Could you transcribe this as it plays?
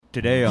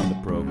Today on the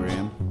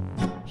program,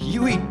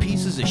 you eat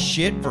pieces of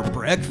shit for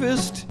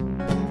breakfast?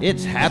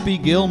 It's Happy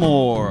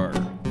Gilmore.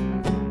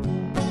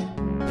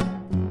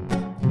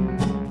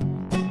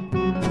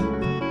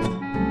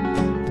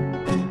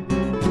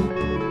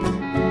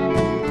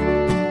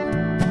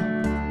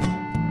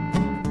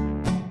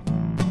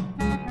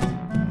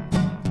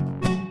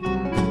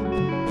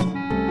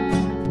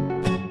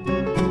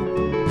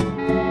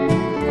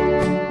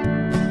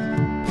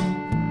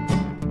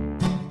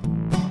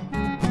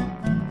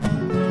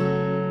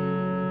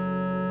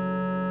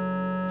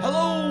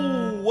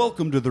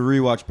 Welcome to the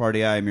Rewatch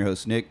Party. I am your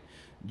host, Nick.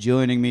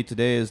 Joining me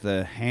today is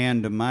the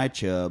hand of my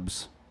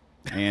chubs,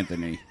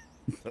 Anthony.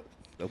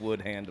 The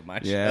wood hand of my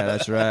chubs. Yeah,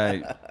 that's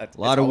right. A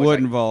lot of wood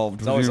involved.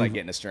 It's always like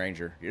getting a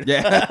stranger.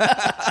 Yeah.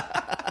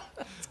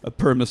 A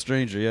perma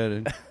stranger, yeah,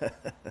 dude.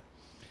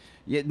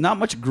 Yeah, not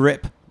much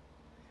grip.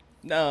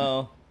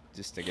 No,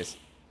 just I guess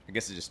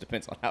it just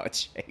depends on how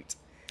it's shaped.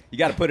 You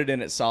got to put it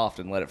in it soft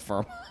and let it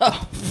firm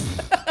up.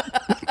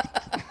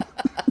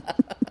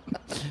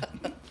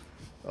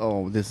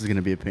 Oh, this is going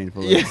to be a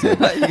painful episode.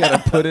 Yeah, you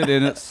got to put it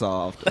in it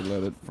soft and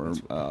let it firm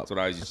up. That's what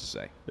I always used to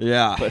say.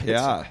 Yeah, but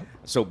yeah.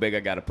 It's so big I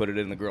got to put it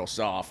in the grill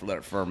soft, let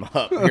it firm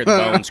up, hear the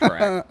bones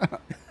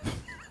crack.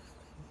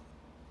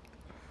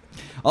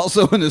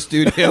 Also in the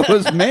studio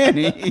was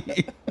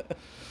Manny.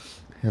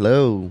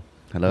 Hello.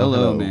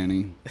 Hello,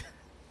 Manny.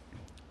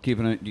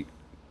 Keeping it,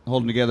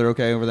 holding together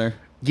okay over there?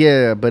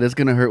 Yeah, but it's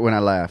going to hurt when I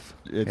laugh.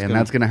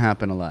 That's going to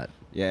happen a lot.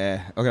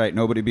 Yeah. Okay,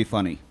 nobody be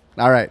funny.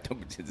 All right.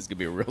 This is going to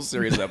be a real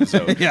serious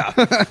episode. Yeah.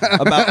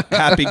 About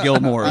Happy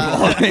Gilmore.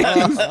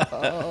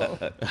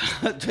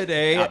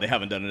 Today. They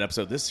haven't done an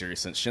episode this serious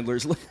since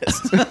Schindler's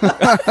List.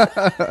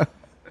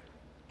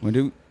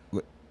 Did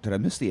I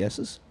miss the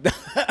S's?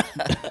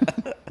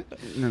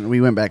 No, we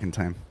went back in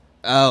time.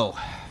 Oh,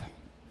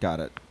 got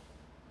it.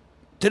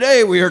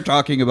 Today we are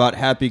talking about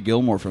Happy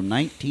Gilmore from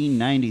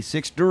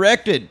 1996,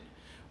 directed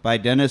by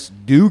Dennis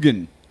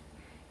Dugan.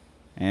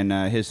 And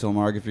his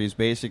filmography is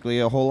basically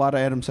a whole lot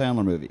of Adam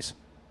Sandler movies.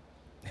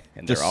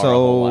 And just there are a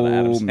whole lot of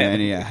Adam Sandler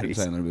many movies. Adam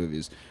Sandler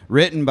movies.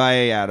 Written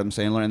by Adam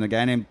Sandler and the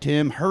guy named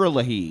Tim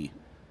Herlihy.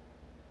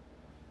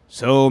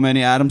 So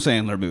many Adam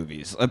Sandler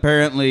movies.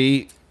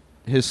 Apparently,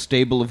 his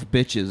stable of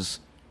bitches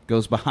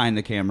goes behind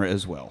the camera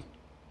as well.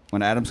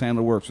 When Adam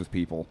Sandler works with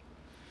people,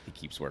 he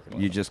keeps working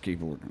with you them. just keep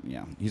working.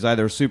 Yeah, he's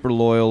either super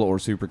loyal or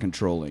super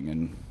controlling.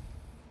 And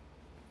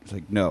it's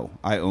like, no,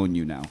 I own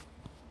you now.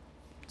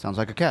 Sounds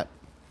like a cat.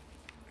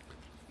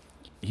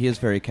 He is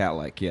very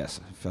cat-like, yes.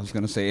 If I was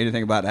going to say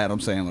anything about Adam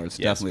Sandler, it's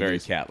definitely very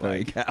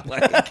cat-like. Very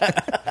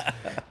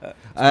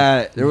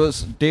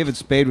cat-like. David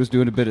Spade was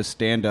doing a bit of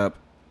stand-up,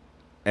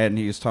 and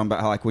he was talking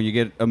about how, like, when you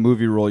get a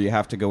movie role, you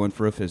have to go in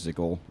for a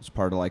physical. It's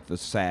part of, like, the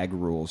SAG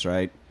rules,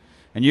 right?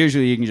 And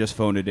usually you can just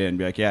phone it in,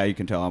 be like, yeah, you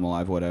can tell I'm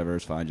alive, whatever,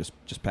 it's fine,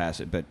 just pass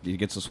it. But he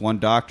gets this one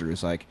doctor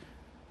who's like,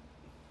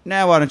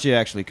 nah, why don't you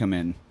actually come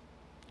in?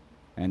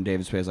 And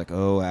David Spade's like,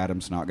 oh,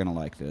 Adam's not going to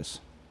like this.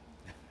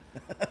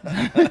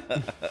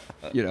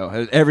 You know,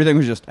 everything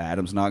was just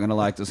Adam's not gonna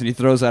like this, and he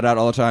throws that out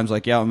all the time. He's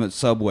like, yeah, I'm at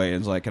Subway, and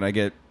it's like, can I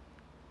get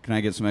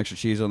some extra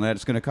cheese on that?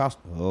 It's gonna cost.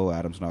 Oh,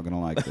 Adam's not gonna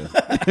like this.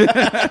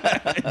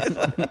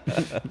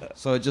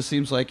 So it just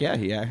seems like, yeah,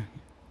 I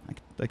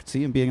could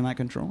see him being that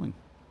controlling.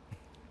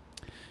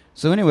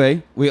 So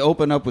anyway, we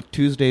open up with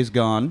Tuesday's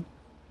Gone,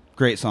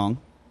 great song.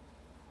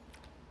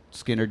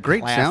 Skinner,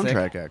 great classic.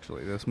 Soundtrack,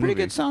 actually. This Pretty movie.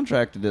 good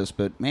soundtrack to this,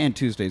 but man,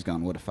 Tuesday's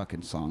Gone, what a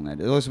fucking song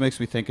that is. It always makes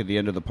me think of the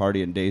end of the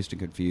party and Dazed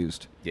and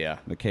Confused. Yeah.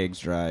 The keg's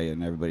dry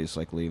and everybody's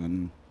like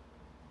leaving.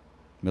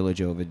 Mila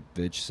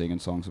Jovovich singing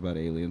songs about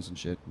aliens and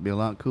shit. Be a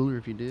lot cooler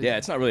if you did. Yeah,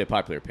 it's not really a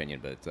popular opinion,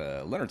 but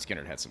Leonard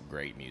Skinner had some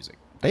great music.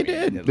 They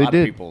did. A lot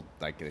of people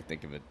like they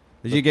think of it.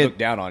 Look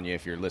down on you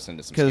if you're listening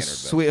to some Skinner. Because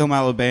Sweet Home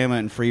Alabama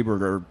and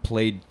Freebird are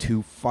played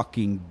to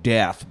fucking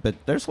death, but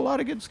there's a lot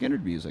of good Skinner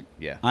music.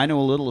 Yeah. I Know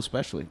a Little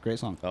especially. Great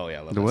song. Oh, yeah,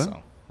 I love The that what?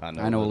 song. I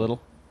Know a Little.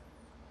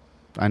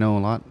 I know a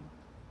lot.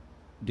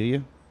 Do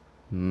you?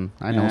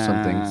 I know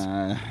some things.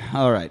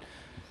 All right.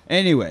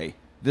 Anyway,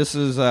 this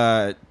is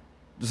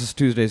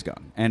Tuesday's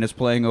Gone, and it's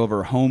playing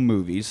over home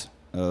movies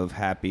of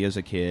Happy as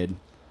a kid.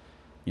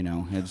 You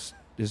know, his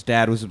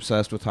dad was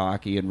obsessed with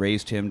hockey and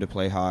raised him to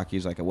play hockey.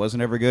 He's like, I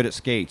wasn't ever good at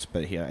skates,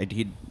 but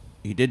he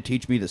did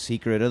teach me the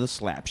secret of the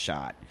slap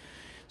shot.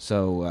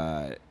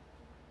 So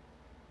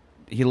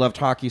he loved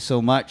hockey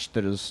so much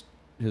that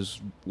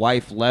his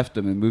wife left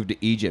him and moved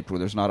to Egypt, where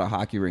there's not a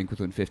hockey rink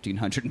within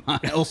 1,500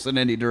 miles in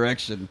any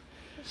direction.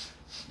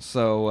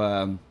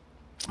 So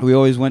we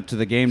always went to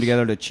the game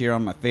together to cheer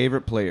on my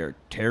favorite player,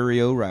 Terry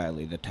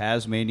O'Reilly, the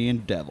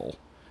Tasmanian Devil.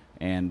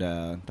 And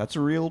that's a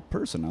real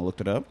person. I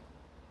looked it up.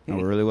 It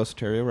really was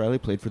Terry O'Reilly.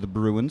 Played for the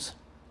Bruins.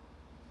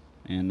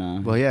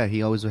 And Well, yeah, he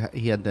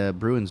had the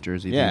Bruins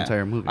jersey the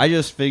entire movie. I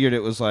just figured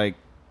it was like,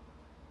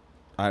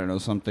 I don't know,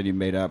 something you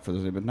made up for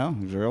this, but no,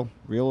 he's a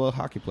real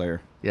hockey player.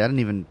 Yeah, I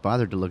didn't even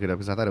bother to look it up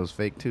because I thought it was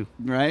fake too.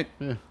 Right?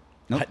 Yeah.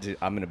 Nope.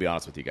 I'm going to be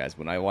honest with you guys.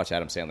 When I watch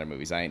Adam Sandler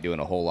movies, I ain't doing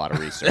a whole lot of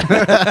research.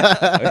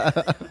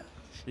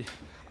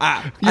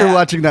 You're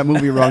watching that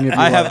movie wrong. If you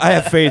I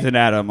have faith in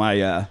Adam.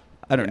 I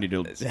don't need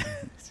to.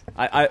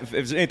 If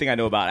there's anything I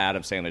know about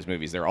Adam Sandler's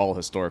movies, they're all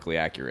historically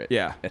accurate.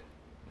 Yeah,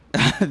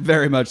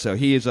 very much so.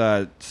 He is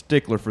a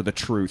stickler for the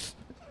truth.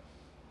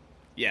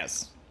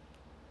 Yes.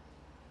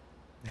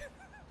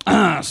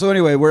 So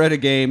anyway, we're at a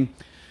game,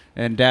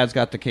 and Dad's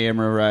got the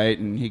camera right,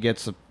 and he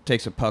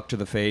takes a puck to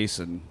the face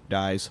and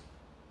dies.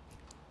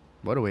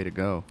 What a way to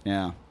go.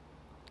 Yeah,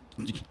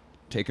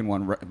 taking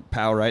one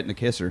pow right in the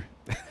kisser.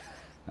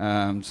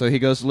 So he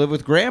goes to live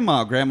with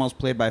Grandma. Grandma's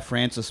played by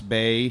Frances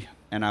Bay,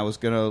 and I was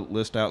gonna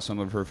list out some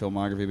of her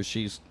filmography, but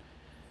she's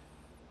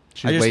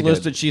I just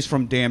listed she's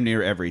from damn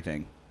near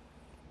everything.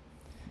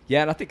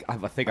 Yeah, and I think I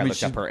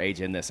looked up her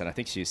age in this, and I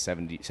think she's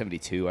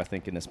 72, I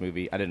think, in this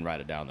movie. I didn't write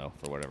it down, though,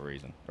 for whatever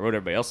reason. I wrote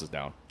everybody else's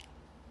down.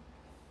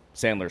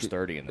 Sandler's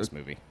 30 in this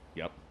movie.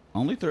 Yep.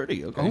 Only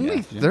 30, okay.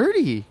 Only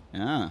 30?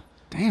 Yeah.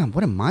 Damn,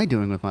 what am I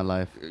doing with my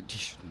life?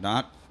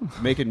 Not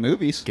making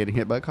movies. Getting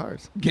hit by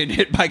cars. Getting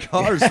hit by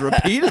cars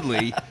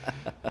repeatedly.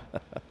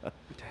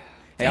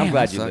 Hey, I'm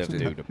glad you lived,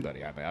 dude,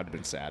 buddy. I'd have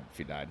been sad if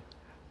you died.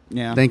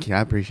 Yeah. Thank you.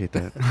 I appreciate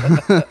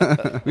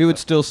that. We would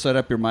still set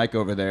up your mic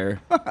over there.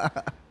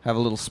 Have a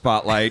little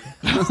spotlight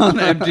on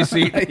the empty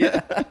seat.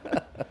 Yeah.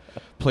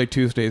 Play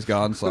Tuesday's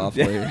Gone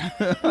softly.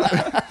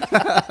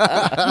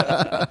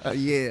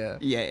 Yeah.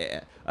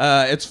 Yeah.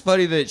 It's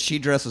funny that she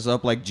dresses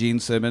up like Gene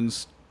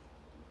Simmons.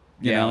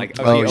 You know, like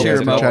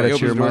cheer him up. Try to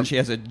cheer him up. She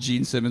has a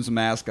Gene Simmons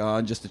mask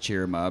on just to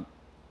cheer him up.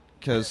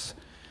 Because,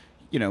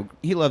 you know,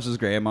 he loves his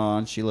grandma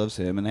and she loves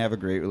him and they have a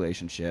great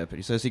relationship. And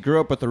he says he grew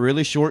up with a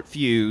really short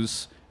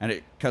fuse and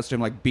it cuts to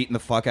him like beating the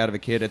fuck out of a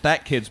kid at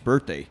that kid's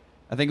birthday.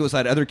 I think it was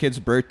that other kid's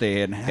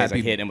birthday and like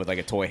hit him with like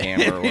a toy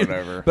hammer or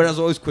whatever. But I was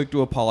always quick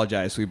to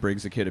apologize, so he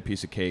brings the kid a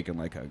piece of cake and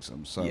like hugs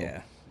him. So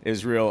yeah, it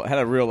was real. Had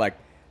a real like,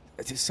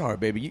 sorry,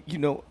 baby. You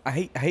know,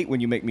 I hate when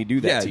you make me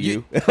do that to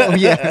you. Oh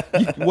yeah.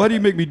 Why do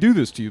you make me do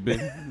this to you,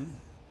 baby?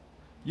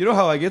 You know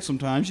how I get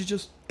sometimes. You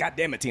just God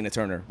damn it, Tina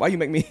Turner. Why you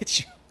make me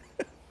hit you?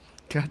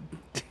 God,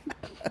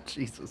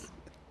 Jesus.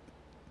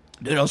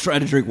 Dude, I was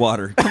trying to drink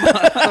water.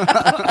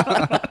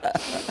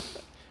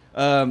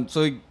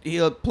 So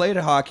he played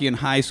hockey in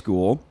high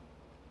school.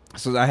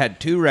 So I had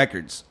 2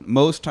 records.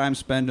 Most time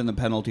spent in the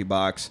penalty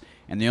box,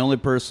 and the only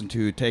person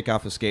to take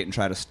off a skate and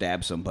try to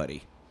stab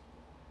somebody.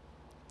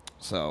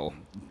 So,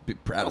 be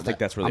proud I don't think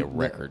that's really a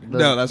record.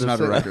 No, that's not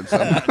a record.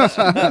 So.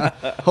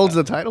 Holds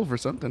the title for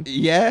something.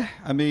 Yeah,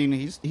 I mean,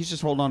 he's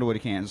just holding on to what he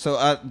can.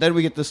 So then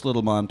we get this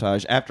little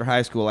montage. After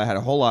high school, I had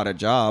a whole lot of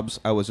jobs.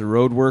 I was a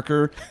road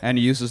worker, and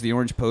he uses the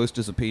orange post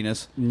as a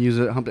penis. Use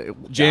it.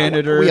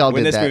 Janitor. We all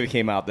when did this that. movie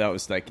came out, that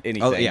was like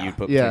anything you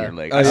put between your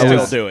legs. Oh, I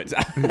yeah. still do it.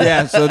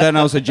 Yeah, so then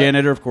I was a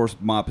janitor. Of course,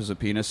 mop is a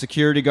penis.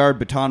 Security guard,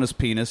 baton is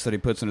penis that he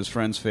puts in his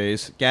friend's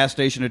face. Gas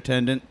station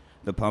attendant,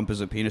 the pump is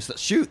a penis that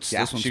shoots.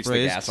 Yeah, This one shoots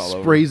sprays. the gas all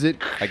over. Sprays it.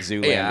 Like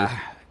Zoolander. Yeah.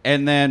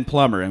 And then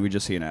plumber, and we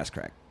just see an ass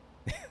crack.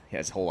 Yeah,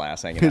 his whole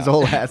ass hanging His out.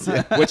 whole ass.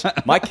 Yeah. Which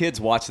my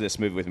kids watch this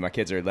movie with me. My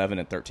kids are 11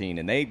 and 13,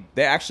 and they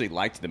actually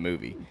liked the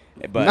movie.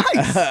 But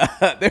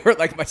Nice. they were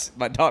like,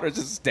 my daughter's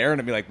just staring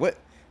at me like, what?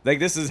 Like,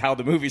 this is how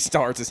the movie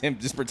starts, is him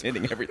just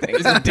pretending everything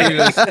is a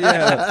penis.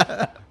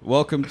 Yeah.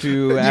 Welcome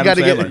to Adam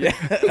gotta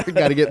Sandler. You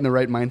got to get in the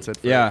right mindset.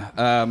 For Yeah.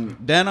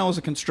 Then I was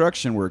a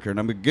construction worker, and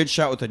I'm a good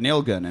shot with a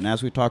nail gun. And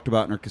as we talked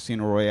about in our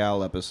Casino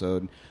Royale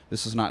episode,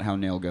 this is not how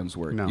nail guns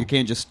work. No. You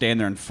can't just stand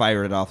there and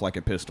fire it off like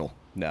a pistol.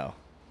 No.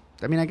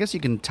 I mean, I guess you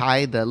can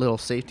tie the little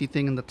safety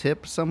thing in the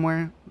tip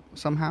somewhere,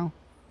 somehow.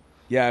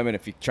 Yeah, I mean,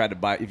 if you tried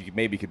to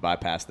maybe you could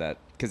bypass that,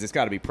 because it's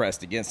got to be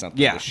pressed against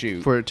something Yeah, to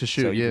shoot. for it to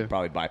shoot, So you yeah. could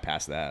probably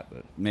bypass that,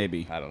 but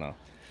Maybe. I don't know.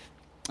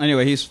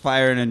 Anyway, he's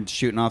firing and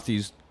shooting off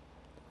these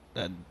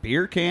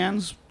beer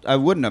cans. I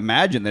wouldn't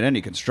imagine that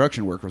any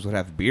construction workers would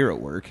have beer at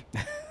work.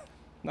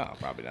 No,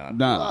 probably not.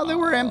 No. Oh, they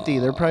were empty.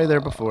 They're probably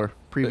there before.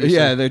 Previously.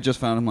 Yeah, they just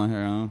found them on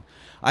her own.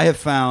 I have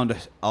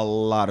found a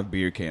lot of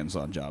beer cans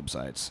on job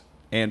sites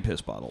and piss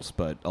bottles,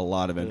 but a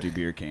lot of empty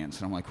beer cans.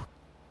 And I'm like,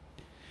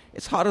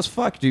 it's hot as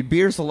fuck, dude.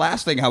 Beer's the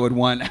last thing I would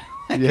want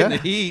in Yeah. the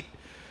heat.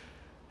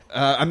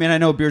 I mean, I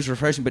know beer's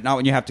refreshing, but not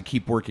when you have to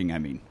keep working, I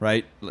mean,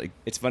 right? Like,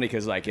 It's funny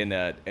because, like, in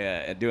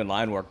doing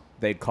line work,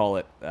 they'd call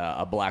it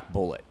a black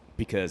bullet,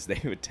 because they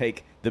would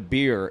take the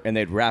beer and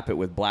they'd wrap it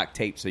with black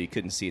tape so you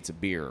couldn't see it's a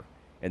beer,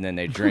 and then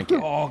they'd drink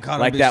it. Oh, God,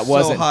 like it'd be that so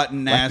wasn't hot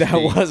and Like, nasty.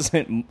 that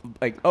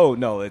wasn't like, oh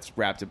no, it's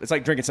wrapped. It's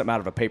like drinking something out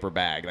of a paper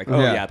bag. Like, oh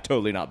Yeah. yeah,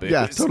 totally not booze.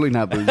 Yeah, totally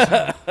not booze.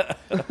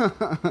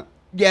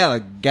 yeah,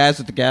 like guys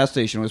at the gas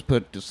station was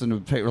put just in the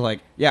paper like,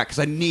 yeah, because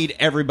I need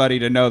everybody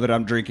to know that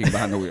I'm drinking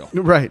behind the wheel.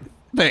 Right.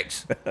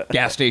 Thanks,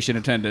 gas station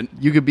attendant.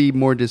 You could be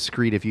more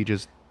discreet if you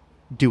just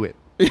do it.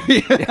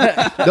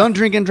 Don't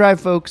drink and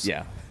drive, folks.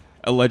 Yeah.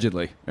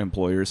 Allegedly,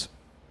 employers.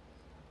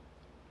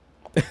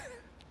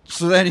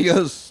 So then he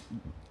goes,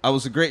 I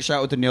was a great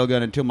shot with the nail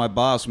gun until my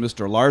boss,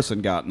 Mr.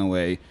 Larson, got in the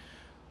way.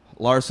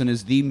 Larson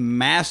is the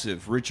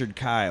massive Richard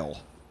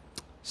Kyle.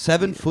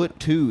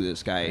 7'2",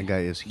 this guy. That guy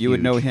is You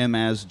would know huge. him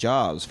as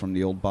Jaws from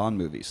the old Bond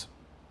movies.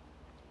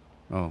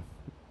 Oh,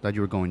 thought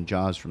you were going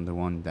Jaws from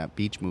that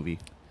beach movie.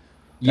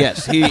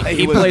 Yes, he was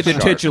played the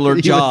shark. titular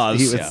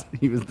Jaws.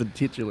 He was the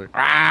titular.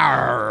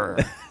 Arr.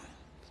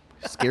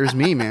 Scares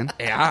me, man.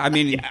 Yeah, I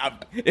mean, Yeah,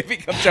 if he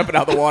comes jumping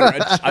out of the water,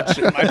 I'd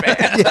shit my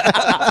pants.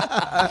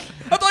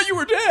 I thought you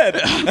were dead.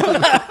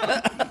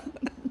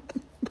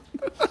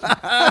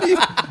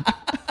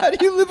 how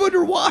do you live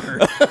underwater?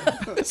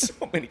 So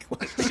many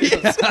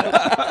questions.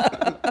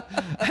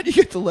 How do you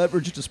get the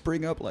leverage to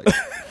spring up like?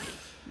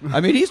 I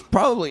mean, he's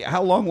probably.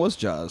 How long was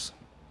Jaws?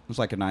 It was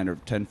like a 9 or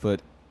 10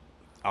 foot.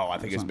 Oh, I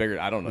think it's bigger.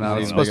 I don't know. No, I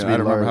it's don't know. supposed to be I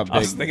don't remember large. how I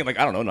was big. thinking, like,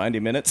 I don't know, 90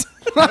 minutes.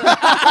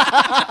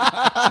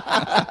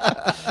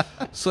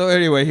 So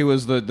anyway, he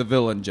was the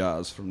villain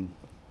Jaws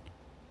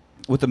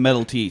with the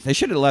metal teeth. They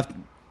should have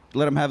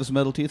let him have his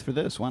metal teeth for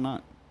this. Why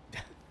not?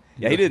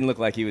 Yeah, he didn't look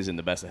like he was in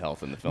the best of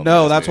health in the film.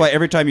 No, that's why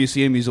every time you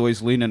see him, he's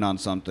always leaning on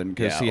something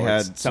because he or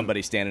had it's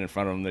somebody standing in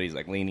front of him that he's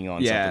like leaning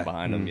on Yeah. something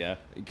behind him. Yeah,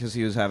 because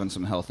he was having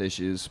some health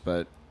issues.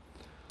 But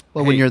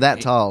Well, when Hey, you're that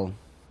hey. tall,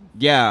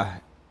 yeah,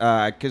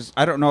 because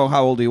I don't know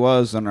how old he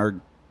was, and our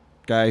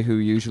guy who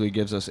usually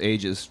gives us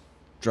ages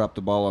dropped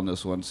the ball on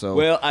this one. So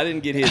Well, I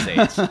didn't get his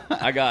age.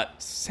 I got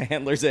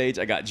Sandler's age.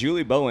 I got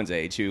Julie Bowen's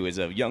age, who is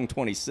a young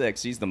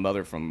 26. She's the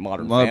mother from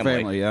Modern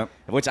Family. yeah,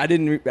 Which I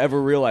didn't ever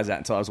realize that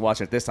until I was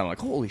watching it this time. I'm like,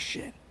 holy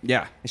shit.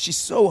 yeah. And she's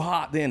so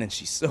hot then, and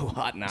she's so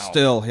hot now.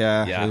 Still,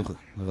 yeah.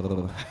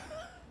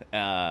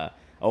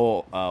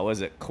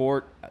 Was it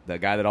Court, the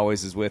guy that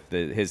always is with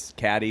his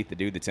caddy, the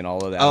dude that's in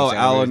all of that? Oh,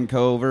 Alan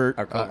Covert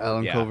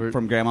Alan yeah. Covert.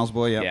 from Grandma's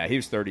Boy. Yeah, he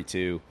was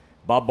 32.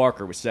 Bob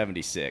Barker was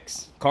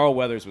 76. Carl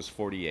Weathers was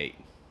 48.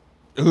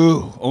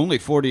 Ooh, only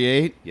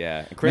 48.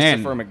 Yeah, and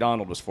Christopher Man.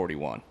 McDonald was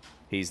 41.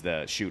 He's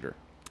the shooter.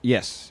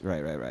 Yes,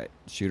 right.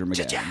 Shooter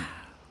McGavin.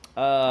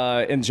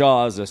 In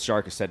Jaws, the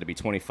shark is said to be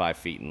 25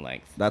 feet in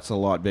length, That's a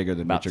lot bigger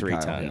than about Richard 3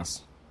 Kyle,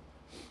 tons.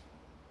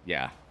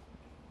 Yeah.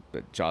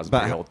 But Jaws is But-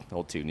 pretty old. The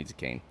whole 2 needs a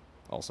cane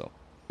also.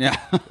 Yeah,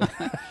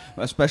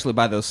 especially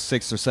by those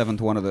 6th or 7th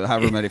one of the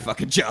however many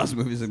fucking Jaws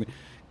movies.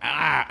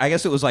 I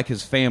guess it was like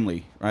his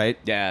family, right?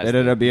 Yeah, it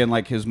ended up being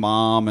like his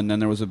mom, and then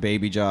there was a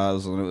baby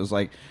Jaws, and it was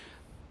like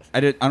I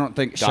don't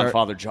think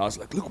Godfather Jaws,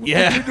 like, look what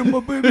Yeah. you did to my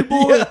baby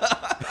boy.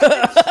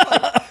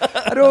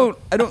 I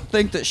don't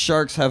think that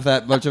sharks have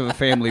that much of a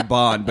family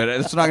bond, but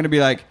it's not going to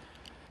be like,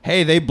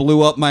 hey, they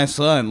blew up my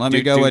son. Let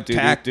me go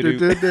attack. do,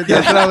 do. That's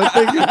what I was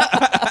thinking.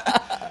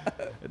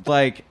 It's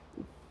like,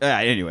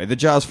 anyway, the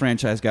Jaws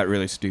franchise got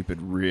really stupid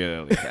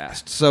really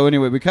fast. So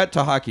anyway, we cut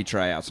to hockey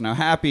tryouts. Now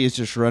Happy is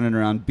just running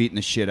around beating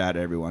the shit out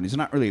of everyone. He's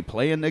not really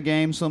playing the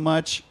game so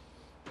much.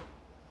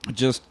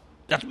 Just,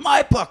 that's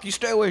my puck. You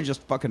stay away. He's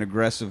just fucking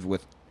aggressive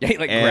with Yeah, he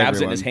like grabs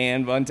it in everyone. his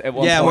hand at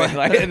one Yeah, point, well-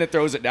 like, and then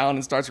throws it down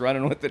and starts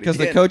running with it. Because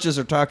the again. coaches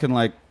are talking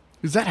like,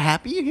 Is that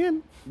Happy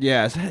again?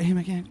 yeah, is that him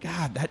again?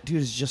 God, that dude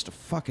is just a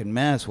fucking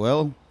mess.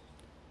 Well,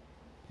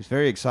 he's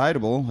very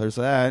excitable. There's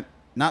that.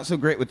 Not so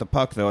great with the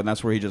puck, though, and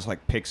that's where he just,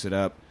 like, picks it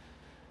up.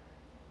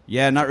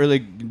 Yeah, not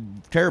really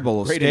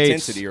terrible Great skates.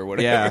 intensity or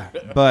whatever.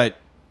 Yeah, but...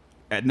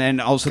 And then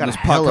all of a sudden Got this a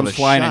hell puck of comes a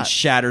flying and shot.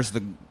 shatters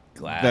the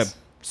Glass.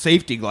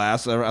 safety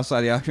glass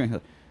outside the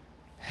octagon.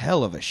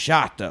 Hell of a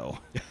shot, though.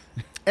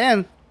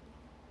 And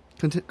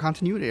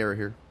continuity error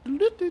here.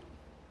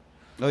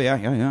 Oh,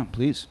 yeah,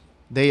 please.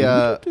 They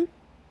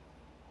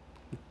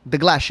the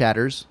glass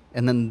shatters,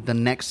 and then the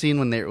next scene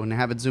when they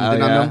have it zoomed Oh,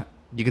 in on yeah. them,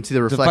 you can see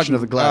the reflection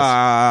of the glass.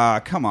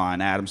 Ah, come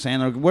on, Adam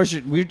Sandler.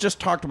 We just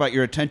talked about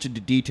your attention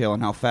to detail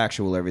and how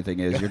factual everything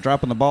is. You're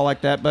dropping the ball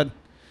like that, bud?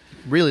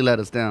 Really let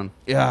us down.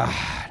 Yeah,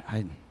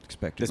 I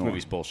expected This more.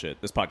 movie's bullshit.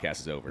 This podcast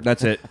is over.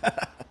 That's it.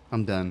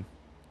 I'm done.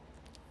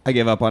 I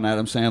give up on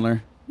Adam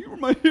Sandler. You were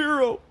my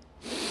hero.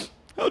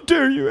 How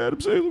dare you, Adam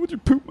Sandler, with your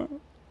poop mouth?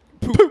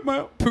 Poop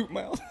mouth. poop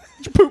mouth.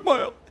 Your poop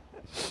mouth.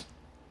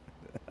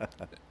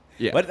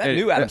 Yeah. But that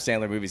new Adam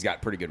Sandler movie's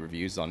got pretty good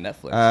reviews on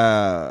Netflix.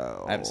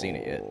 I haven't seen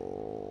it yet.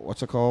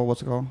 What's it called?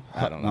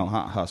 I don't know. No,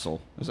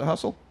 Hustle. Is it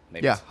Hustle?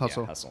 Maybe Yeah, it's-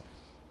 Hustle. Hustle.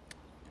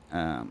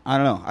 I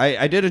don't know.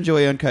 I did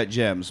enjoy Uncut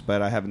Gems,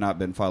 but I have not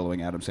been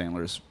following Adam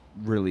Sandler's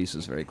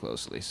releases very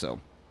closely. So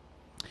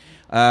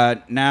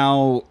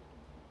now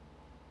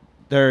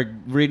they're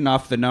reading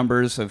off the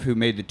numbers of who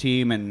made the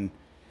team, and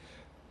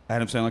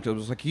Adam Sandler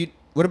was like,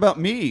 "What about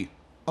me?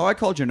 Oh, I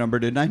called your number,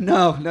 didn't I?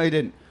 No, you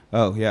didn't.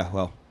 Oh, yeah,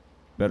 well,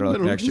 better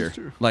luck next year."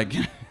 Like,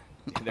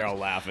 They're all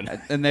laughing.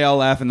 and they all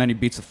laugh, and then he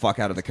beats the fuck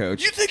out of the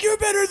coach. You think you're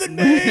better than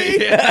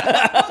me?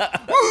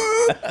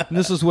 And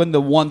this is when the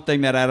one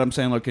thing that Adam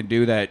Sandler can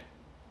do, that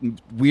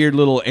weird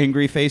little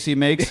angry face he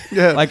makes,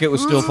 Yeah. like it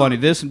was still funny.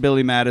 This and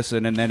Billy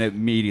Madison, and then it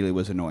immediately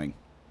was annoying.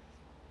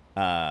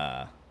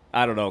 I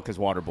don't know, because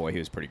Waterboy, he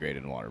was pretty great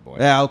in Waterboy.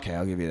 Yeah, okay,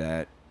 I'll give you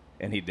that.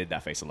 And he did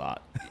that face a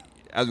lot.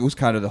 It was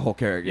kind of the whole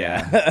character.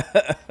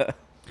 Yeah.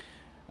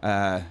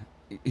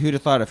 Who'd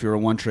have thought if you're a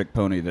one-trick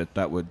pony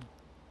that would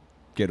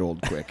get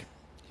old quick?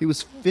 He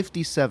was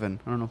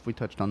 57. I don't know if we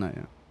touched on that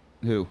yet.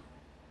 Who?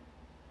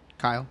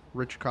 Kyle,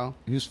 Rich Kyle.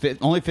 He was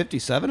only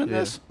 57 in Yeah.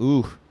 this?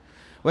 Ooh.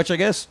 Which I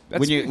guess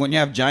That's- when you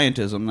have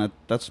giantism,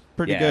 that's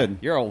pretty Yeah. good.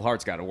 Your old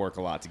heart's got to work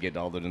a lot to get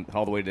all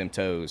the way to them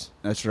toes.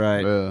 That's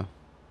right.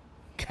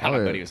 God,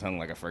 I bet he was hung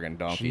like a friggin'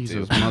 donkey,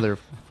 Jesus, too.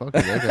 motherfucker.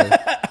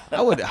 That guy.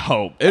 I would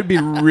hope. It'd be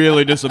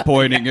really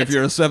disappointing if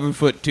you're a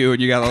 7'2"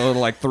 and you got a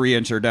little like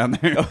 3-incher down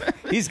there.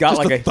 He's got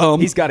Just like a thumb.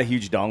 he's got a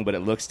huge dong, but it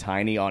looks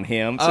tiny on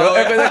him. So Oh,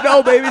 everybody's like,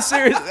 no, baby,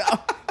 seriously.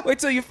 Wait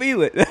till you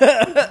feel it.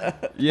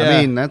 Yeah.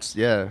 I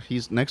mean,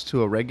 he's next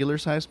to a regular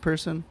sized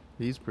person.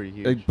 He's pretty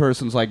huge. a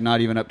person's like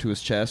not even up to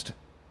his chest.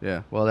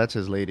 Yeah. Well, that's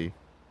his lady.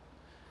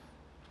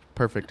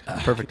 Perfect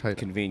height.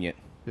 Convenient.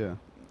 Yeah.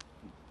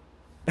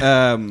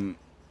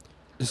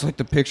 It's like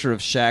the picture of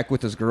Shaq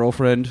with his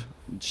girlfriend.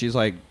 She's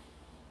like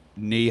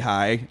knee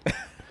high,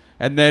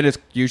 and then it's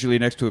usually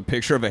next to a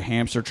picture of a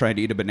hamster trying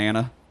to eat a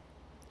banana.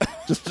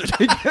 Just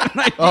to get an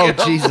idea. Oh,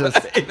 Jesus.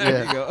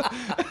 There you go.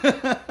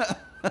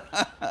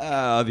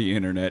 The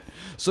internet.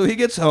 So he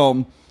gets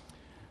home,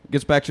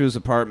 gets back to his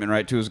apartment,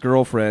 right, to his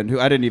girlfriend, who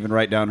I didn't even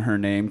write down her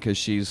name because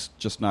she's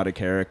just not a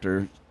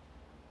character.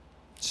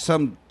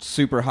 Some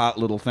super hot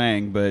little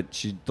thing, but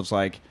she was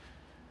like,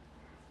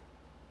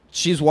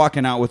 she's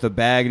walking out with a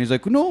bag, and he's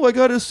like, no, I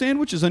got his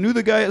sandwiches. I knew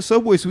the guy at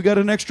Subway, so we got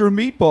an extra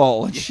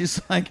meatball. And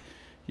she's like,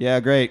 yeah,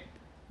 great.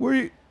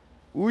 Where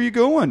are you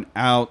going?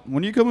 Out.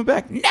 When are you coming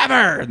back?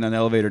 Never! And then the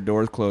elevator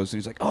door's closed, and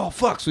he's like, oh,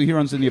 fuck. So he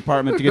runs in the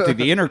apartment to get to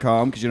the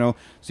intercom, because,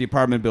 it's the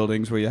apartment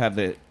buildings where you have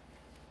the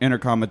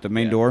intercom at the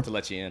main door. To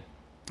let you in.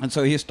 And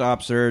so he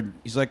stops her.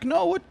 He's like,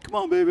 no, what? Come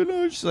on, baby.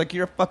 No. She's like,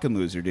 you're a fucking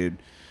loser, dude.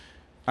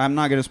 I'm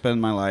not going to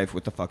spend my life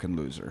with the fucking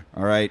loser,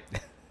 all right?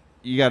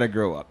 You got to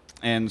grow up.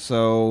 And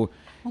so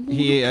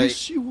he gets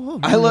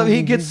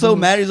so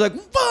mad. He's like,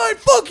 fine,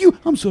 fuck you.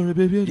 I'm sorry,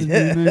 baby. I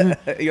didn't mean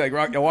that.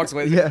 He walks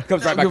away. Yeah.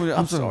 Comes right back.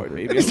 I'm sorry,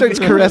 baby. He starts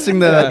caressing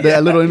the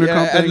little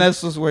intercom Yeah, thing. and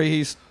that's just where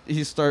he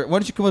starts. Why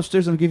don't you come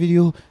upstairs and I'll give you the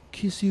old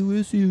kissy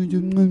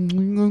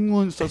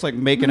wissy. Starts like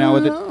making out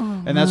with it,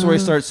 and that's where he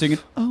starts singing.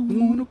 I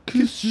wanna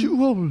kiss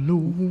you all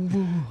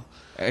over.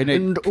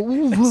 And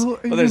over.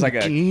 Well, there's like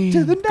a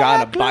guy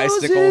on a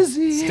bicycle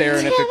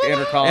staring at the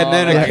intercom. and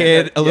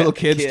then a little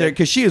kid kid. staring,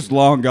 because she is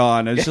long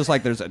gone. And it's just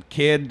like there's a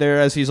kid there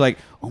as he's like,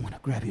 I want to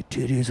grab your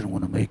titties and I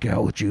want to make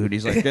out with you. And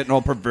he's like getting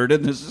all perverted.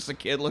 And there's just a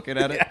kid looking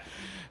at it. Yeah.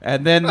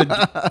 And then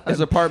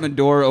his apartment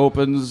door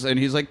opens and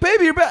he's like,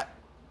 baby, you're back.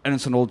 And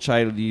it's an old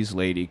Chinese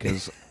lady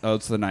because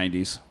it's the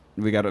 90s.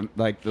 We gotta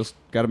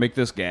make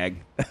this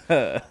gag.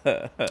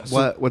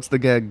 What's the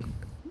gag?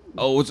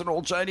 Oh, it's an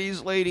old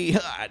Chinese lady.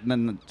 And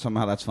then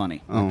somehow that's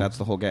funny. Oh. Like, that's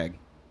the whole gag.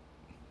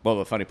 Well,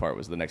 the funny part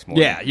was the next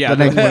morning. Yeah.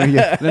 The next morning,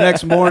 yeah. The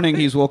next morning,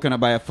 he's woken up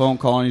by a phone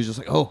call, and he's just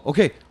like, "Oh,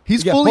 okay."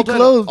 He's Yeah, fully hold on.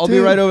 clothed, I'll be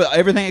too. right over.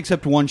 Everything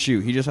except one shoe.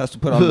 He just has to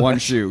put on one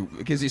shoe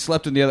because he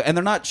slept in the other, and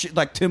they're not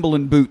like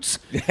Timberland boots.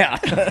 Yeah.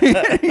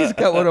 He's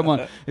got one of them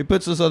on. He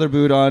puts this other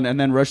boot on, and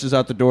then rushes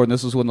out the door. And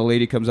this is when the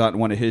lady comes out in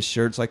one of his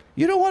shirts, like,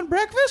 "You don't want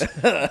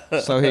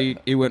breakfast?" So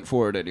he went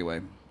for it anyway.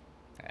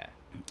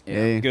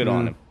 Hey, Good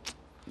on him.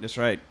 That's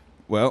right.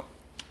 Well,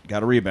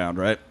 got a rebound,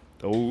 right?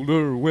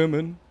 Older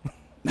women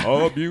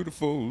are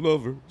beautiful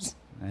lovers.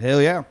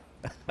 Hell yeah.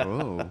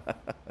 Oh,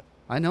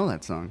 I know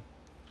that song.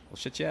 Well,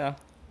 shit, yeah.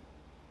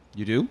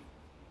 You do?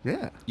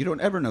 Yeah, You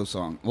don't ever know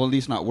song. Well, at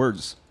least not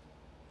words.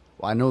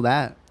 well, I know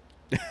that.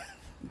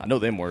 I know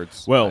them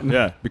words. Well,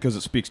 yeah, because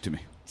it speaks to me.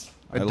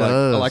 I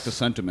does. like the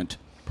sentiment.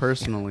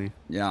 Personally.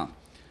 Yeah.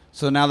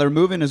 So now they're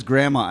moving his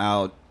grandma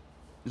out.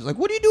 He's like,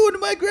 what are you doing to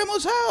my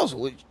grandma's house?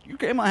 Well, your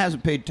grandma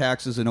hasn't paid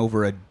taxes in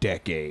over a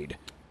decade.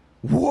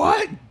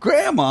 What?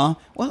 Grandma?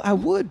 Well, I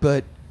would,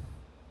 but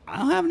I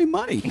don't have any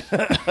money.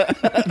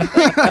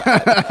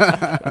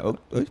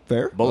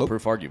 Fair.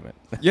 Bulletproof argument.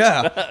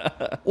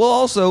 Yeah. Well,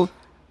 also,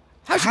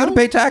 how's she going to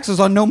pay taxes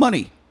on no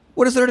money?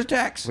 What is there to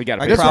tax? We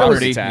gotta I pay guess property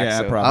property tax, Yeah,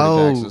 so- property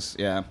Oh. taxes.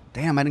 Yeah.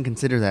 Damn, I didn't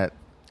consider that.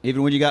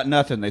 Even when you got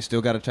nothing, they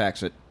still got to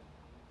tax it.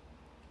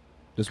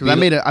 Because I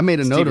made a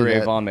note Stevie of Ray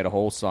that. Vaughan made a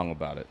whole song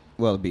about it.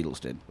 Well, the Beatles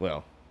did.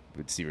 Well,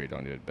 but Stevie Ray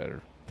Vaughan did it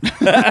better.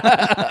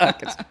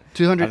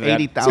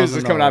 $280,000. As soon as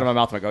it's coming out of my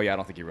mouth, I'm like, oh yeah, I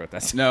don't think you wrote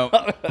that song. No,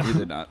 you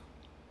did not.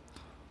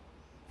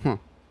 All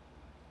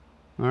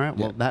right,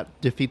 well, Yeah.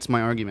 that defeats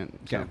my argument.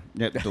 So. Okay.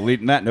 Yep,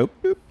 deleting that. Nope.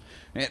 Boop.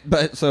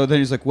 But so then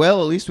he's like, well,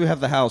 at least we have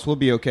the house. We'll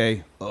be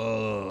okay.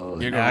 Oh,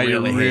 You're now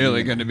really you're really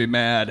hating going to be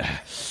mad.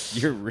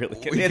 You're really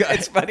We good. got-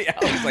 It's funny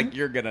how he's like,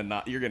 you're gonna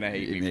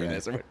hate me for Yeah.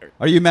 this. Or whatever.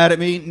 Are you mad at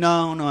me?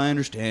 No, I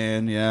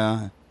understand.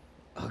 Yeah.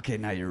 Okay,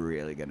 now you're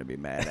really going to be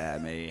mad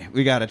at me.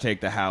 We got to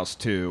take the house,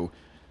 too.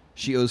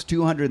 She owes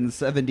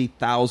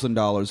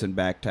 $270,000 in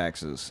back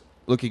taxes.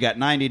 Look, you got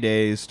 90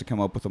 days to come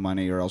up with the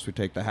money or else we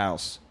take the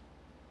house.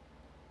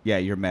 Yeah,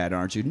 you're mad,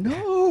 aren't you?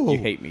 No. You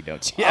hate me,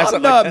 don't you? I'm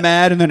something not like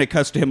mad. And then it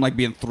cuts to him like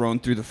being thrown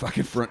through the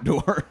fucking front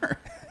door. that.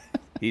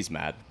 He's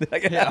mad.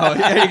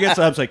 Yeah, he gets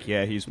up. It's like,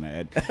 yeah, he's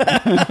mad.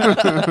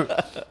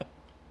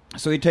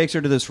 So he takes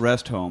her to this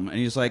rest home, and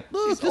he's like,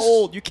 look, She's this-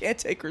 old. You can't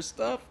take her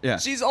stuff. Yeah.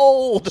 She's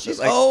old. She's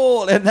Like,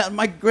 old, and that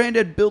my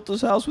granddad built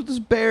this house with his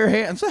bare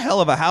hands. It's a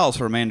hell of a house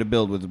for a man to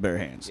build with his bare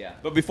hands. Yeah.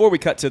 But before we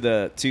cut to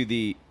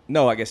the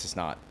no, I guess it's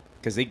not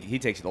because he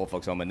takes the old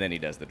folks home and then he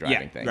does the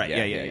driving thing. right.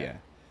 Yeah.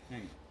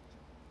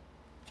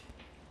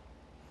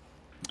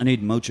 I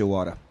need mocha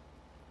water.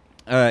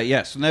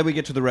 Yes, and then we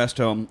get to the rest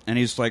home, and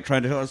he's like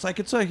trying to tell us,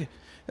 it's like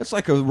it's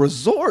like a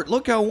resort.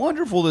 Look how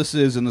wonderful this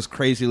is. And this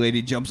crazy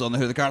lady jumps on the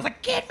hood of the car,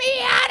 like, get me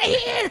out of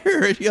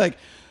here. And he like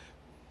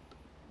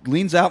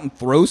leans out and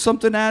throws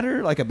something at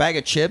her, like a bag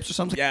of chips or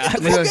something. Yeah.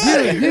 Get the fuck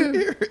out of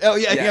here. Oh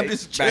yeah, Yeah,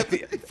 just back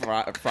chips.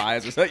 the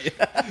fries or something.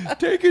 Yeah.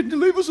 Take it and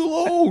leave us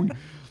alone.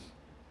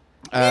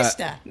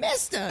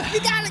 Mister, you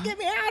gotta get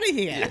me out of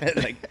here.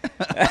 Like,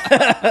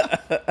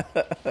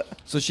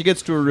 So she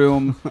gets to her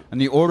room, and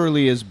the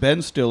orderly is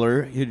Ben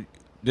Stiller. He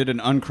did an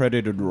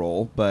uncredited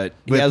role, but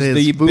he With has his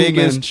the Fu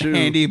biggest Manchu.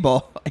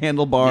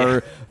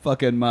 handlebar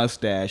fucking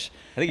mustache.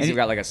 I think he's even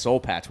got like a soul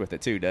patch with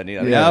it too, doesn't he?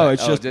 No,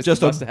 it's Oh, just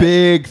the a mustache.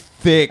 big,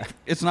 thick.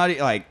 It's not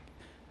like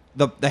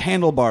the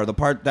handlebar. The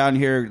part down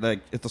here,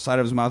 like at the side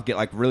of his mouth, get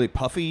like really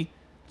puffy.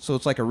 So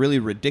it's like a really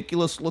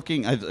ridiculous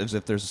looking, as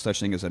if there's such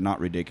thing as a not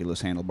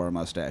ridiculous handlebar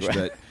mustache.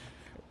 But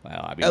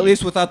Well, I mean, at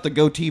least without the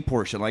goatee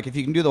portion. Like if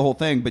you can do the whole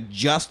thing, but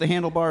just the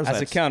handlebars. as a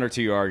that's- counter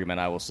to your argument,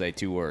 I will say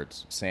 2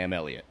 words: Sam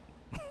Elliott.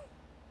 That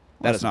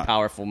That's is not- a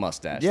powerful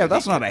mustache. Yeah,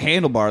 that's not a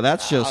handlebar.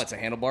 That's Oh, just it's a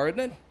handlebar,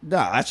 isn't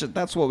it?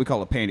 that's what we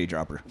call a panty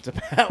dropper.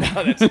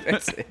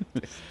 It's a,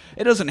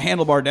 It doesn't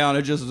handlebar down.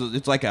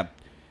 It's like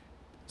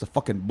it's a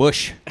fucking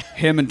bush.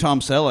 Him and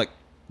Tom Selleck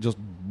just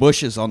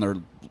bushes on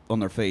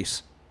their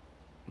face.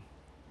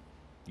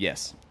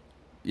 yes.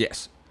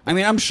 Yes, I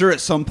mean I'm sure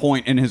at some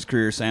point in his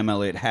career Sam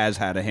Elliott has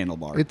had a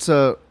handlebar. It's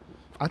a.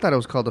 I thought it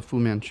was called a Fu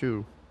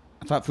Manchu.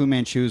 I thought Fu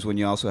Manchu's when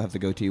you also have the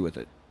goatee with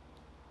it.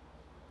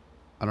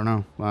 I don't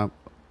know.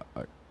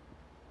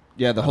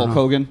 Yeah, the I Hulk don't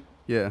know. Hogan.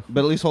 Yeah.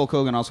 But at least Hulk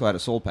Hogan also had a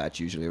soul patch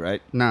usually,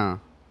 right? Nah,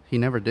 he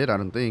never did. I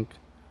don't think.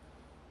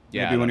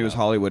 Yeah. Maybe I when he don't was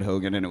know. Hollywood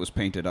Hogan and it was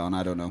painted on.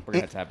 I don't know. We're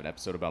gonna have to have an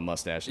episode about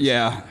mustaches.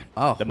 Yeah,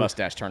 Oh, The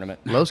mustache tournament.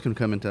 Los can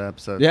come into the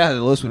episode. yeah.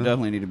 The list would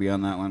definitely need to be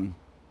on that one.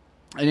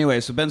 Anyway,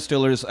 so Ben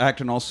Stiller's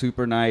acting all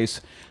super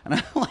nice, and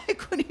I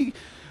like when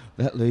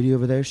that lady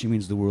over there. She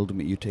means the world to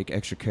me. You take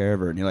extra care of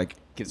her, and you're like,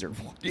 Gives her.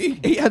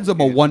 he hands him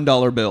a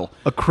 $1 bill.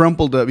 A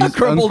crumpled up. He's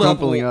crumpled up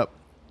uncrumpling up.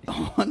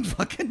 One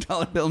fucking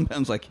dollar bill, and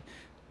Ben's like,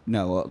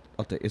 "No,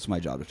 I'll take. It's my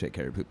job to take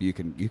care of it. You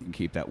can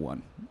keep that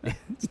one."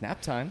 It's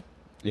nap time.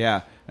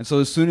 Yeah, and so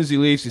as soon as he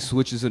leaves, he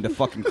switches into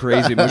fucking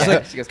crazy. He's Yeah,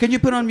 like, she goes, "Can you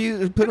put on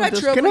music? Put Can on I this?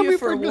 trouble Can I you be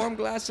for a just-" warm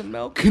glass of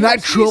milk? Can I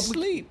Helps me trouble-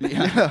 sleep?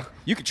 Yeah.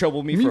 You can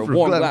trouble me Me for a for a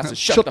warm glass- glass of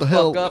shut the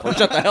hell- fuck up or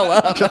shut the hell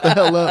up. Shut the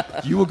hell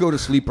up. You will go to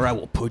sleep, or I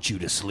will put you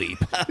to sleep.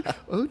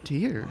 Oh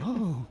dear.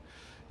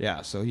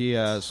 Yeah, so he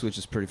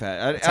switches pretty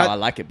fast. That's how I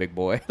like it, big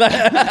boy.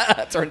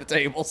 Turn the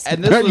tables.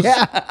 And this was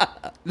Yeah.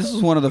 this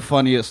is one of the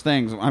funniest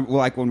things.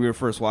 Like when we were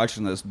first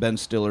watching this, Ben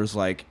Stiller's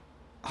like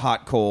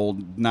hot,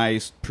 cold,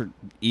 nice,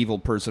 evil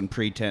person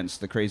pretense.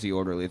 The crazy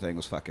orderly thing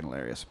was fucking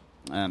hilarious.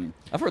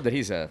 I've heard that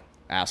he's a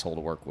asshole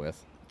to work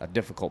with, a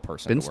difficult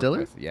person Ben to work Stiller?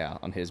 with. Yeah,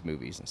 on his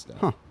movies and stuff.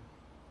 Huh.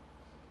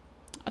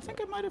 I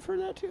think I might have heard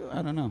that too.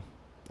 I don't know.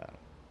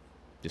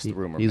 Just the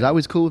rumor. He's mill.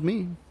 always cool with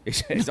me.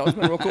 He's always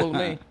been real cool to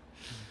me.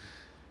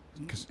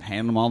 Just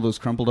hand them all those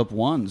crumpled up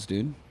ones,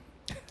 dude.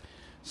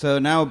 So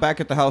now back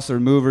at the house, they're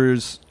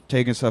movers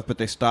taking stuff, but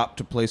they stop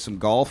to play some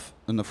golf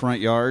in the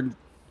front yard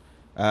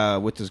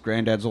with his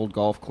granddad's old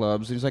golf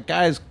clubs. And he's like,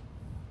 "Guys,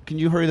 can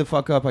you hurry the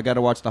fuck up? I got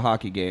to watch the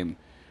hockey game."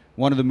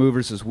 One of the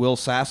movers is Will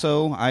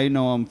Sasso. I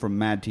know him from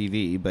Mad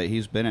TV, but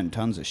he's been in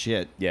tons of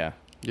shit. Yeah.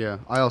 Yeah.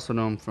 I also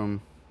know him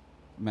from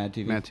Mad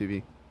TV. Matt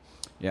TV.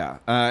 Yeah,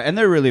 and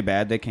they're really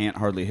bad. They can't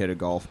hardly hit a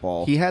golf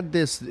ball. He had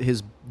this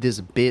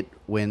bit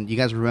when you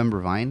guys remember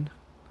Vine.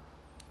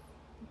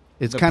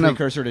 It's the kind of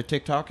precursor to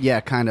TikTok. yeah,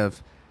 kind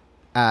of.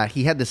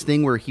 He had this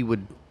thing where he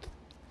would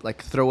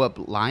like throw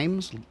up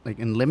limes, like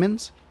in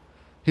lemons.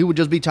 He would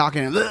just be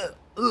talking,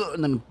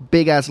 and then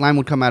big ass lime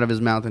would come out of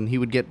his mouth, and he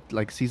would get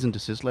like cease and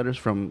desist letters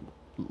from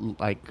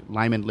like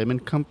lime and lemon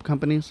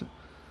companies,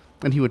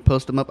 and he would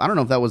post them up. I don't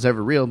know if that was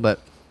ever real,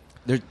 but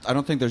I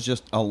don't think there's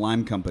just a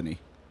lime company.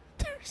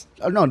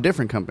 oh no,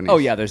 different companies. Oh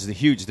yeah, there's the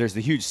huge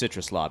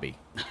citrus lobby.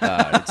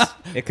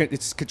 It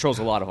controls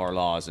a lot of our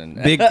laws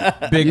and Big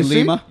You see?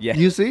 Lima. Yeah.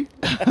 You see?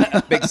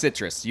 big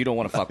citrus. You don't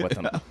want to fuck with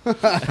them.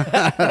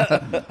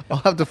 I'll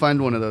have to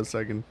find one of those so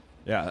I can.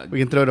 Yeah, We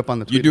can throw it up on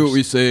the. you do what Twitters.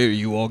 we say, or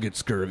you all get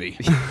scurvy.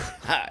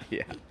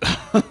 Yeah.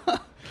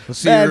 Let's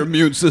see your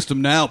immune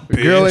system now,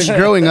 bitch.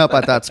 Growing up,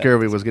 I thought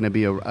scurvy was going to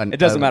be It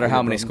doesn't matter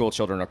how many problem. school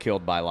children are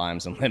killed by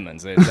limes and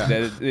lemons. They're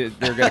going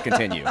to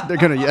continue. They're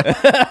gonna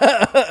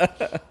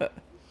yeah.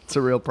 It's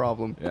a real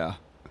problem. Yeah.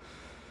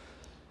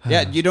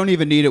 Yeah, you don't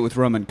even need it with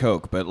rum and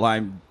coke, but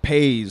lime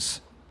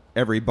pays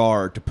every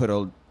bar to put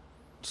a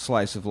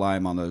slice of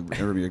lime on the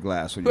rim of your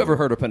glass. When Whoever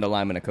heard opened a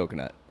lime in a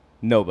coconut?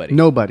 Nobody.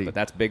 Nobody. But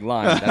that's big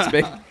lime. That's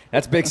big.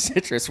 That's big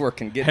citrus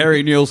working.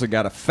 Harry Nielsen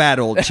got a fat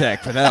old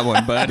check for that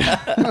one, but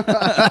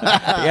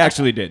he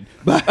actually did.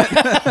 But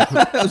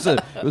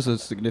it was a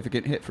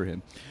significant hit for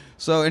him.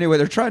 So anyway,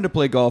 they're trying to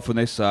play golf when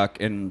they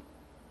suck, and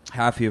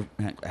Happy,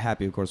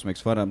 of course, makes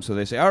fun of them. So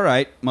they say, "All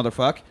right,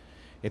 motherfuck,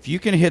 if you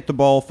can hit the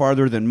ball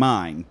farther than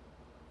mine,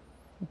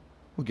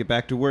 we'll get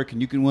back to work, and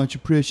you can watch a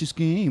precious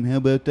game. How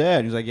about that?"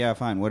 And he's like, "Yeah,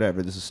 fine,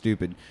 whatever. This is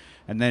stupid."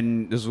 And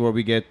then this is where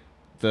we get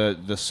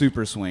the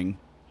super swing.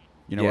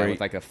 You know, yeah, where with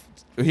like a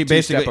he two-step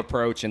basically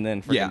approach and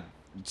then freaking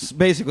It's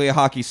basically a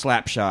hockey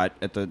slap shot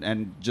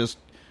and just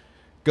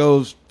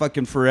goes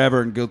fucking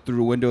forever and go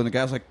through a window. And the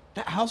guy's like,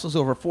 that house is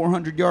over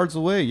 400 yards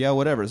away. Yeah,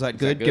 whatever. Is that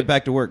good? Get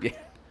back to work. Yeah.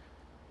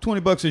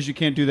 $20 says you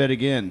can't do that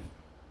again.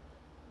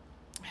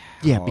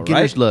 Yeah, All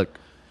beginner's right. luck.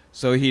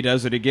 So he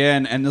does it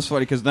again, and this is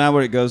funny because now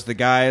where it goes, the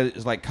guy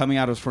is like coming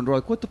out of his front door,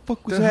 like, "What the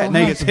fuck was that?" And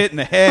then he gets hit in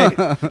the head.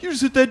 You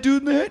just hit that dude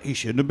in the head. He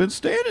shouldn't have been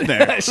standing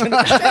there.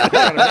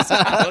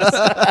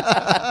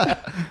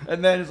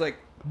 And then it's like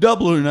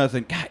double or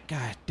nothing.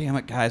 God damn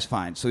it, guy's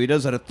fine. So he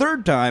does that a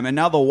third time, and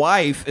now the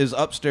wife is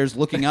upstairs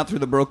looking out through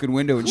the broken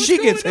window, and she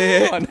gets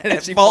hit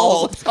and she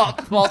falls.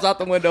 falls out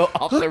the window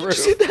off the roof.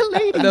 See that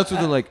lady? And that's when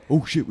they're like,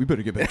 "Oh shit, we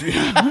better get back to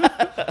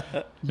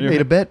you." You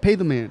made a bet. Pay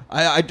the man.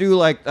 I do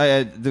like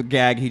the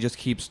gag. He just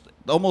keeps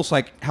almost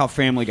like how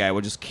Family Guy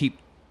would just keep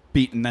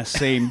beating that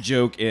same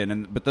joke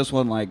in, but this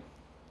one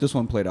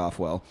played off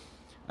well.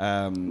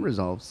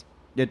 Resolves.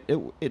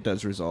 It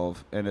does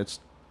resolve, and it's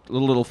a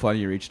little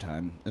funnier each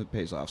time. It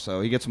pays off.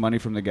 So he gets money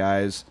from the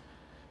guys,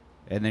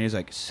 and then he's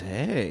like,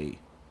 "Say,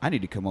 I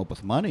need to come up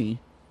with money."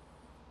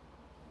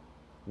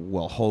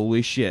 Well,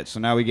 holy shit!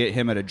 So now we get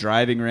him at a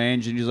driving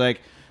range, and he's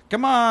like,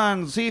 "Come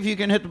on, see if you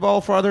can hit the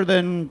ball farther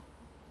than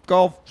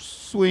golf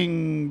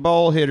swing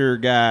ball hitter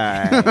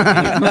guy."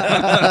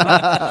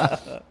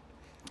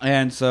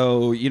 And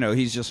so,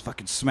 he's just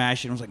fucking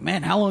smashing. I was like,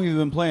 "Man, how long have you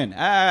been playing?"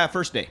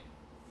 First day.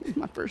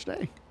 My first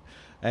day.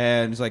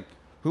 And he's like,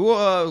 "Who,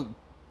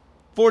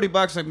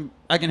 $40,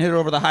 I can hit it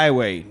over the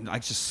highway."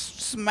 Like, just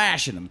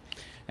smashing him.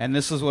 And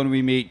this is when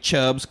we meet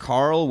Chubbs,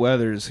 Carl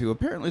Weathers, who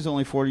apparently is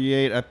only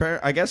 48.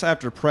 I guess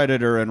after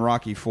Predator and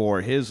Rocky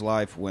IV, his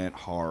life went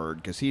hard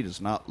because he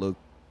does not look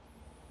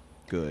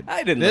good.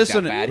 I didn't look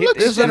that bad.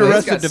 This in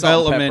Arrested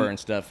Development and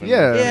stuff.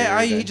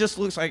 Yeah. He just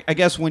looks like, I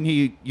guess when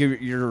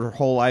your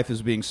whole life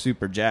is being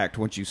super jacked,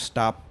 once you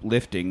stop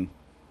lifting,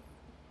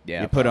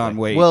 you put on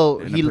weight. Well,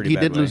 in a he pretty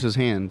bad did way. lose his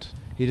hand.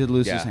 He did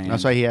lose his hand.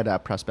 That's why he had a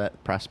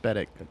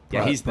prosthetic.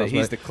 Yeah, he's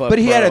the club. But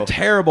he had a pro.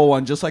 terrible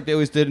one, just like they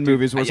always did in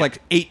movies, where it's like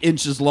 8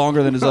 inches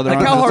longer than his other Like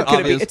arm. how hard It's could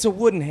it be? obvious. It's a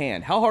wooden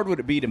hand. How hard would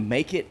it be to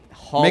make it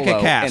hollow Make a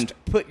cast.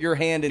 and put your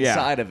hand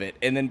inside of it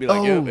and then be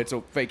like, Oh. "Oh, it's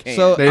a fake hand."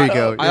 So There you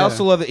go, I yeah.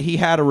 also love that he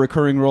had a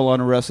recurring role on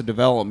Arrested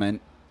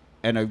Development,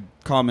 and a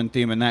common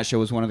theme in that show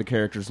was one of the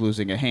characters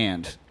losing a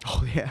hand.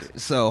 Oh yeah.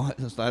 So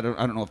I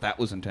don't know if that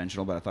was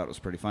intentional, but I thought it was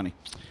pretty funny.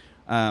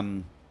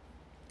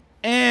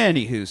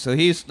 Anywho, so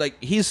he's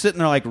sitting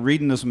there like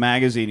reading this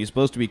magazine. He's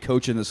supposed to be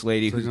coaching this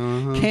lady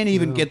who can't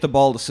even get the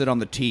ball to sit on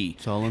the tee.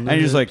 It's all in And the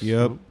he's just like, hips.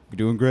 "Yep, you're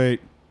doing great.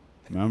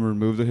 Remember,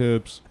 remove the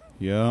hips.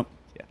 Yep,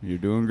 you're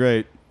doing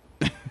great."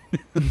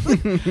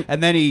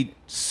 And then he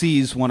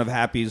sees one of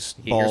Happy's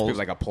he hears balls. people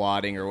like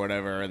applauding or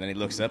whatever, and then he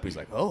looks up. He's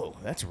like, "Oh,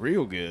 that's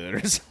real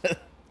good."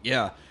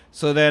 Yeah.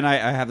 So then I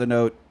have the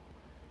note.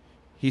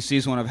 He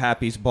sees one of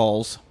Happy's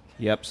balls.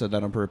 Yep, said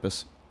that on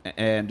purpose.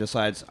 And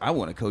decides, I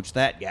want to coach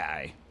that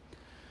guy.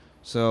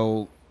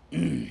 So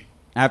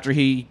after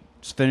he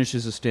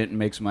finishes his stint and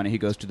makes money, he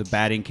goes to the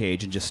batting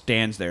cage and just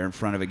stands there in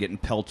front of it getting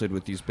pelted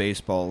with these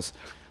baseballs.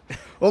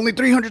 Only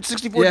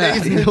 364 Yeah.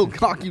 days until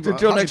hockey.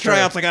 Until next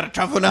tryouts, I got to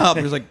toughen up.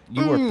 He's like,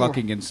 "You are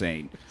fucking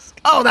insane."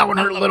 Oh, that one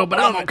hurt a little,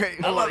 but I'm okay.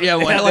 Yeah,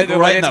 well, like They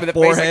right in hits the me face,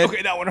 like, forehead.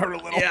 okay, that one hurt a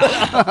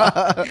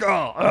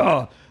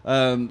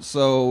little.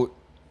 So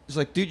he's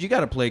like, "Dude, you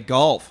got to play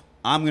golf.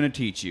 I'm going to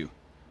teach you.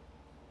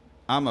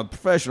 I'm a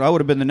professional. I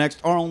would have been the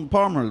next Arnold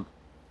Palmer."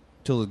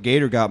 Till the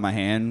gator got my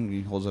hand.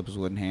 He holds up his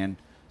wooden hand.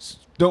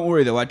 "Don't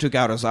worry, though. I took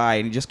out his eye."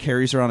 And he just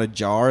carries around a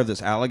jar of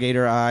this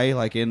alligator eye,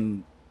 like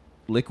in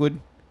liquid.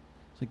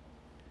 It's like,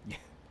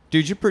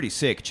 "Dude, you're pretty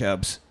sick,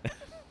 Chubbs."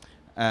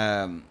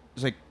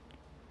 It's like,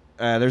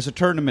 "There's a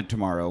tournament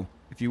tomorrow.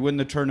 If you win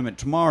the tournament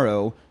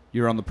tomorrow,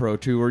 you're on the pro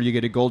tour. You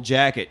get a gold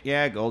jacket."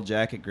 "Yeah, gold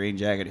jacket, green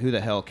jacket. Who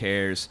the hell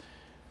cares?"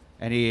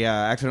 And he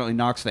accidentally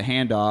knocks the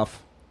hand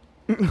off.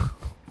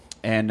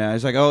 And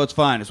he's like, "Oh, it's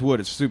fine. It's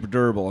wood. It's super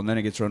durable." And then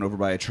it gets run over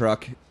by a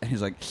truck. And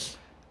he's like,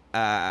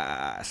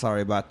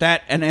 "Sorry about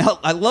that." And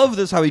I love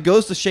this, how he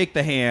goes to shake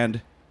the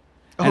hand.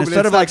 And but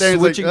instead of it's like not there, he's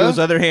switching like, to his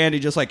other hand,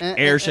 he just like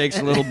air shakes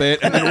a little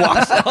bit and then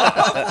walks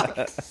off.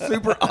 Like,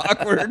 super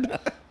awkward.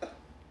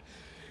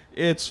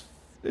 It's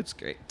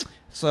great.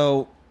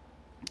 So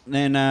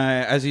then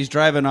as he's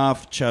driving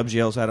off, Chubbs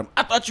yells at him,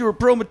 "I thought you were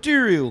pro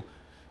material.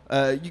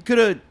 You could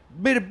have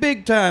made a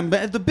big time,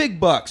 the big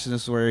bucks." And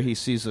this is where he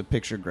sees a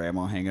picture of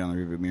Grandma hanging on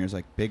the rearview mirror. He's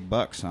like, "Big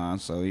bucks, huh?"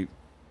 So he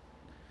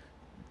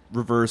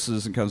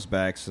reverses and comes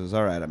back, says,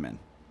 "All right, I'm in."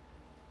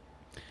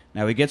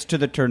 Now he gets to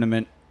the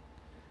tournament,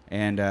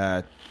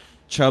 and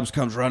Chubbs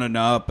comes running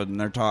up, and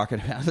they're talking.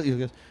 He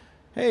goes,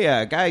 "Hey,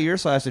 guy your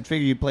size, I'd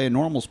figure you'd play a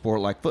normal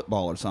sport like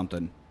football or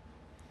something."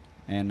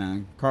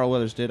 And Carl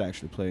Weathers did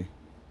actually play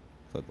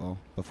football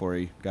before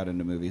he got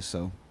into movies,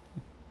 so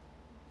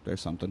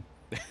there's something.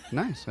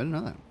 Nice. I didn't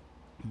know that.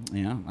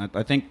 Yeah,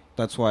 I think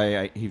that's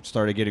why he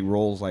started getting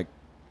roles like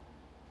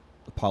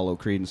Apollo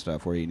Creed and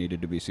stuff, where he needed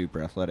to be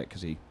super athletic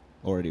because he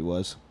already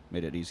was.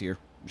 Made it easier,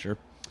 I'm sure.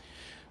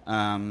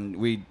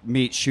 We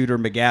meet Shooter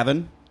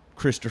McGavin,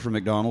 Christopher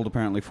McDonald,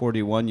 apparently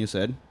 41, you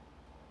said.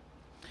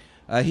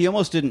 He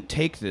almost didn't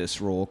take this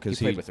role He because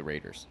played with the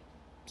Raiders.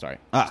 Sorry.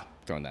 Ah.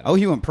 Throwing that Oh, out.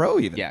 he went pro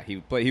even. Yeah,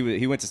 he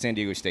went to San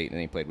Diego State and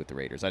then he played with the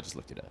Raiders. I just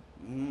looked it up.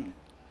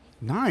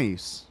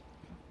 Nice.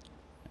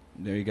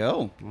 There you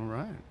go. All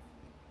right.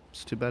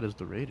 It's too bad it's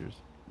the Raiders.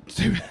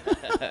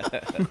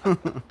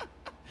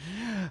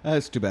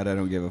 That's too bad I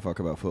don't give a fuck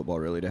about football,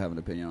 really, to have an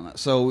opinion on that.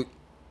 So,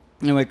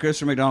 anyway,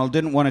 Christopher McDonald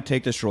didn't want to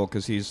take this role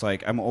because he's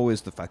like, I'm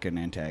always the fucking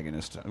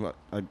antagonist.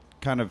 I'm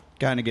kind of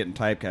getting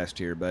typecast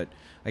here, but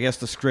I guess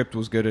the script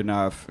was good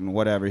enough and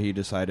whatever, he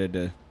decided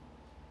to,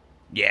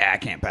 I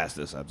can't pass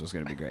this up. It's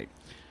going to be great.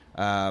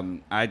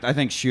 I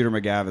think Shooter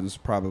McGavin's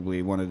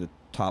probably one of the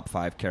top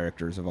 5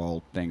 characters of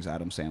all things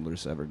Adam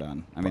Sandler's ever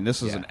done. I mean,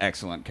 this is an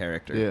excellent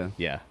character. Yeah.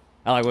 Yeah.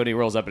 I like when he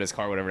rolls up in his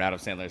car, whatever, Adam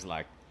Sandler's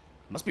like,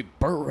 must be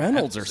Burt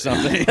Reynolds or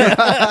something.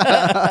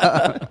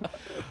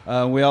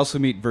 We also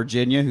meet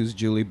Virginia, who's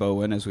Julie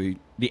Bowen,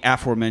 the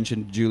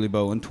aforementioned Julie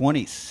Bowen,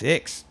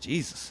 26.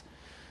 Jesus.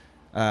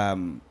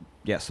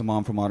 Yes, the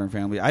mom from Modern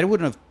Family. I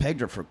wouldn't have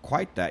pegged her for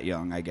quite that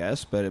young, I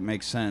guess, but it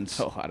makes sense.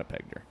 So I'd have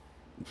pegged her.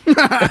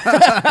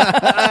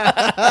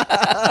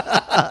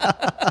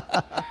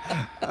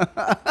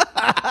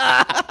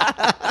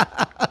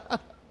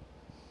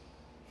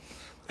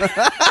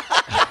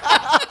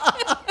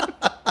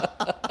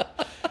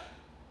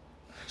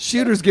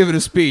 Shooter's giving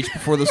a speech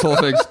before this whole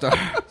thing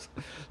starts.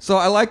 So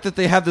I like that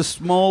they have this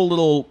small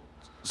little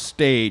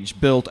stage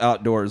built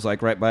outdoors,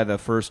 like right by the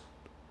first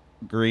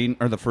green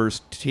or the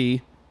first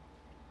tee.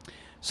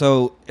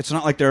 So it's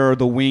not like there are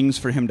the wings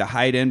for him to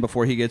hide in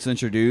before he gets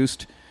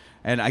introduced.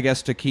 And I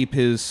guess to keep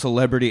his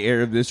celebrity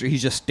air of mystery,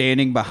 he's just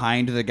standing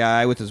behind the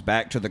guy with his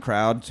back to the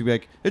crowd to be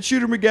like, it's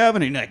Shooter McGavin.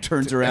 And he like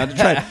turns around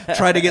to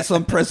try to get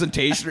some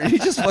presentation. And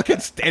he's just fucking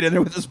standing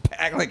there with his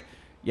back like,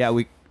 yeah,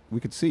 we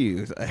could see you.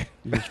 His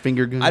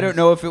finger guns. I don't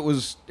know if it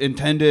was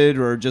intended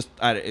or just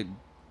it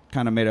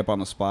kind of made up on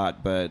the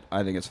spot, but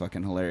I think it's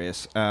fucking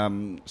hilarious.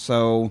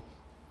 So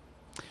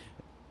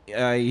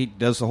he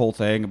does the whole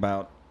thing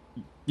about,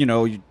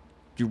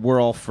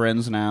 we're all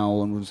friends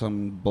now and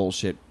some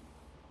bullshit.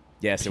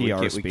 Yes, PR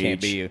we can't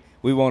be.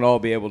 We won't all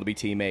be able to be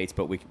teammates,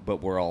 but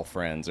we're all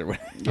friends or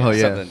whatever. Oh,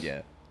 yeah. Something,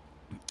 yeah.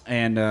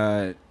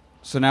 And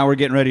so now we're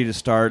getting ready to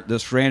start.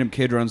 This random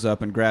kid runs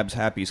up and grabs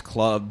Happy's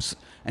clubs,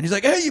 and he's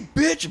like, "Hey, you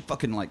bitch!" and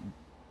fucking like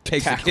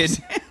takes the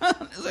kid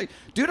down. He's like,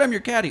 "Dude, I'm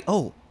your caddy."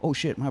 Oh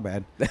shit, my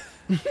bad.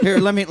 Here,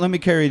 let me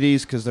carry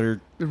these because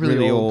they're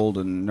really old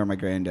and they're my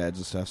granddad's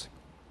and stuff.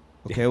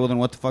 Okay, well then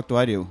what the fuck do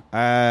I do?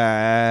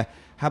 How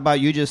about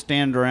you just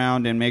stand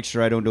around and make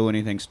sure I don't do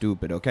anything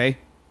stupid, okay?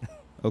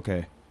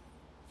 Okay.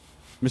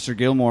 Mr.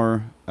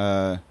 Gilmore,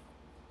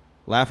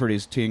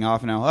 Lafferty's teeing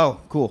off now. Oh,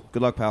 cool.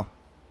 Good luck, pal.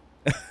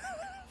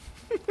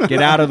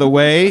 Get out of the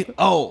way.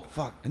 Oh,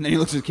 fuck. And then he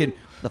looks at the kid.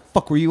 The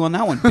fuck were you on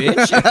that one,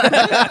 bitch?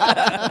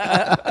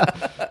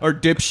 Or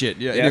dipshit.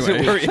 Yeah, Yeah, anyway.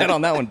 so where are you at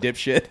on that one,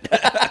 dipshit?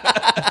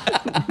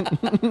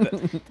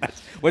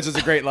 Which is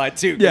a great line,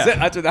 too. Yeah.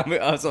 That's what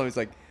I was always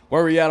like,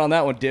 where were you at on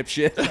that one,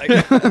 dipshit? Like,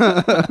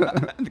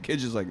 The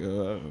kid's just like,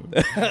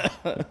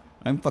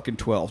 I'm fucking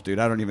 12, dude.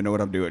 I don't even know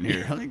what I'm doing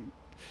here.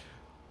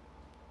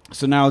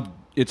 So now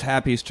it's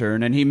Happy's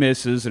turn, and he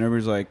misses, and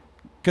everybody's like,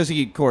 because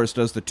he, of course,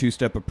 does the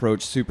two-step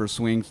approach super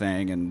swing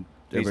thing, and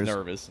he's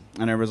nervous.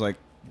 And everybody's like,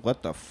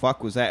 what the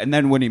fuck was that? And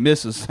then when he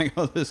misses, like,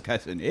 oh, this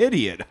guy's an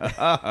idiot.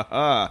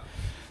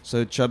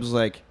 So Chubb's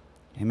like,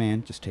 hey,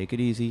 man, just take it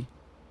easy.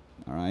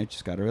 All right,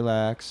 just got to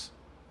relax.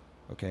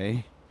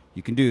 Okay,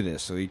 you can do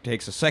this. So he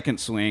takes a second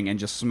swing and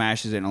just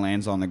smashes it and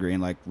lands on the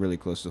green, like, really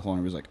close to the hole. And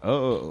everybody's like,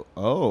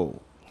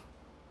 oh,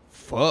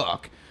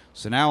 fuck.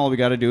 So now all we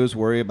got to do is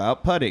worry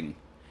about putting.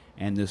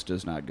 And this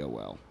does not go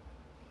well.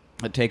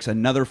 It takes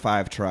another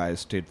 5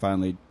 tries to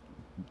finally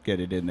get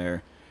it in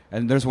there.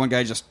 And there's one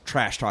guy just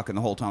trash talking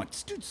the whole time. Like,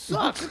 this dude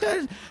sucks.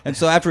 And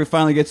so after he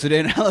finally gets it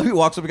in, he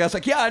walks up and guy's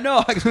like, yeah, I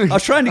know. I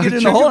was trying to get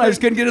in the hole and I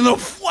just couldn't get in the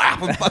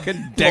flap and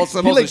fucking decks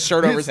him. Pulls his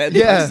shirt over his head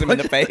and punches him in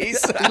the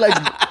face.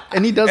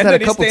 And he does and that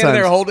then a couple he's standing times.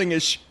 there holding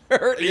his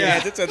shirt. He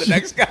hands it to the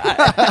next guy.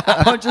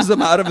 Punches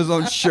him out of his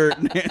own shirt.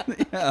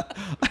 I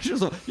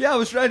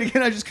was trying to get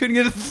it. I just couldn't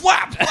get it.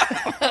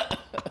 Flap.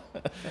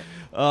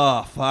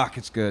 Oh, fuck.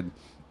 It's good.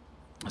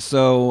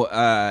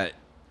 So,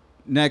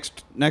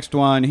 next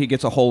one, he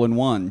gets a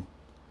hole-in-one.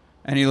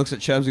 And he looks at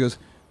Chubbs and goes,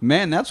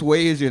 man, that's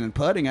way easier than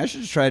putting. I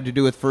should have tried to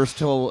do it first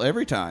hole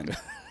every time.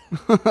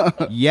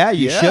 Yeah,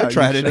 you should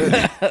try to do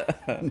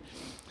that.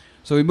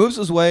 So he moves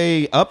his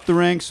way up the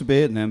ranks a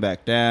bit and then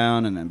back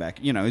down and then back.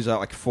 He's at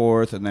like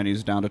 4th and then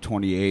he's down to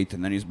 28th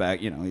and then he's back.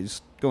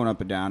 He's going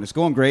up and down. It's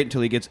going great until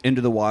he gets into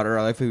the water.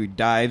 I like how he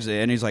dives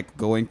in. He's like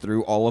going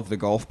through all of the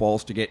golf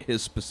balls to get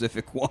his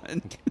specific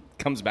one.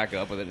 Comes back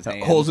up with it in his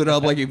hand. Holds it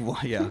up like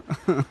yeah.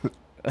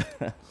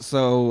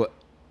 So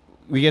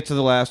we get to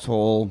the last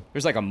hole.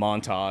 There's like a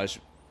montage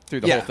through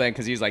the whole thing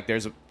because he's like,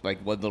 there's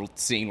like one little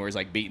scene where he's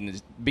like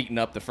beating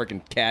up the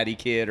freaking caddy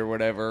kid or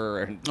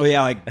whatever. And Oh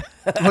yeah, like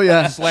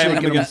slamming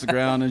him Shaking against the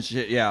ground and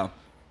shit. Yeah.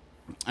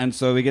 And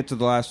so we get to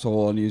the last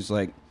hole and he's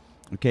like,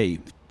 okay,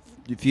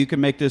 if you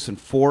can make this in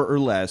 4 or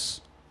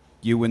less,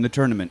 you win the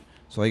tournament.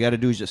 So all you got to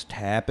do is just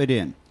tap it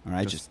in. All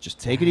right, just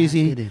take it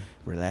easy. it in.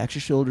 Relax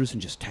your shoulders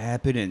and just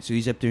tap it in. So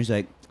he's up there. He's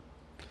like,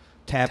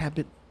 tap Tap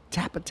it,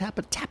 tap. Just tap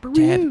it. Tap it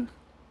in.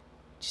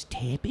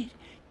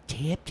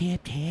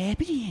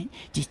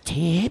 Just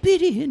tap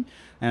it in.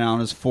 And on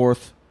his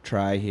fourth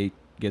try, he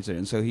gets it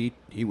in. So he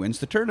wins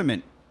the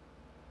tournament.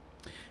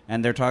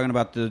 And they're talking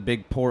about the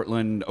big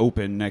Portland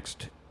Open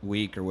next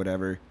week or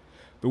whatever.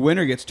 The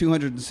winner gets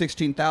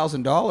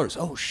 $216,000.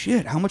 Oh,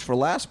 shit. How much for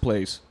last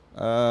place?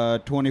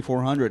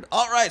 $2,400.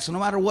 All right, so no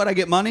matter what, I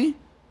get money?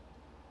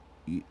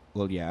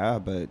 Well, yeah,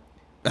 but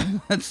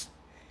that's...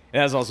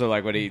 That's also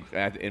like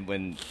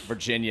when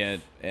Virginia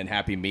and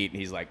Happy meet, and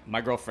he's like, "My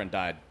girlfriend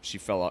died. She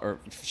fell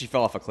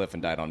off a cliff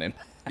and died on him."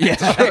 Yeah.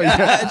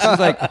 She's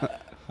like,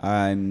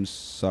 "I'm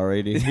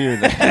sorry to hear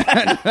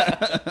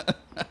that."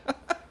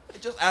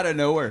 Just out of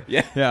nowhere.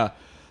 Yeah.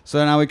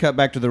 So now we cut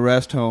back to the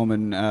rest home,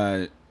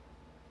 and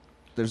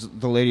there's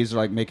the ladies are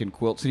like making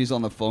quilts, and he's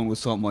on the phone with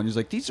someone. He's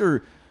like, "These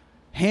are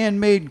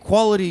handmade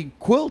quality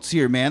quilts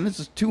here, man.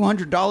 This is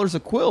 $200 a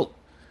quilt,"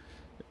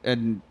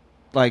 and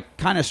like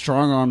kind of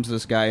strong arms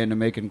this guy into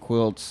making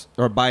quilts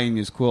or buying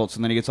these quilts,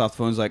 and then he gets off the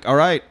phone. He's like, "All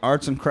right,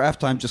 arts and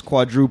craft time just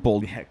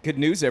quadrupled." Yeah, good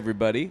news,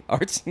 everybody!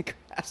 Arts and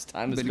crafts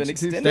time has been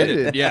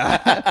extended.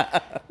 Yeah,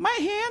 my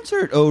hands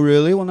hurt. Oh,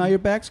 really? Well, now your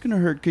back's gonna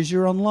hurt because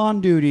you're on lawn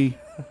duty.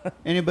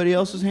 Anybody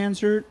else's hands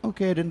hurt?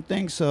 Okay, I didn't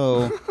think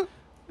so.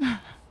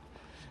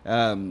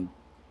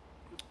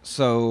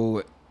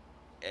 So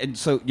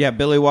yeah,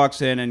 Billy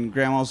walks in, and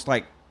Grandma's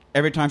like.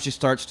 Every time she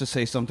starts to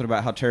say something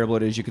about how terrible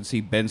it is, you can see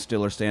Ben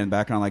Stiller standing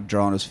back and like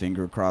drawing his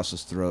finger across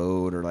his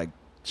throat or like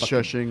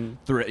shushing.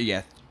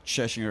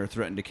 Shushing her or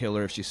threatening to kill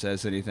her if she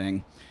says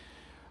anything.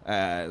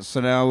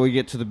 So now we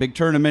get to the big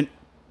tournament.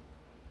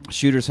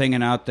 Shooter's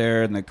hanging out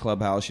there in the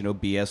clubhouse,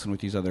 BSing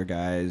with these other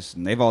guys,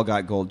 and they've all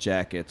got gold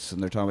jackets,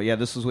 and they're talking about,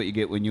 this is what you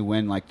get when you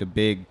win like the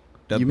big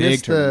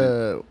missed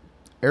tournament.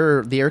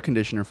 The air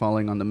conditioner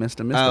falling on the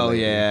Mr. Oh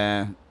lady.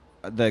 yeah.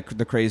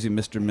 The crazy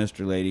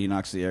Mr. lady, he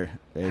knocks the air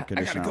conditioner.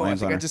 I gotta go. I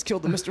think I just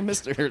killed the Mr.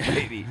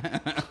 lady.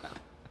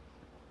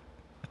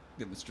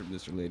 The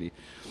Mr. lady.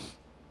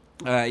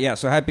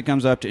 So Happy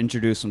comes up to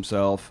introduce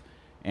himself,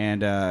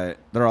 and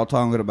they're all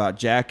talking about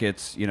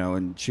jackets,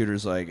 and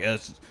Shooter's like,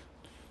 "Yes,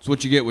 it's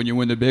what you get when you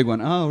win the big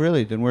one." "Oh,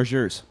 really? Then where's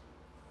yours?"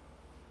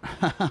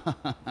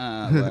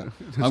 I'm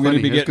going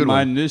to be getting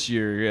mine this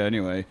year. Yeah,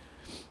 anyway.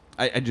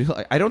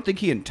 I don't think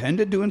he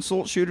intended to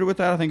insult Shooter with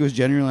that. I think it was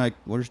genuinely like,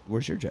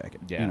 where's your jacket?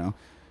 Yeah.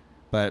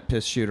 But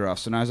pissed Shooter off.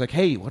 So now I was like,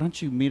 hey, why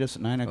don't you meet us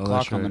at 9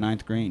 o'clock on the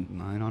 9th green?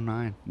 9 on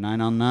 9.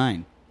 9 on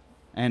 9.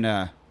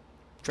 And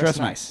dress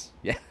nice.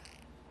 Yeah.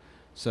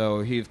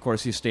 So he's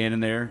standing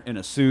there in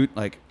a suit,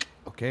 like,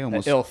 okay,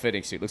 almost. An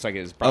ill-fitting suit. Looks like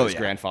his brother's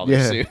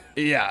grandfather's suit.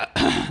 Yeah.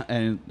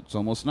 And it's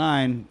almost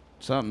 9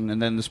 something.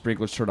 And then the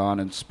sprinklers turn on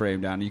and spray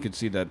him down. You could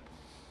see that.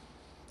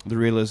 The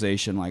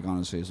realization, like, on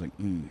his face, like,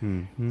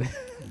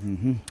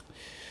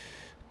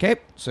 Okay,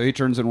 so he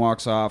turns and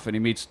walks off,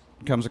 and he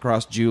comes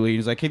across Julie.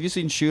 He's like, "Have you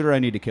seen Shooter? I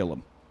need to kill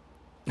him."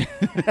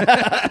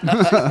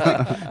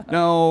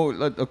 No,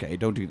 okay,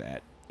 don't do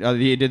that.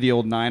 He did the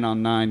old 9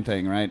 on 9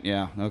 thing, right?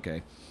 Yeah,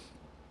 okay.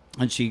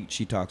 And she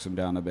talks him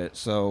down a bit.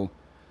 So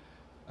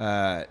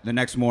the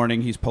next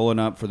morning, he's pulling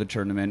up for the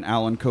tournament.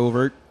 Alan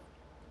Covert,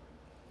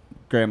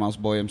 Grandma's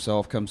boy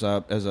himself, comes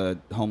up as a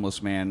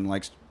homeless man,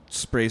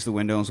 sprays the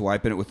windows,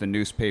 wiping it with a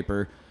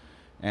newspaper,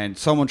 and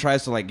someone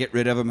tries to like get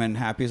rid of him, and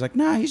Happy's like,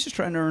 "Nah, he's just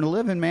trying to earn a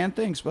living, man.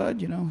 Thanks, bud.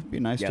 Be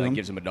nice to him." Yeah,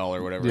 gives him $1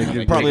 or whatever.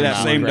 Yeah, probably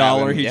that same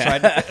dollar he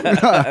tried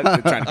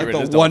to trying to get rid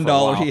of the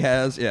 $1 he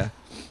has. Yeah,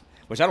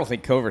 which I don't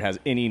think Covert has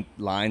any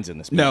lines in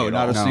this movie. No,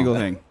 not a single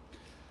thing.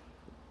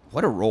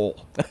 What a role!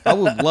 I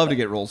would love to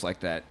get roles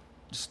like that.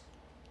 Just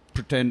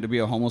pretend to be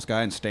a homeless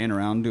guy and stand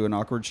around doing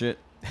awkward shit.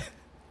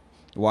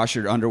 Wash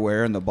your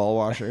underwear in the ball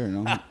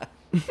washer,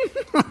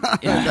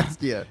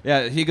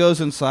 Yeah, he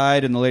goes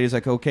inside, and the lady's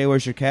like, "Okay,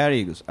 where's your caddy?"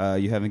 He goes,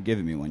 "You haven't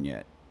given me one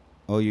yet."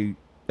 "Oh,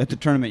 at the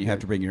tournament you have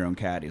to bring your own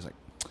caddy." He's like,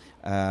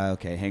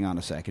 "Okay, hang on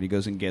a second." He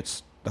goes and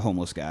gets the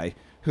homeless guy,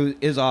 who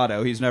is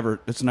Otto.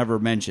 It's never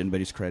mentioned, but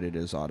he's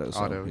credited as Otto.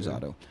 So he's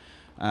Otto.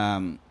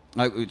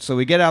 So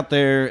we get out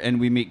there, and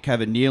we meet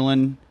Kevin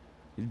Nealon,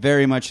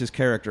 very much his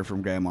character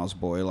from Grandma's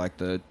Boy, like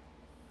the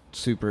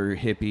super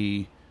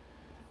hippie.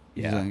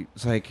 Yeah,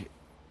 it's like.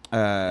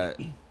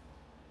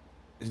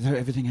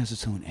 Everything has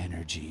its own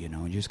energy, you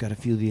just got to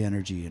feel the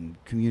energy and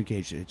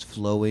communicate. It's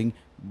flowing,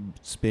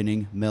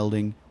 spinning,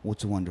 melding.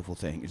 What's a wonderful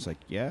thing? It's like,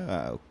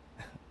 yeah.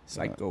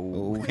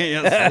 Psycho.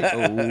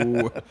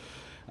 Psycho.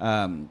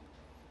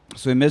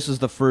 So he misses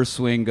the first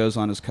swing, goes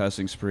on his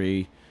cussing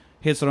spree,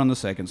 hits it on the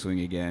second swing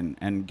again,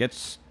 and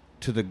gets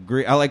to the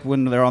green. I like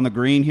when they're on the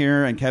green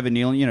here, and Kevin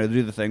Nealon, they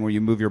do the thing where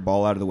you move your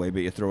ball out of the way,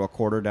 but you throw a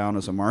quarter down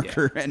as a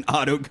marker, and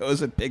Otto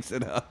goes and picks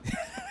it up.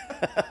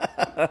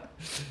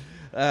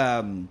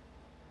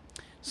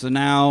 So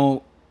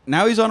now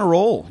he's on a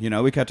roll.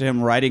 We cut to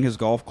him riding his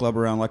golf club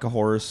around like a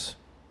horse.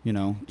 And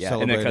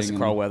then cuts to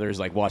Carl Weathers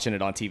like watching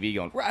it on TV,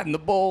 going, "Riding the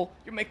bull,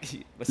 you're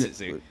making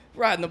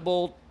riding the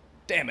bull,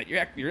 damn it,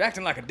 you're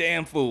acting like a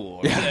damn fool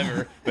or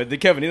whatever. But the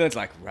Kevin Nealon's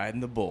like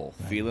riding the bull,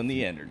 feeling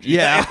the energy.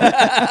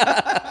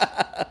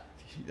 Yeah.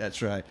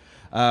 That's right.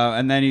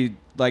 And then he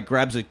like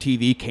grabs a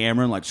TV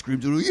camera and like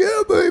screams,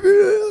 "Yeah,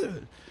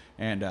 baby!"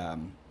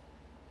 And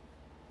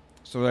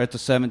so we're at the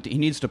 17th. He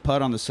needs to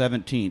putt on the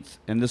 17th,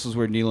 and this is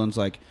where Nealon's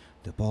like,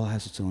 "The ball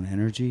has its own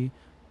energy.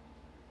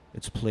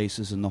 Its place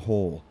is in the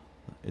hole.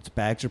 Its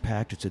bags are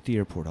packed. It's at the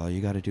airport. All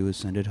you got to do is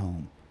send it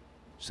home.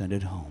 Send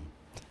it home."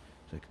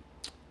 It's like,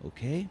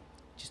 okay,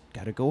 just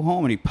got to go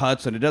home. And he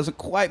putts, and it doesn't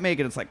quite make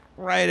it. It's like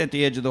right at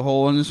the edge of the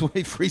hole, and this is where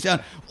he freezes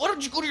out. Why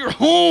don't you go to your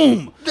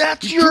home?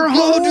 That's your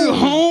Go to your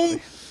home.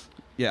 home.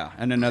 Yeah,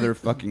 and another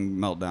fucking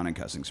meltdown and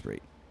cussing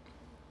spree.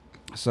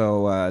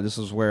 So this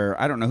is where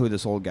I don't know who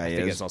this old guy I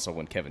think is. it's also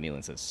when Kevin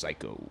Nealon says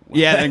psycho.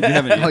 Yeah, then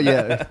Kevin Oh,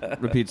 yeah.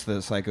 repeats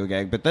the psycho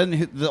gag. But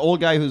then the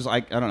old guy who's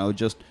like, I don't know,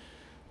 just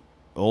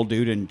old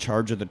dude in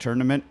charge of the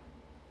tournament,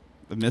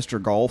 the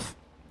Mr. Golf.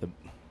 The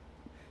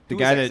Who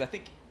guy is that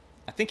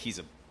I think he's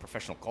a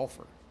professional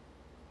golfer.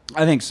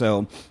 I think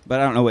so, but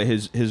I don't know what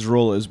his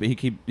role is. But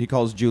he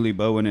calls Julie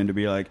Bowen in to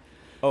be like,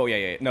 Oh,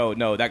 yeah.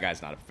 No, that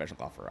guy's not a professional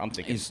golfer. I'm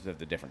thinking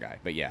the different guy.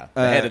 But yeah,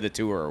 the head of the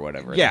tour or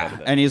whatever. yeah.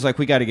 And he's like,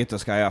 we got to get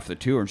this guy off the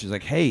tour. And she's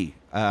like, hey,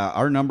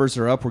 our numbers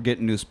are up. We're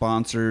getting new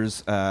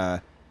sponsors.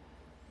 Well,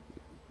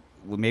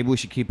 maybe we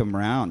should keep him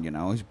around. You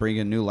know, he's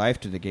bringing new life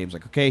to the game. He's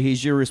like, okay,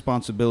 he's your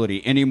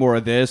responsibility. Any more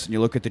of this? And you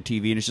look at the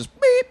TV and it's just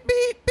beep,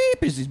 beep,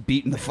 beep. As he's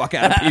beating the fuck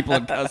out of people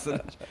and cussing.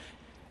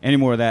 Any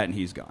more of that and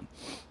he's gone.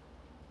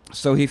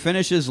 So he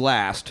finishes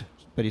last.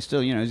 But he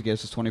still, you know, he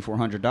gets his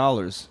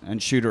 $2,400,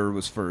 and Shooter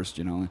was first,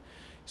 you know.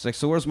 He's like,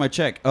 so where's my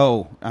check?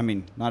 Oh, I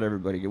mean, not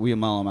everybody. We'll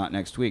mail him out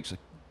next week. He's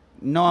like,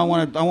 no, I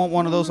want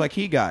one of those like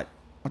he got.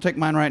 I'll take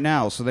mine right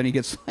now. So then he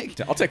gets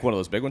like... I'll take one of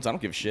those big ones. I don't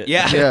give a shit.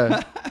 Yeah.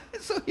 Yeah.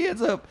 So he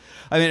ends up...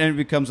 I mean, and it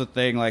becomes a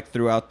thing, like,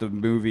 throughout the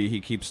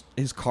movie,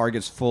 his car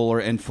gets fuller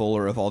and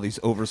fuller of all these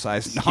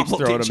oversized Keeps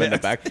novelty throwing them in the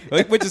checks.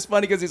 back. Which is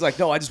funny because he's like,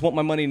 no, I just want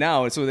my money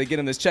now. And so they get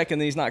him this check,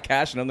 and then he's not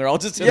cashing them. They're all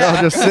just in the Yeah,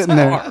 back just of his sitting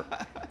there. car.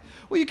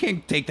 Well, you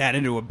can't take that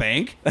into a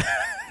bank.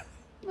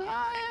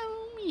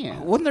 Yeah.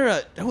 Wasn't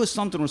there was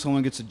something where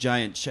someone gets a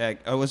giant check.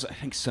 I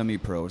think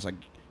semi-pro. It's like,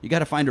 you got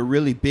to find a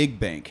really big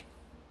bank.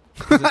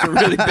 'Cause it's a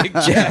really big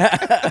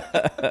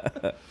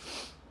check.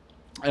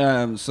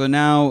 So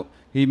now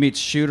he meets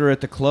Shooter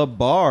at the club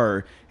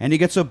bar, and he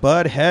gets a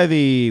Bud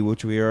Heavy,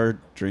 which we are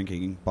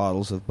drinking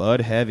bottles of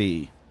Bud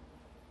Heavy.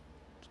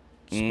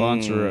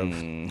 Sponsor of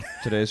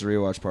today's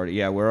rewatch party.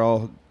 Yeah, we're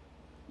all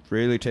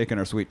really taking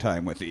our sweet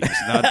time with these.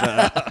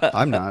 Not,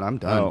 I'm not. I'm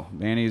done. oh,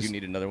 Manny's, You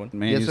need another one?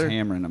 Manny's Yes, sir.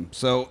 hammering them.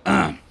 So,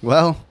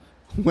 Well,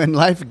 when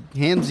life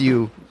hands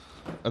you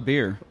a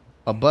beer.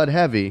 a Bud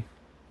Heavy,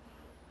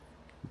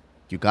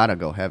 you gotta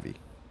go heavy.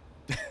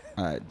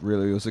 I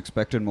really was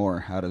expecting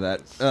more out of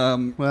that.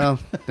 Well,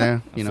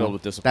 there, you filled know,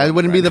 with disappointment that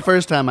wouldn't be right the now.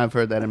 first time I've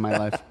heard that in my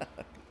life.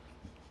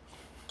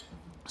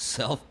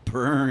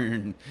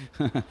 Self-burn.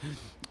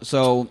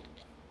 So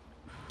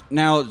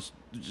now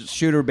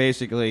Shooter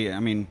basically, I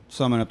mean,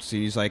 summing up the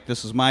scene, he's like,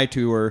 this is my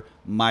tour,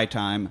 my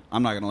time.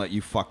 I'm not going to let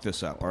you fuck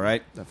this up, all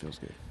right? That feels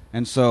good.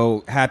 And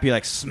so Happy,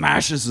 like,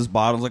 smashes his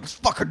bottle. He's like, let's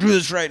fucking do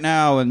this right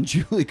now. And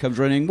Julie comes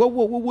running.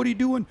 What are you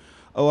doing?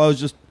 Oh, I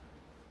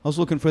was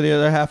looking for the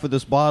other half of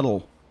this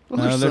bottle.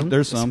 Well,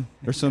 there's some.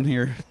 There's some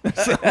here.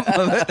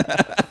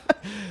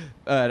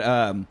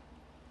 But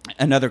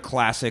another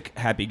classic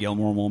Happy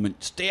Gilmore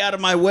moment. Stay out of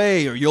my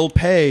way or you'll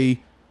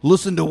pay.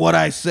 Listen to what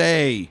I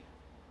say.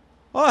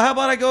 Oh, how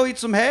about I go eat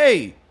some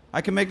hay?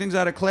 I can make things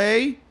out of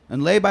clay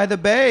and lay by the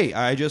bay.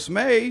 I just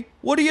may.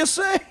 What do you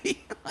say?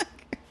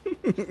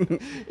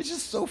 It's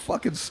just so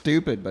fucking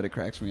stupid, but it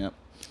cracks me up.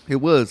 It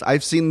was.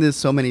 I've seen this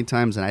so many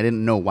times, and I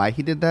didn't know why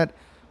he did that.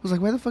 I was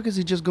like, why the fuck is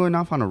he just going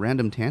off on a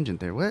random tangent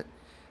there? What?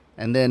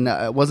 And then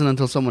it wasn't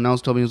until someone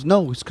else told me,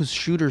 no, it's because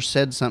Shooter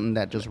said something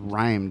that just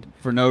rhymed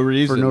For no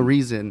reason. for no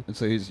reason. And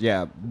so he's,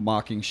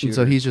 mocking Shooter. And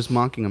so he's just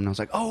mocking him, and I was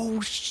like,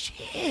 oh,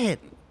 shit.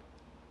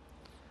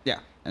 Yeah,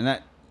 and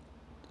that...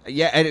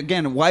 Yeah, and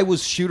again, why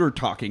was Shooter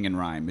talking in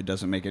rhyme? It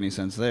doesn't make any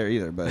sense there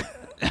either, but...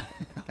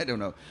 I don't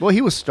know. Well, he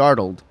was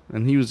startled,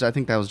 and I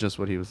think that was just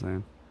what he was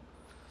saying.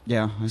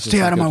 Yeah. it's Stay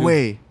just out of like, my go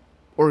way,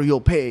 or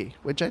you'll pay,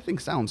 which I think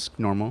sounds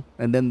normal.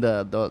 And then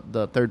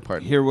the third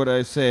part. Hear what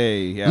I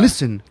say. Yeah.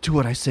 Listen to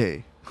what I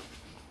say.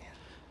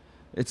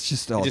 It's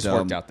just all It just dumb.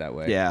 worked out that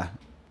way. Yeah,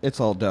 it's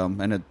all dumb,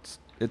 and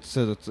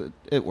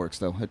it works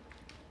though.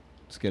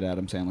 It's good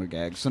Adam Sandler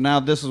gag. So now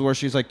this is where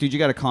she's like, dude, you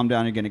got to calm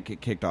down. You're going to get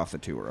kicked off the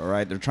tour, all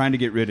right? They're trying to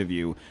get rid of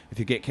you. If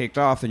you get kicked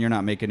off, then you're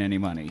not making any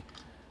money.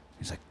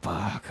 He's like,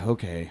 fuck,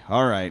 okay,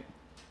 all right.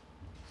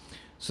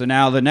 So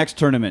now the next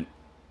tournament,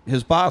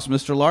 his boss,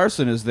 Mr.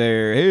 Larson, is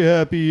there. Hey,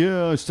 Happy,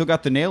 yeah. Still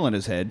got the nail in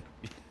his head.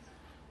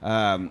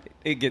 They're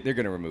going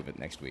to remove it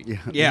next week.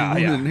 Yeah.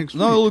 Next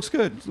No, it week. looks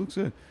good. It looks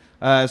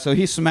good. So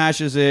he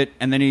smashes it,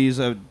 and then he's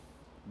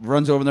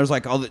runs over, and there's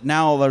like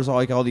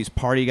all these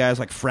party guys,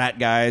 like frat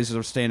guys, that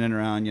are standing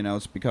around. You know,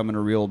 it's becoming a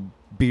real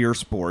beer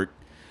sport,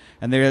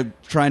 and they're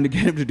trying to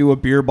get him to do a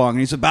beer bong, and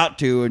he's about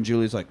to, and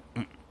Julie's like,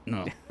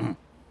 no.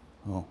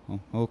 Oh,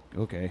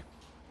 okay.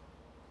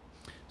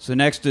 So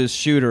next is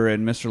Shooter,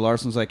 and Mr.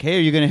 Larson's like, hey,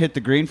 are you going to hit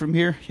the green from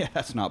here? Yeah,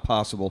 that's not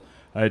possible.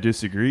 I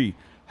disagree.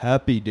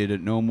 Happy did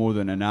it no more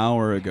than an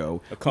hour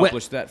ago.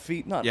 Accomplished that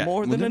feat not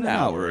more than an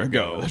hour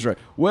ago. That's right.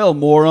 Well,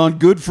 moron,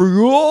 good for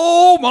you.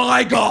 Oh,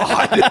 my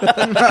God.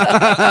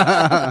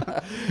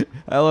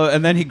 Hello.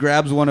 And then he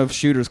grabs one of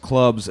Shooter's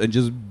clubs and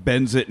just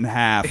bends it in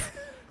half.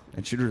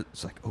 And Shooter's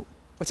like, oh.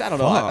 Which I don't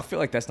know. I feel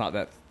like that's not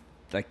that...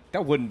 Like,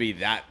 that wouldn't be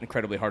that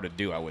incredibly hard to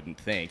do, I wouldn't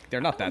think.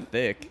 They're not that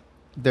thick.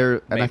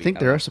 And I Maybe. think I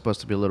they don't are know.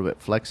 supposed to be a little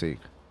bit flexy.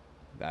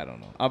 I don't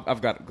know.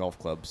 I've got golf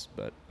clubs,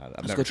 but I've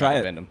never go tried try to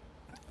it. bend them.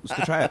 Let's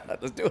go try it.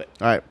 Let's do it.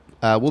 All right.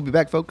 We'll be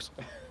back, folks.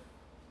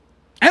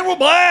 And we're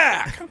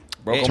back.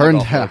 Broke all my Turned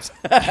golf out.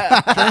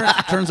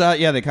 clubs. Turns out,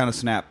 yeah, they kind of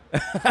snap.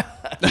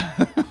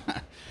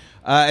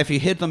 If you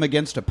hit them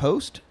against a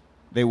post,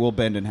 they will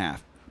bend in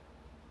half.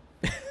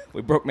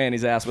 We broke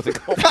Manny's ass with a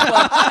golf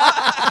club.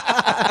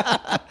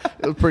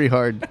 It was pretty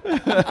hard.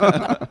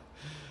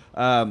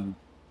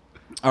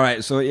 All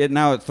right, so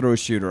now it throws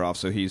Shooter off,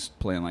 so he's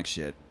playing like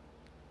shit.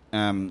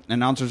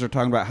 Announcers are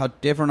talking about how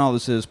different all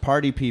this is.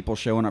 Party people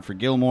showing up for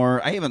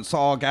Gilmore. I even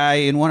saw a guy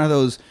in one of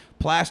those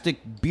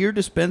plastic beer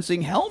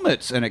dispensing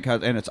helmets, and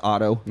it's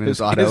Otto. And it's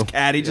Otto. His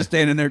caddy just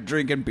standing there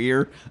drinking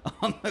beer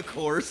on the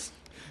course,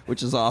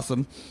 which is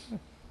awesome.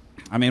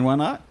 I mean, why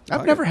not?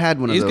 I've never had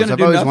one of He's those. gonna I've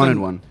do always nothing. wanted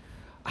one.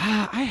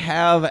 I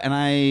have, and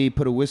I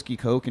put a whiskey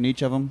Coke in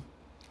each of them.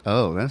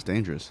 Oh, that's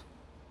dangerous.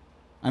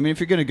 I mean, if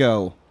you're going to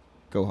go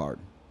hard.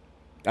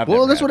 I've Well,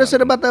 never that's had what I one.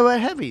 said about the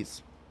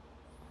heavies.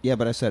 Yeah,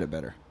 but I said it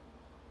better.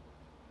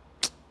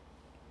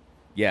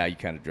 Yeah, you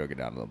kind of drug it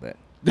down a little bit.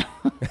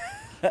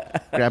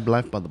 Grab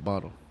life by the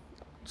bottle.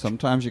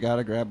 Sometimes you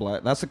gotta grab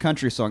life. That's a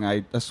country song.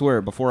 I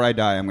swear, before I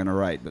die, I'm gonna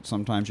write. But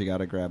sometimes you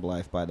gotta grab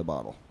life by the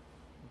bottle.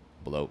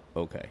 Blow.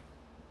 Okay.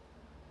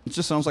 It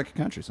just sounds like a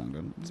country song,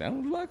 doesn't it?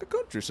 Sounds like a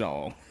country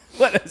song.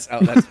 What is? Oh,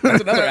 that's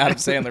another Adam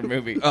Sandler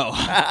movie.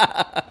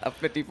 Oh,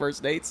 50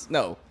 First Dates?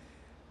 No,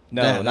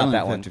 Yeah, not only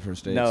that one. 50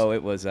 First Dates. No,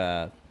 it was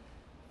The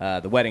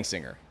Wedding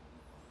Singer.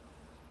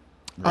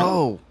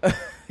 Oh,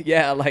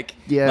 Yeah, like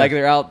Yeah.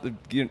 they're out.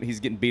 He's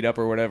getting beat up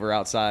or whatever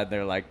outside.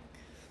 They're like,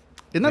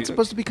 isn't that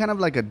supposed to be kind of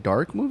like a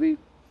dark movie?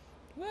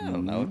 I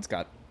don't know. It's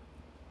got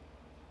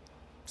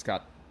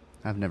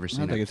I've never I seen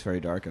don't think it. it's very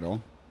dark at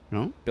all.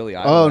 No? Billy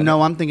Idol. Oh, in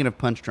no, it. I'm thinking of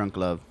Punch Drunk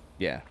Love.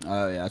 Yeah.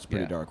 Oh yeah, that's a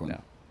pretty Yeah, dark one.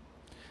 no.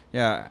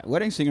 Yeah,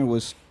 Wedding Singer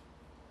was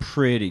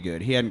pretty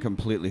good. He hadn't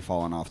completely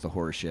fallen off the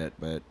horse yet,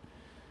 but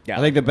Yeah.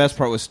 I think the best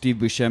part was Steve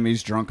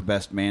Buscemi's drunk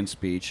best man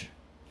speech.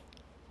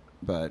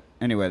 But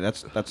anyway,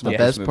 that's The not this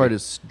best movie. part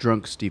is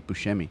drunk Steve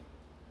Buscemi.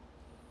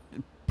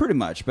 pretty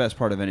much best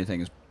part of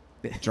anything is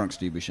drunk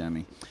Steve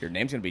Buscemi. Your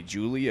name's gonna be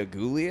Julia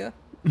Gulia.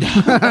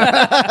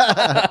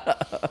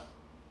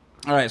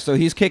 All right, so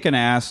he's kicking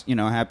ass. You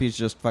know, Happy's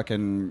just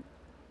fucking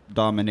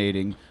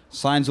dominating.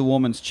 Signs a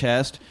woman's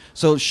chest.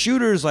 So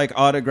Shooter's like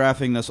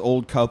autographing this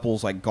old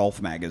couple's like golf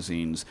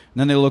magazines. And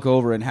then they look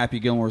over and Happy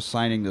Gilmore's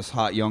signing this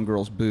hot young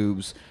girl's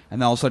boobs.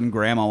 And then all of a sudden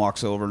Grandma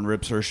walks over and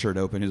rips her shirt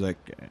open. He's like,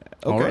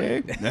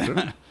 okay.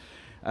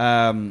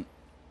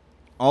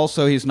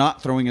 Also, he's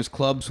not throwing his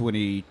clubs when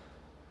he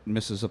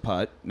misses a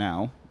putt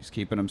now. He's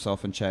keeping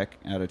himself in check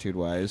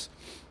attitude-wise.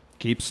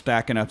 Keeps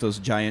stacking up those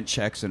giant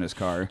checks in his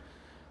car.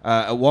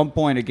 At one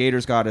point, a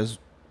gator's got his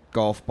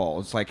golf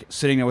ball. It's like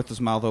sitting there with his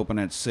mouth open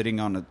and it's sitting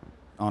on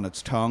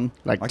its tongue.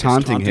 Like it's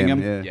taunting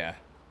him. Yeah. Yeah.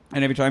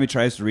 And every time he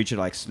tries to reach it,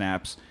 like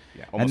snaps.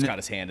 Yeah. Almost And got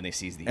his hand and he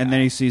sees the And eye.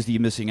 then he sees the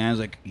missing eye. He's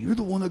like, "You're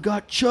the one that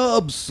got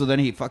chubs." So then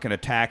he fucking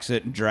attacks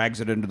it and drags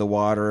it into the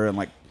water and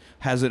like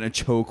has it in a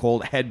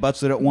chokehold,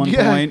 headbutts it at one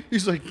point.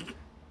 He's like,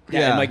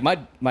 Yeah, and like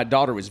my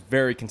daughter was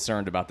very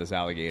concerned about this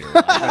alligator.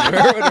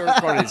 Like, when we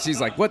recorded it,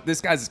 she's like, "What? This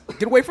guy's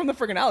get away from the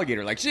freaking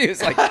alligator!" Like she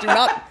is like,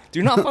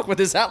 "Do not fuck with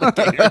this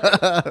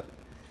alligator.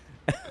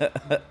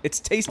 It's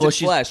tasted Well,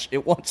 she's- flesh.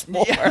 It wants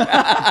more."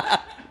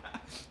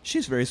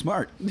 She's very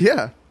smart.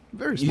 yeah,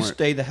 very You smart.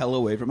 stay the hell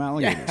away from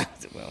alligators. Yeah.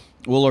 Well,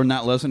 We'll learn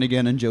that lesson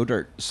again in Joe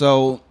Dirt.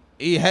 So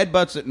he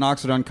headbutts it,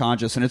 knocks it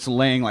unconscious, and it's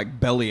laying like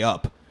belly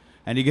up.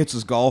 And he gets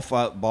his golf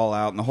ball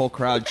out, and the whole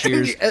crowd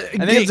cheers.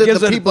 And then he gives it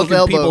gives the it people's fucking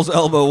elbow. people's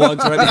elbow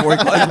once right before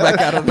he climbs back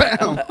out of it.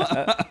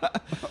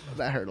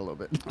 That hurt a little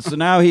bit. So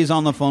now he's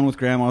on the phone with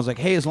Grandma. I was like,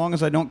 "Hey, as long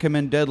as I don't come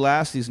in dead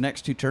last these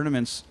next two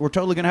tournaments, we're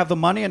totally going to have the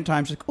money in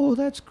time." She's like, "Oh,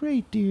 that's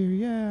great, dear,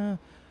 yeah."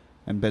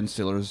 And Ben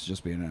Stiller is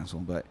just being an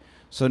asshole. But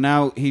so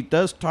now he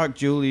does talk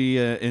Julie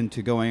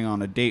into going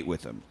on a date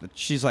with him. But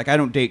she's like, "I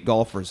don't date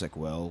golfers." Like,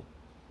 well,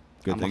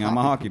 good thing I'm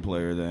a hockey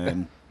player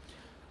then.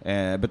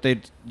 But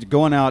they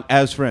going out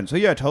as friends. So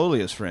yeah,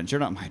 totally as friends. You're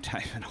not my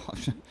type at all.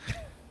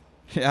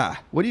 Yeah.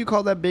 What do you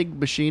call that big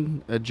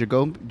machine? A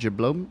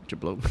jablom?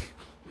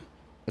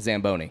 a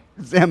Zamboni.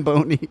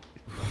 Zamboni.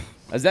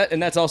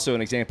 And that's also an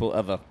example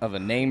of a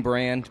name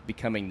brand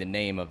becoming the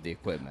name of the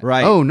equipment.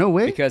 Right. Oh, no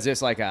way. Because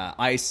it's like a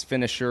ice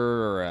finisher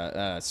or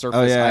a surface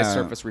Oh, yeah. ice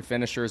surface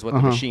refinisher is what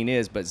the machine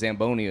is, but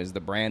Zamboni is the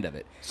brand of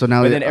it. So now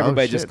but they- then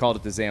everybody oh, just shit. called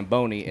it the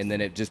Zamboni, and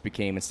then it just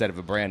became, instead of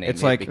a brand name,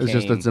 It's like- it It's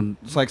just became, a Zam-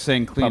 It's like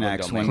saying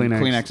Kleenex when domain.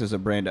 Kleenex. Kleenex is a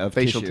brand of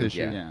Facial tissue.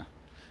 tissue. Yeah.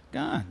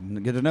 God,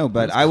 good to know.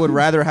 But I would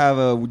rather have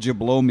a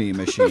Jablomi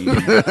machine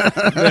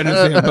than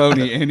a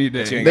Zamboni any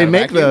day. They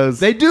make those.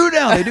 They do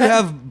now. They do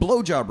have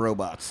blowjob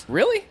robots.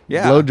 Really?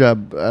 Yeah.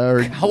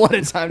 Blowjob. What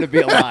a time to be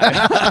alive.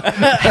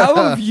 How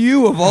have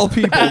you, of all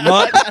people,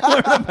 not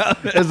learned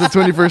about this? It's the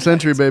 21st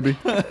century, baby.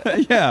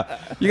 Yeah.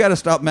 You got to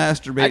stop I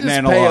masturbating just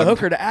analog. pay a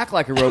hooker to act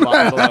like a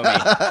robot below me.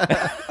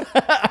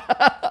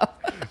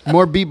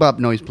 More bebop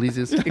noise, please.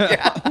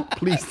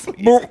 Please.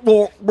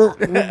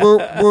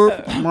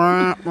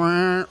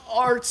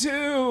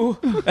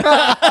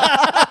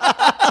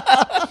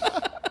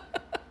 R2.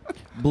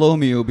 Blow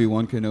me,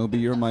 Obi-Wan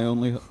Kenobi. You're my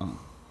only... Oh.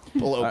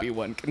 Blow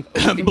Obi-Wan.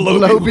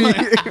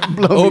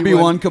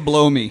 Obi-Wan can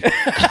blow me.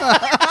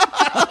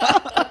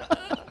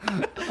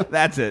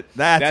 That's it.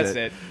 That's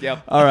it.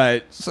 Yep. All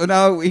right. So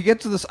now he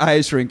gets to this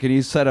ice rink and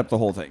he's set up the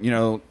whole thing. You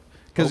know,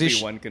 because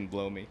Obi-Wan can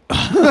blow me.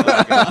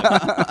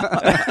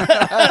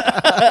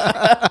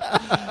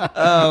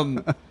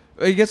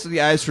 he gets to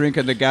the ice rink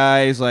and the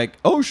guy's like,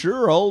 "Oh,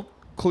 sure, I'll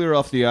clear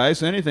off the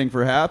ice. Anything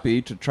for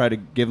Happy," to try to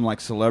give him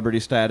like celebrity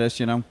status,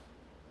 you know.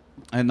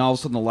 And all of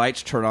a sudden the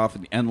lights turn off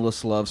and the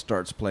Endless Love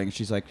starts playing.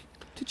 She's like,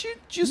 Did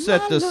you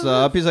set this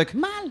up? He's like,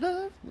 My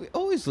love. we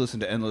always listen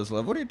to Endless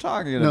Love. What are you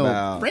talking No,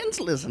 about? Friends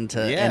listen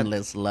to Yeah.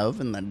 Endless Love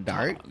in the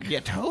dark.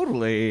 Yeah,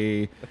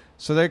 totally.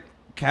 So they're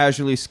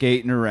casually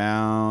skating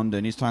around,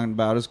 and he's talking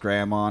about his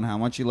grandma and how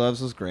much he loves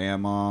his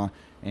grandma.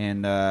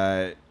 And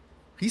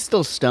He's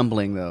still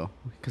stumbling, though,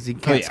 because he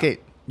can't yeah.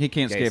 skate. he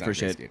can't Yeah, he's skate for not a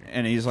great shit. skater.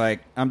 And he's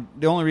like,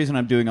 the only reason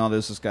I'm doing all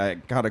this is I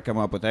got to come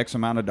up with X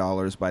amount of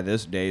dollars by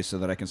this day so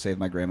that I can save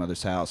my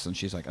grandmother's house. And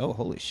she's like, oh,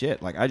 holy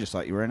shit. Like, I just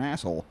thought you were an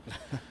asshole.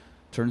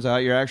 Turns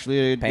out you're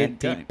actually a good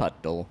guy. Panty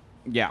puddle.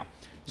 Yeah.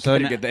 So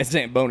Better now- get that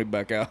Zamboni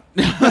back out.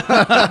 We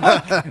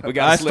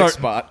got a slick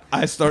spot.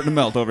 I starting to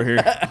melt over here.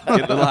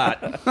 Getting a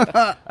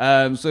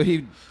lot. So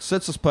he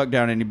sets this puck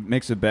down and he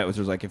makes a bet with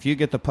her. Like, if you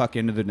get the puck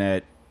into the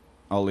net,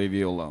 I'll leave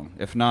you alone.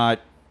 If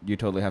not, you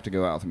totally have to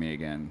go out with me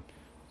again.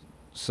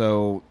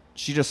 So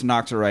she just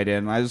knocks her right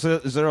in. Is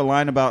there a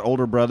line about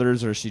older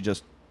brothers, or is she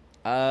just...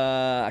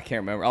 I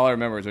can't remember. All I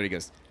remember is what he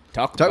goes,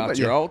 talk Talk about about-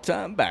 your yeah.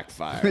 all-time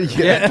backfire.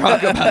 Yeah,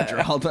 talk about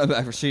your all-time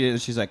back.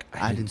 She's like,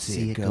 I didn't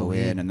see it go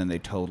in. and then they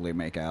totally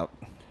make out.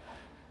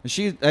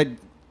 She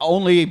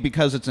only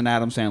because it's an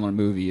Adam Sandler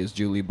movie is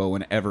Julie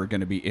Bowen ever going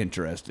to be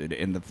interested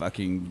in the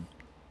fucking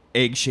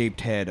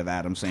egg-shaped head of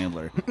Adam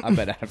Sandler. I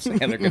bet Adam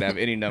Sandler could have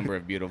any number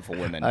of beautiful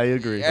women. I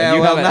agree. Yeah,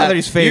 You well, have now that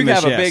he's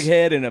famous, you have yes. a big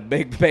head and a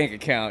big bank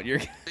account. You're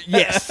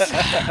Yes.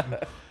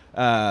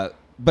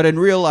 But in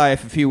real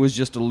life, if he was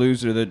just a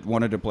loser that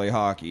wanted to play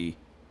hockey,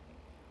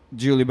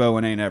 Julie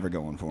Bowen ain't ever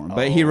going for him.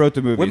 But he wrote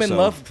the movie. Women so-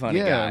 love funny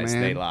Yeah, guys.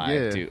 man. They lie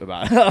Yeah. too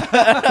about.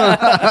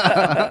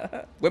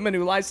 Women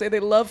who lie say they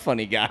love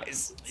funny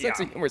guys. Sense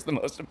of humor is the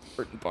most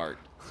important part.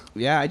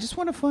 Yeah, I just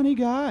want a funny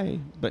guy,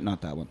 but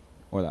not that one,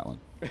 or that one,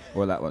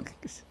 or that one,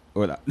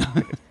 or that.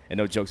 And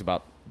no jokes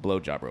about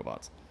blowjob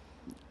robots.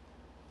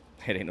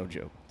 It ain't no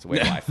joke. It's a way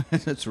of life.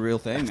 That's a real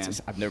thing, man.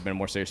 I've never been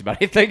more serious about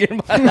anything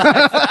in my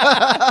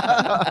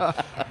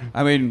life.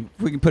 I mean,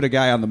 if we can put a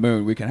guy on the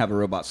moon, we can have a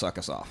robot suck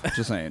us off.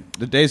 Just saying.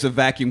 The days of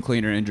vacuum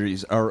cleaner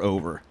injuries are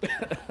over.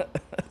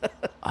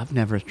 I've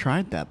never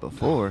tried that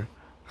before.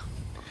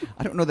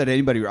 I don't know that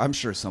anybody. I'm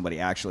sure somebody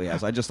actually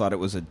has. I just thought it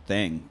was a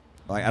thing.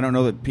 Like, I don't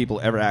know that people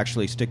ever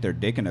actually stick their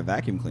dick in a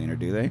vacuum cleaner,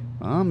 do they?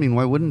 I mean,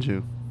 why wouldn't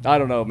you? I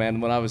don't know,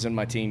 man. When I was in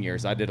my teen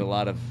years, I did a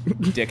lot of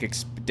dick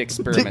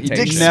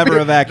experimentation. Never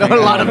a vacuum A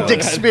lot cleaner. of dick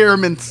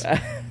experiments.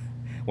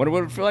 Wonder what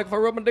it would feel like if I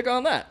rubbed my dick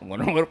on that.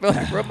 Wonder what it would feel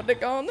like if I rubbed my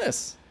dick on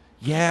this.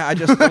 Yeah, I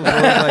just like,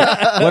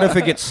 what if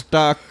it gets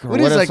stuck, or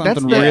what, What is if like?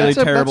 something That's really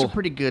that's terrible? a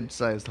pretty good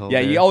sized hole.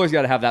 Yeah, there. you always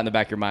got to have that in the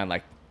back of your mind.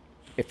 Like,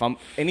 if I'm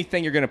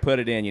anything you're going to put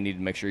it in, you need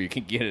to make sure you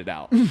can get it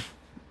out.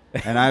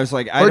 And I was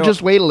like, Or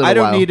just wait a little I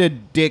don't while. need a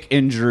dick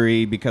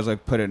injury because I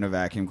put it in a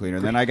vacuum cleaner.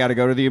 Then I got to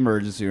go to the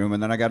emergency room,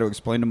 and then I got to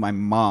explain to my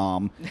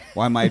mom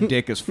why my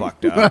dick is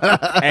fucked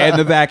up and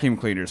the vacuum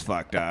cleaner's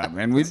fucked up.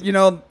 And we, you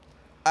know,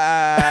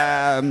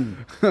 that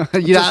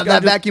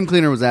vacuum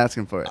cleaner was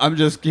asking for it. I'm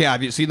just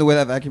Have you seen the way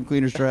that vacuum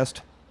cleaner's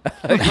dressed?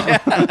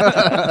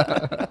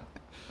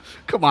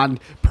 Come on,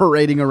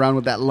 parading around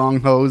with that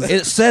long hose.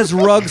 It says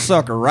rug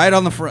sucker right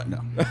on the front. No.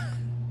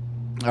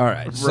 All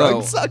right, so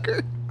Rug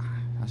sucker.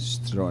 I was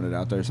just throwing it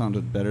out there.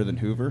 Sounded better than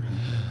Hoover.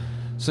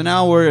 So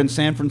now we're in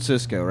San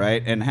Francisco,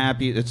 right? And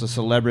Happy, it's a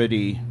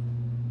celebrity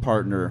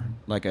partner,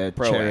 like a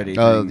Pro-am. charity.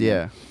 Oh, thing.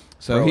 yeah.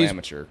 So Pro he's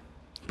amateur.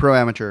 Pro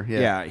amateur,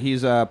 yeah,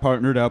 he's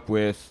partnered up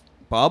with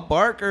Bob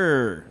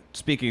Barker.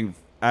 Speaking of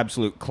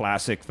absolute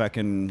classic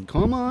fucking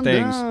Come on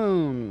things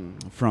down.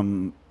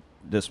 from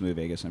this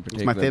movie, I guess in It's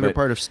particular. my favorite but-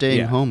 part of staying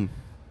yeah. home.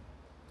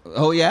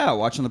 Oh yeah,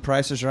 watching The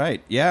Price is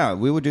Right. Yeah,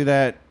 we would do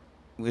that.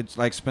 We'd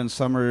like spend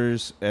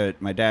summers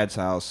at my dad's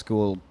house.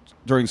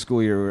 During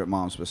school year we were at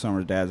mom's, but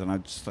summers dad's, and I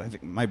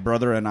think my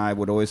brother and I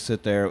would always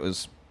sit there. It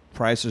was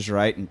Price is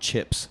Right and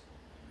Chips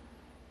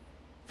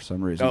for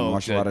some reason. Oh, I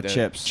watch a lot of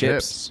Chips.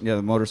 Chips. Yeah,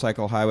 the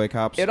motorcycle highway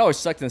cops. It always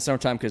sucked in the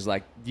summertime because,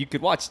 like, you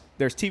could watch.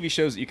 There's TV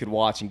shows that you could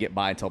watch and get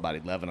by until about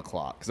 11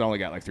 o'clock because I only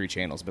got like 3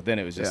 channels. But then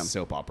it was just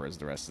soap operas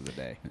the rest of the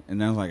day. And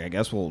then I was like, I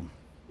guess we'll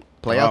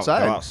Play go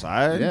outside. Go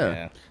outside.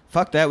 Yeah.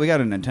 Fuck that. We got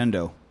a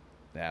Nintendo.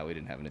 Yeah, we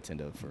didn't have a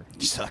Nintendo for.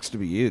 Sucks to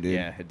be you, dude.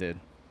 Yeah, it did.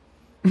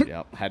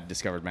 Yep, hadn't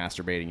discovered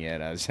masturbating yet.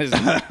 I was just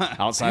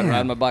outside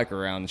riding my bike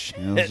around. And shit.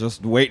 I was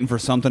just waiting for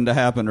something to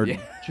happen. Or Did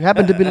you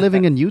happen to be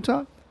living in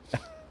Utah?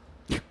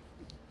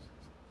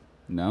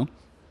 no,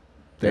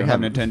 they don't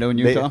have Nintendo in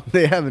Utah.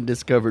 They haven't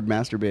discovered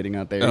masturbating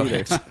out there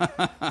either.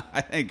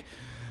 I think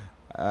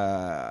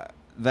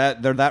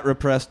that they're that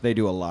repressed. They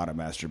do a lot of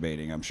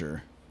masturbating. I'm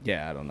sure.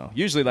 Yeah, I don't know.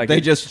 Usually, like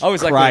They just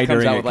always like cry when it comes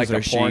during out it with like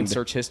 'cause the they're porn ashamed.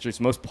 search histories,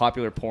 most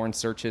popular porn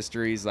search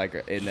histories, like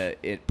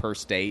it per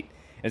state.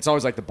 And it's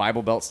always like the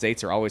Bible Belt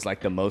states are always like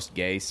the most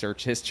gay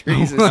search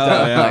histories and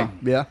stuff. yeah. Like,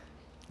 Yeah.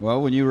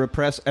 Well, when you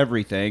repress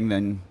everything,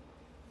 then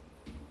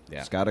yeah.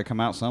 it's got to come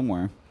out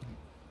somewhere.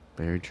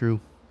 Very true.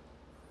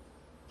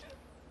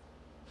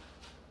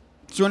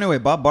 So anyway,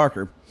 Bob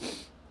Barker.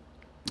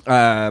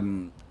 I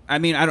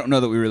mean, I don't know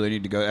that we really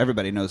need to go.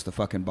 Everybody knows the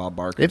fucking Bob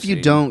Barker. If you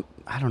scene. don't,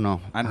 I don't know.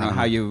 I don't know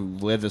how you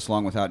live this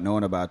long without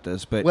knowing about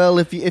this, but Well,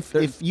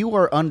 if you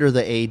are under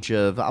the age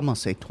of, I'm gonna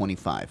say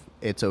 25,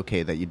 it's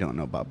okay that you don't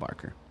know Bob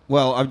Barker.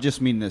 well, I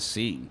just mean this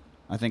scene.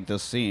 I think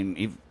this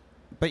scene,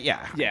 but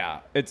yeah, Yeah,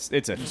 it's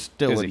a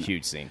wouldn't-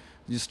 huge scene.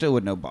 you still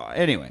would know Bob.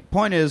 Anyway,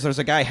 point is, there's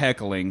a guy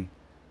heckling,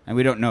 and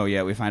we don't know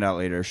yet. We find out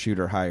later.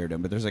 Shooter hired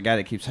him, but there's a guy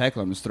that keeps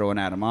heckling him, he's throwing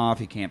at him off.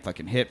 He can't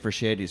fucking hit for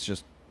shit. He's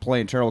just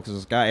playing terrible because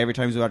this guy every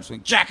time he's about to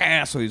swing,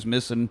 jackass, so he's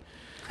missing.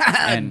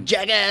 And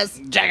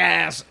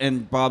jackass,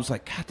 and Bob's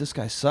like, God, this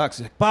guy sucks.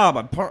 He's like,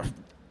 Bob,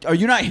 are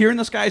you not hearing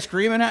this guy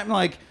screaming at me?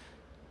 Like,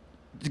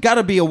 you got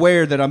to be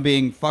aware that I'm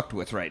being fucked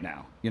with right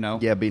now, you know?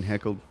 Yeah, being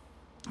heckled.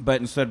 But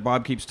instead,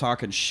 Bob keeps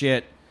talking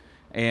shit,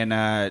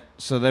 and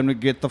so then we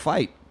get the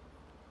fight.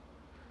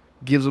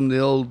 Gives him the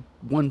old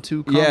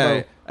 1-2 combo.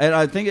 Yeah, and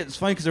I think it's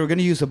funny because they were going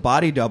to use a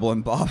body double,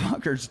 and Bob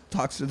Barker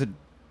talks to the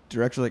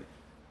director like,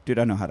 "Dude,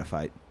 I know how to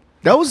fight."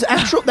 That was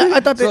actual. I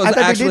thought they, So it I was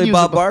thought actually they did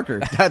Bob use Barker.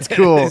 That's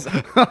cool.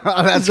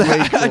 That's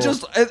way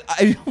cool.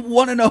 I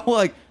want to know,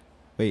 like,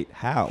 wait,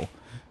 how?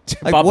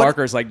 Like, Bob what-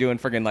 Barker's like doing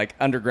freaking like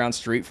underground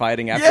street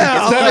fighting after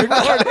Yeah, he gets done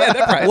I'm recording.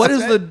 Enterprise.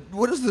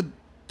 what is the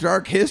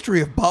dark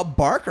history of Bob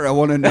Barker? I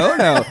want to know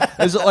now.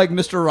 Is it like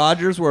Mr.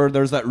 Rogers, where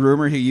there's that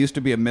rumor he used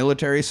to be a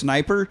military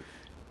sniper?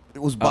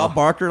 Was Bob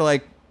Barker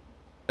like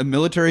a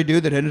military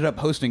dude that ended up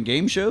hosting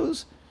game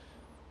shows?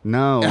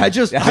 No, I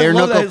Bare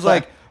love that. knuckle It's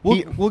like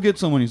fight. we'll get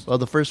someone who's Well,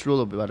 the first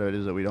rule about it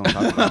is that we don't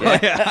talk about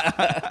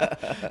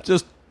it.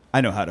 just, I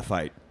know how to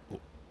fight.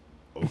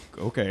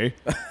 Okay.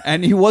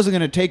 And he wasn't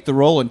going to take the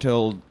role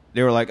until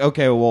they were like,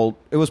 okay, well,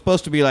 it was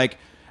supposed to be like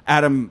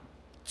Adam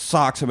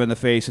socks him in the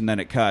face and then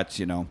it cuts,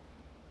 you know.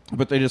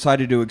 But they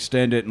decided to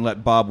extend it and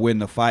let Bob win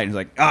the fight. And he's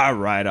like, all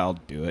right, I'll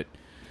do it.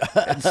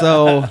 And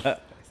so,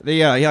 he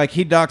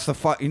knocks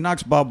he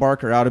knocks Bob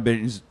Barker out a bit.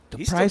 He's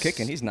still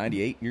kicking. He's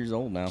 98 years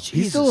old now.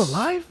 He's still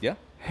alive? Yeah,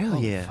 Hell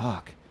yeah.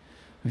 Fuck.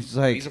 He's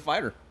like, he's a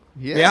fighter.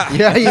 Yeah.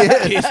 Yeah, he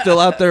is. he's still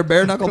out there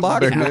bare knuckle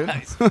boxing.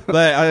 Nice. But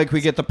I think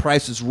we get the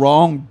Price is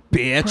Wrong,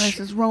 bitch. Price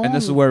is Wrong, and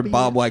this is where bitch.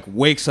 Bob like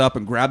wakes up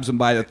and grabs him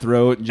by the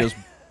throat and just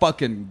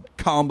fucking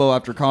combo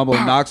after combo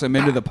knocks him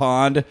into the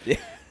pond. Yeah.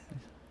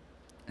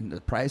 And the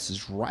Price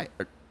is Right.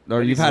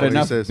 Or you've That's had what he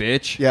enough, says.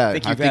 bitch. Yeah, I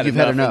think you've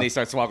had enough. And he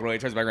starts walking away. He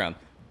turns back around.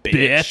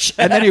 Bitch.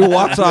 And then he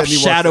walks off he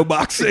walks shadow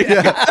boxing.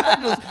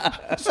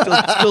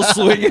 still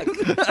swinging.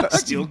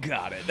 Still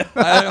got it.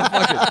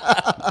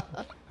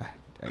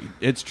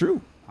 It's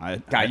true.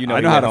 God, you know, I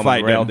he know how went to home fight.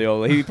 and railed Dan. the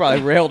old. He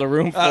probably railed a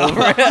room full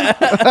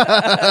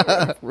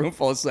room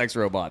full of sex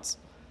robots.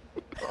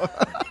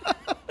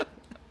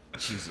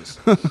 Jesus.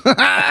 All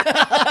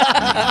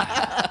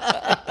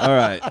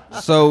right.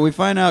 So we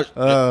find out.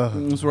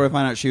 This is where we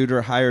find out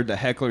Shooter hired the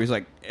heckler. He's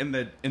like in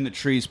the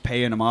trees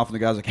paying him off, and the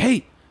guy's like,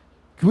 "Hey,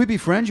 can we be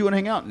friends? You want to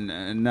hang out?"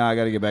 And no, I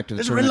got to get back to the.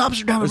 There's a tournament. Red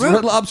Lobster down the There's road.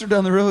 a Red Lobster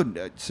down the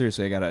road.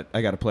 Seriously,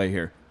 I gotta play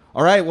here.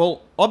 All right.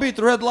 Well, I'll be at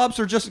the Red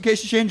Lobster just in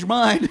case you change your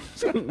mind.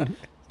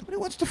 Nobody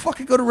wants to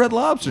fucking go to Red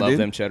Lobster, Love dude.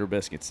 them cheddar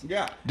biscuits.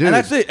 Yeah, Dude. and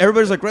that's it.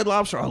 Everybody's like Red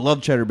Lobster. I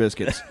love cheddar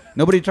biscuits.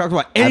 Nobody talks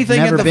about anything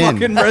in never the been.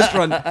 fucking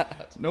restaurant.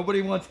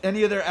 Nobody wants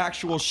any of their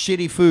actual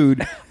shitty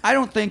food. I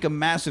don't think a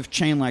massive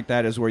chain like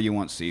that is where you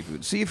want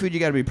seafood. Seafood, you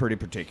got to be pretty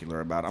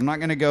particular about. I'm not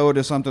going to go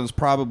to something that's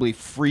probably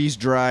freeze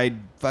dried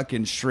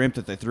fucking shrimp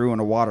that they threw in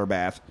a water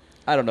bath.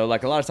 I don't know.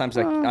 Like a lot of times,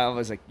 like I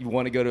was like, you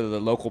want to go to the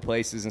local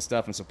places and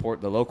stuff and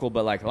support the local,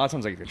 but like a lot of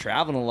times, like if you're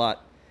traveling a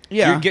lot,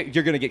 Yeah.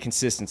 you're going to get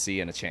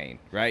consistency in a chain,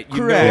 right? You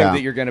Correct. know Yeah.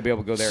 that you're going to be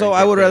able to go there. So and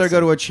I get would rather this go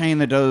and- to a chain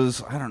that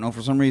does, I don't know,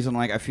 for some reason,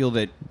 like I feel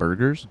that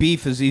Burgers?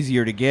 beef is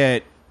easier to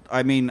get.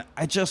 I mean,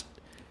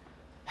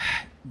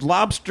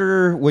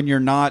 lobster when you're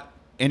not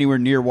anywhere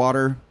near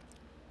water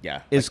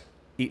yeah. is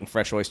eating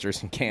fresh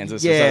oysters in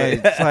Kansas. Yeah, or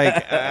something. it's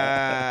like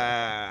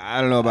I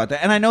don't know about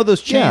that. And I know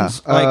those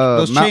chains,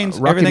 chains,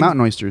 Rocky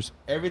Mountain oysters.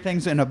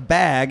 everything's in a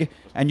bag,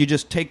 and you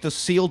just take the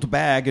sealed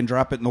bag and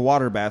drop it in the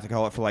water bath. They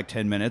call it for like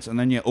 10 minutes, and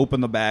then you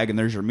open the bag and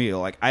there's your meal.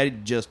 Like I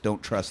just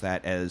don't trust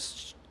that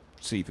as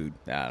seafood.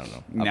 I don't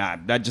know. Nah,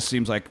 that just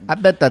seems like. I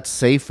bet that's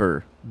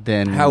safer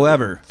than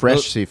However,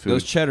 fresh seafood.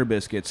 those cheddar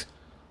biscuits,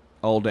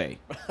 all day.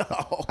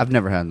 I've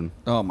never had them.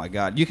 Oh my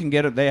God, you can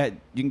get it.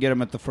 You can get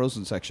them at the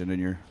frozen section in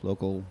your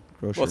local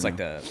grocery. Well, it's like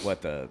now.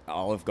 the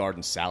Olive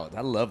Garden salad.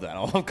 I love that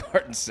Olive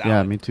Garden salad.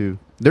 Yeah, me too.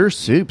 There's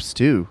soups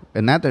too,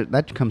 and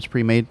that comes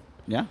pre-made.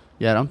 Yeah.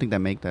 Yeah, I don't think they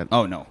make that.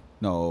 Oh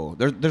no.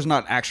 There's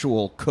not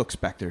actual cooks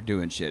back there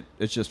doing shit.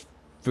 It's just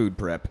food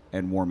prep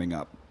and warming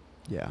up.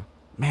 Yeah,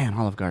 man,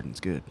 Olive Garden's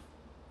good.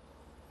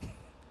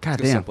 God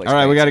Go damn! someplace All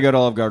right, we fancy. got to go to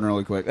Olive Garden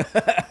really quick.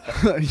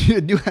 Have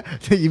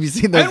you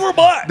seen those? And we're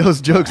back!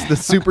 Those jokes. The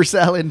super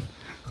salad.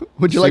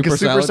 Would you like a Super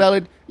super salad?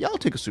 salad? Yeah, I'll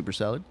take a super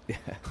salad.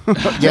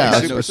 Yeah,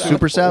 a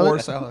super Or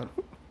salad. salad.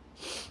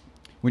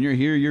 When you're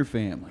here, you're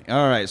family.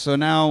 All right, so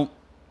now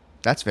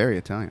That's very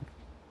Italian.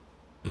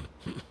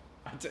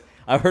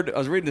 I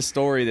was reading a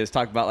story that's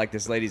talked about like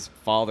this lady's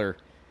father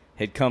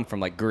had come from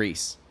like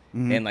Greece,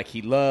 and like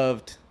he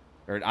loved,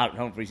 or I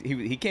don't know,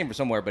 he came from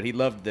somewhere, but he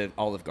loved the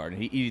Olive Garden.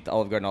 He eat at the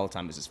Olive Garden all the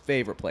time. It was his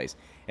favorite place,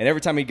 and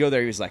every time he'd go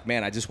there, he was like,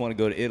 "Man, I just want to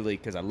go to Italy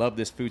because I love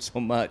this food so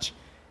much."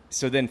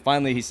 So then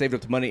finally, he saved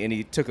up the money and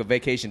he took a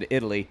vacation to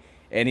Italy.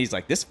 And he's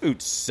like, this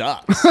food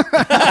sucks. He's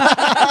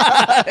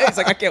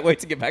like, I can't wait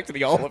to get back to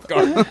the Olive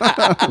Garden.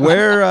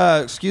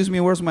 excuse me,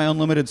 where's my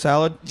unlimited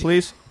salad,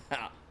 please?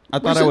 I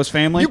thought I was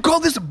family. You call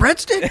this a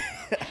breadstick?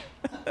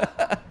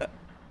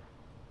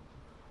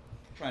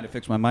 Trying to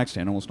fix my mic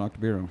stand, almost knocked a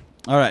beer over.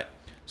 All right,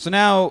 so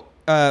now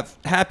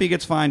Happy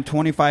gets fined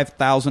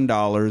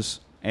 $25,000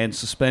 and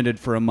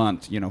suspended for a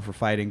month, for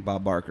fighting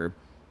Bob Barker.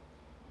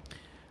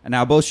 And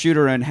now both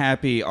Shooter and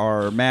Happy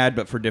are mad,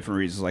 but for different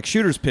reasons. Like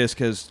Shooter's pissed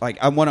because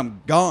I want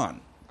him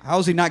gone. How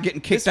is he not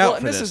getting kicked out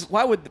for this?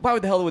 Why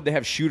the hell would they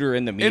have Shooter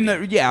in the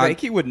meeting? Yeah, like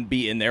he wouldn't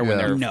be in there when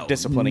they're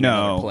disciplining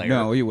another player.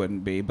 No, he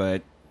wouldn't be.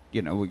 But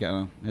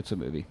it's a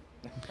movie.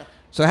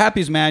 So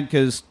Happy's mad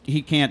because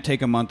he can't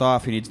take a month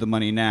off. He needs the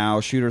money now.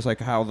 Shooter's like,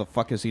 how the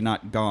fuck is he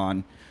not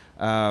gone?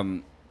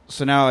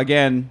 So now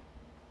again,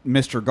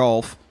 Mr.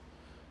 Golf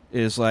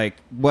is like,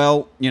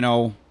 well,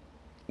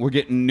 we're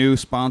getting new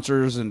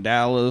sponsors in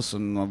Dallas,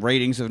 and the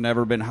ratings have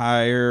never been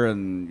higher,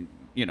 and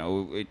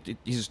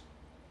he's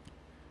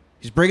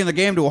bringing the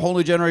game to a whole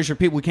new generation of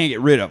people. We can't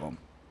get rid of him.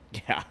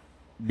 Yeah,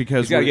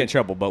 because he's got to get in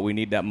trouble, but we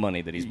need that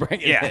money that he's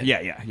bringing.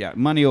 Yeah.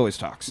 Money always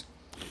talks.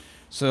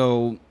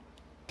 So,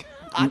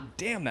 God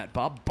damn that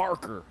Bob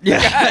Barker. Yeah,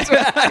 that's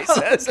what he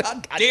says.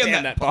 God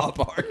damn that Bob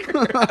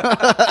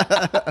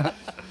Barker.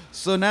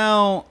 So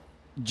now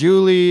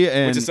Julie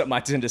and which is something I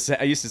tend to say.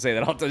 I used to say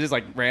that all the time, just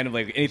like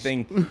randomly.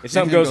 Anything, if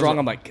something goes wrong,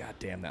 I'm like, God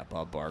damn that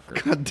Bob Barker.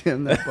 God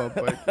damn that Bob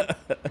Barker.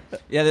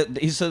 Yeah,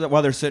 he said that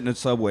while they're sitting at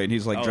Subway, and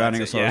he's like drowning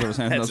that's himself. it,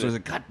 Over yeah, his that's it.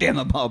 like, God damn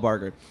that Bob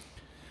Barker.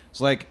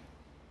 It's like,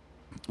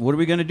 what are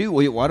we gonna do?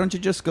 Well, why don't you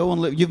just go and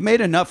live? You've made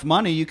enough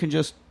money. You can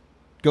just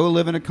go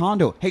live in a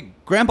condo. Hey,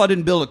 Grandpa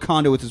didn't build a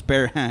condo with his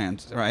bare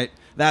hands, right?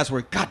 That's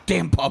where,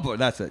 goddamn Bob Barker.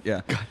 That's it,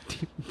 yeah.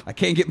 I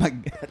can't get my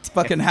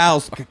fucking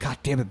house. God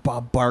damn it,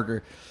 Bob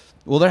Barker.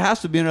 Well, there has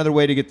to be another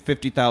way to get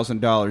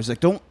 $50,000. Like,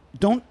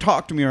 don't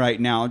talk to me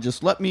right now.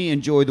 Just let me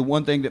enjoy the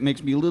one thing that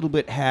makes me a little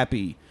bit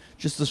happy.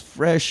 Just this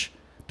fresh,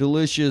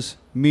 delicious,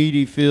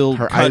 meaty filled.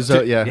 Her eyes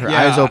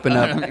open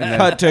up. And then,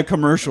 Cut to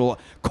commercial.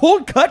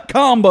 Cold cut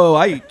combo.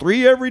 I eat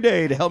 3 every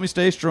day to help me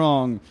stay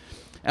strong.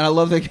 And I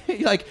love that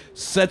he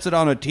sets it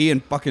on a tee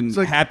and fucking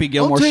like, Happy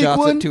Gilmore "I'll take shots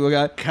one." it to a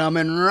guy.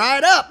 coming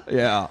right up.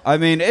 Yeah, I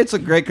mean it's a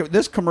great.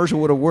 This commercial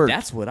would have worked.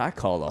 That's what I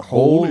call a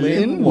Hole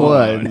in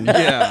one.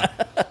 Yeah,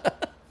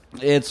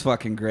 it's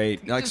fucking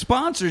great. Like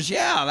sponsors,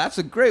 yeah, that's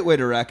a great way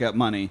to rack up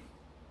money.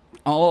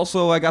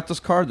 Also, I got this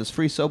card that's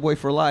free Subway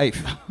for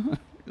life.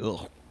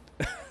 Ugh.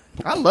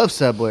 I love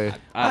Subway.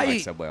 I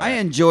like Subway. I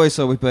enjoy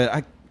Subway,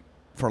 but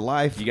for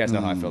life. You guys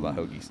know how I feel about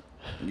hoagies.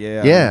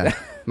 Yeah, Yeah.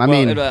 I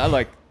mean, I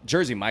like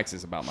Jersey Mike's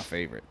is about my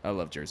favorite. I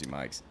love Jersey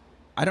Mike's.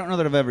 I don't know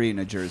that I've ever eaten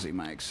a Jersey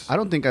Mike's. I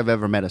don't think I've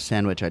ever met a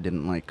sandwich I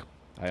didn't like.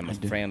 I am a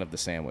fan of the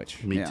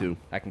sandwich. Me Yeah. too.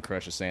 I can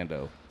crush a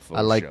sando. For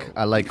I like show.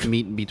 I like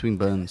meat in between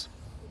buns.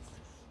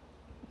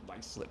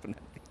 Like slipping.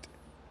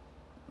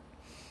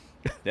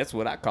 That's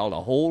what I call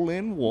a hole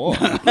in one.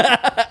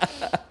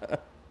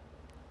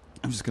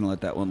 I'm just going to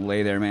let that one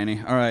lay there,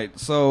 Manny. All right,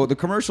 so the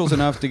commercial's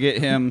enough to get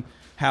him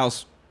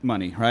house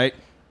money, right?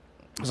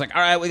 It's like,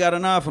 all right, we got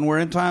enough, and we're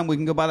in time. We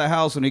can go buy the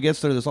house. When he gets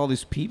there, there's all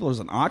these people. There's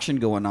an auction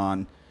going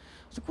on.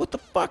 It's like, what the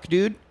fuck,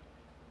 dude?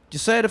 You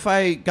said if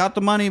I got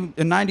the money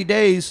in 90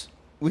 days,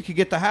 we could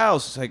get the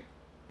house. It's like,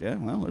 yeah,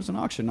 well, there's an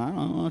auction. I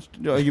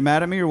don't know. Are you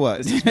mad at me or what?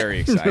 This is very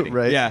exciting.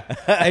 Right. Yeah.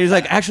 And he's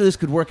like, actually, this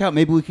could work out.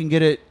 Maybe we can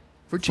get it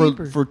For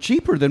cheaper. For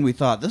cheaper than we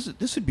thought.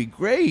 This would be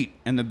great.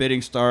 And the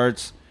bidding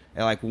starts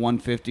at like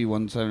 150,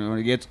 170. When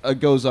it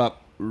goes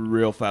up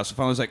real fast. So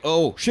finally, it's like,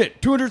 oh shit,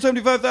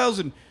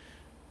 $275,000,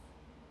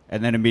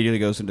 and then immediately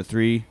goes into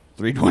 3,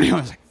 $320. I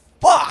was like,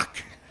 fuck.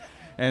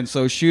 And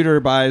so Shooter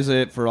buys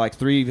it for like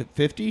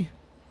 $350.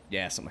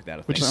 Yeah, something like that. I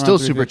think. Which is Around still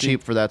super 350?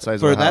 cheap for that size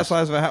For of a that house.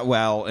 size of a house.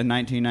 Well, in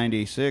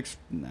 1996,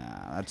 nah,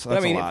 that's But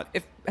I mean, a lot.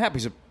 if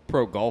Happy's a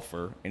pro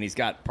golfer and he's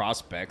got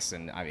prospects,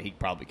 and I mean, he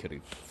probably could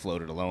have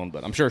floated alone,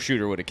 but I'm sure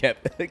Shooter would have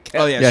kept.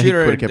 Oh, yeah. Yeah, he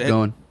Shooter could have kept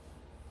going.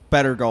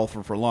 better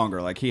golfer for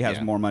longer. Like, he has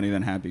Yeah. more money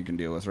than Happy can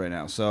deal with right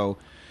now. So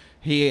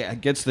he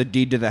gets the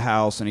deed to the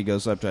house, and he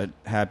goes up to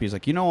Happy. He's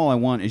like, you know, all I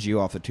want is you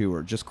off the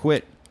tour. Just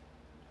quit.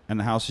 And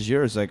the house is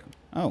yours. Like,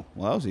 oh,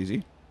 well, that was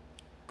easy.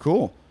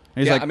 Cool.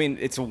 And he's Yeah, like, I mean,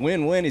 it's a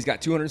win-win. He's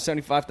got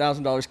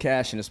 $275,000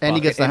 cash in his pocket. And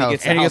he gets the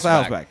house. And he gets the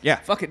house back. Yeah.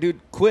 Fuck it, dude.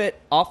 Quit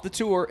off the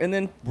tour and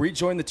then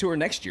rejoin the tour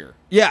next year.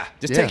 yeah.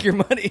 Just Yeah. take your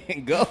money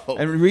and go.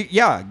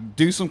 And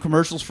do some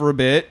commercials for a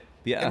bit.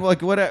 Yeah. And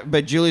like what?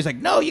 But Julie's like,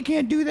 no, you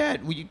can't do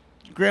that.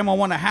 Grandma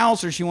want a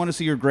house, or she want to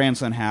see your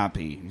grandson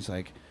happy. He's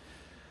like,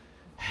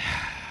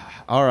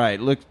 all right,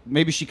 look,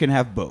 maybe she can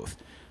have both.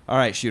 All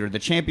right, Shooter, the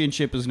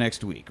championship is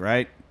next week,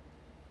 right?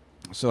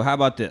 So how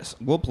about this?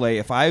 We'll play.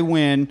 If I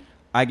win,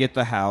 I get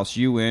the house.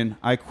 You win,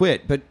 I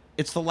quit. But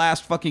it's the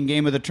last fucking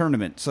game of the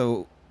tournament,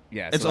 so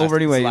Yeah, it's over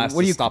anyway. What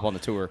What do you stop on the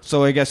tour?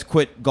 So I guess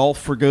quit golf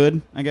for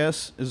good, I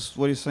guess, is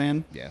what he's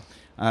saying. Yeah.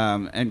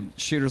 And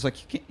Shooter's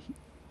like, you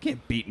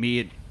can't beat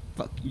me.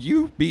 Fuck,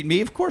 you beat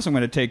me. Of course I'm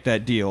going to take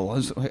that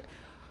deal.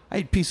 I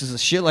eat pieces of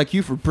shit like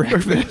you for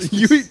breakfast.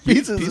 You eat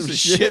pieces of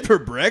shit for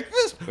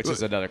breakfast? Which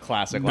is another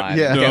classic line.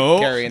 Yeah. that kept No.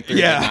 carrying through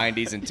Yeah. the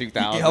 90s and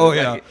 2000s. Oh,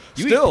 yeah. Like,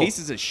 you Still. eat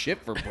pieces of shit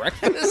for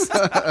breakfast?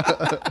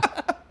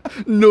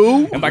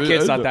 No. And my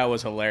kids thought that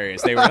was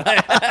hilarious. They were like,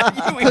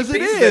 you eat 'Cause it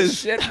pieces is. of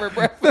shit for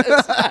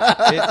breakfast?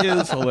 It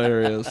is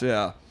hilarious,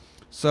 yeah.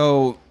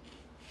 So,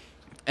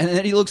 and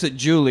then he looks at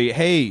Julie.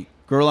 Hey,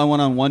 girl I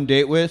went on one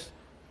date with,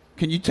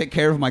 can you take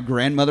care of my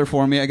grandmother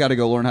for me? I got to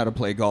go learn how to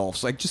play golf.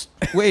 It's like, just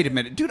wait a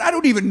minute. Dude, I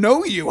don't even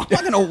know you. I'm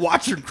not going to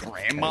watch your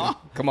grandma.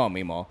 Come on,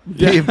 Meemaw.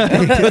 Dave, put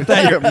Put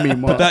that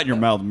in your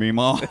mouth,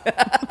 Meemaw.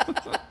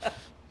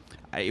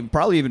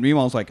 Probably even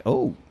Meemaw's like,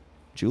 oh,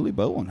 Julie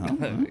Bowen, huh?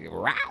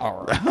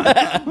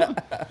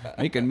 Rawr.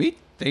 Making me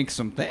think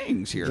some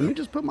things Let me here.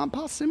 just put my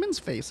Paul Simmons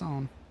face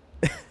on.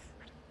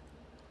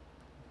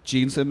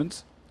 Gene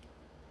Simmons.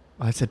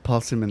 I said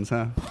Paul Simmons,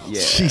 huh?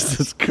 Yeah.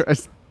 Jesus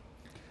Christ.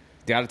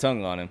 Got a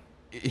tongue on him.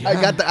 I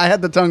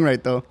had the tongue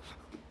right though.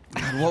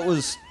 What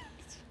was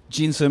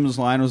Gene Simmons'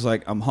 line? Was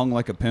like, I'm hung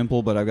like a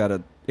pimple, but I've got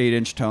a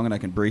 8-inch tongue and I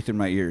can breathe through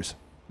my ears.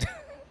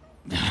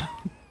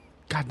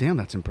 God damn,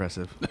 that's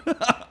impressive.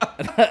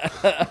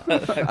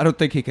 I don't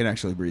think he can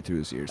actually breathe through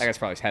his ears. That guy's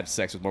probably had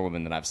sex with more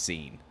women than I've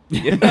seen.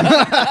 And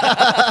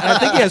I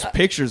think he has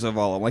pictures of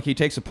all of them. Like, he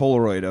takes a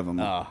Polaroid of them,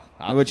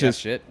 which yeah, is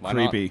shit. Why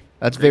not? creepy.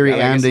 That's very I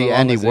guess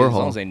Andy as long as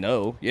Warhol. they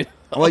know. You know?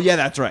 Well, yeah,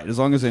 that's right. As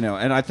long as they know.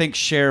 And I think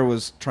Cher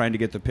was trying to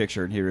get the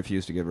picture, and he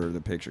refused to give her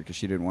the picture because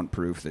she didn't want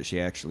proof that she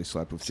actually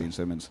slept with Gene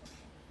Simmons.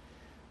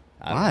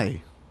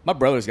 Why? My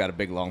brother's got a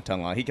big long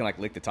tongue on. He can like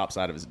lick the top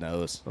side of his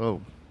nose.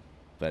 Oh,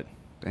 But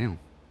damn.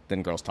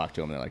 then girls talk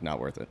to him and they're like, not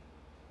worth it.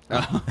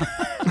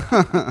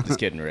 Just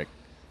kidding, Rick.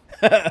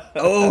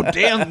 Oh,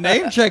 damn!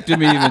 Name checked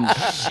him even.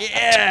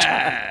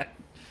 Yeah.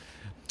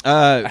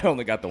 I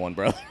only got the one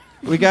brother.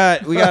 We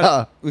got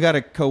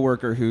a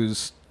coworker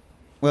who's,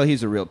 well,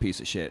 he's a real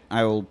piece of shit.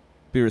 I will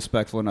be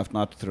respectful enough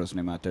not to throw his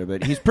name out there,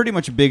 but he's pretty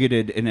much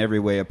bigoted in every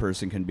way a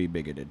person can be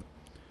bigoted.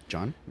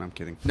 John? No, I'm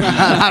kidding.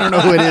 I don't know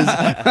who it is.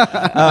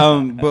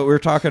 But we're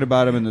talking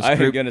about him in this I ain't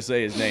group. gonna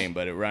say his name,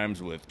 but it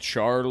rhymes with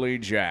Charlie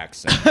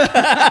Jackson.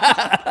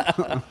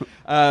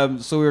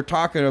 So we were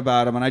talking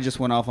about him, and I just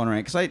went off on a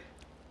rant because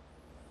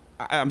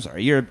I'm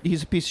sorry,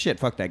 he's a piece of shit.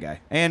 Fuck that guy.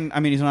 And I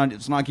mean, it's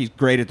not like he's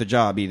great at the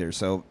job either.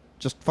 So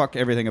just fuck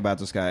everything about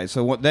this guy.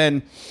 So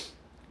then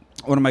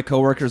one of my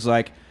coworkers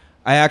like,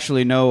 I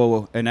actually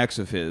know an ex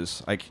of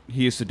his. Like,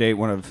 he used to date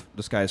one of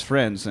this guy's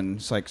friends, and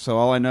it's like, so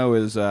all I know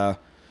is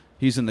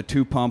he's in the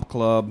 2-pump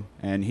club,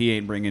 and he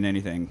ain't bringing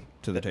anything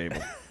to the table.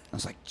 I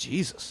was like,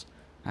 Jesus.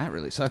 That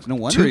really sucks. No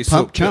wonder he's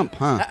so 2-pump chump,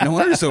 huh? No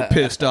wonder he's so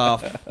pissed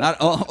off.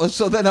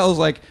 So then I was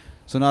like,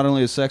 so not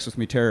only is sex with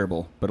me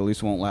terrible, but at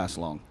least it won't last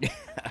long.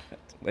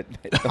 But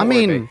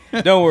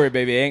don't worry,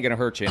 baby. It ain't gonna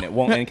hurt you, and it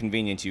won't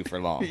inconvenience you for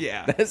long.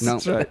 Yeah. that's, No.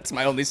 that's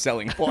my only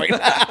selling point.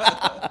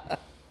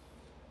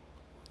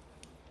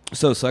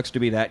 So sucks to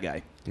be that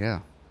guy. Yeah.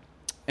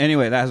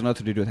 Anyway, that has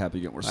nothing to do with Happy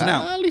Gilmore. So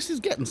now, At least he's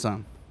getting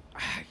some.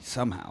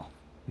 somehow,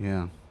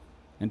 Yeah.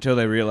 until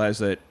they realize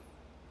that,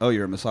 oh,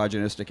 you're a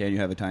misogynistic and you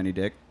have a tiny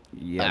dick.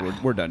 Yeah,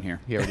 we're done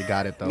here. He already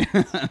got it, though.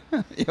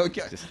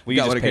 Okay. Will you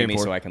Got what just it pay came me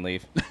for. so I can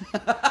leave?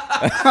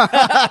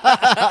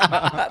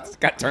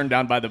 Got turned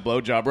down by the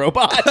blowjob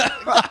robot.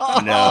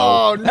 No.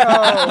 Oh,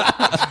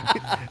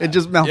 no. It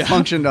just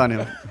malfunctioned on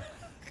him.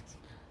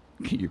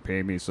 Can you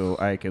pay me so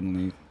I can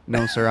leave?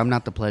 No, sir, I'm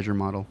not the pleasure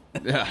model.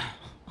 Yeah.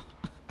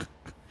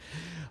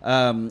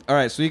 All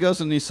right, so he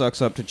goes and he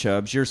sucks up to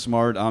Chubbs. You're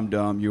smart. I'm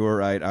dumb. You were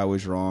right. I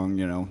was wrong.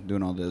 You know,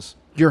 doing all this.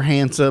 You're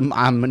handsome.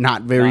 I'm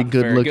not very Not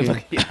good very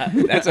looking. Yeah,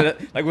 that's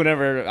like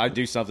whenever I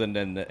do something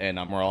and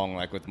I'm wrong,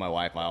 like with my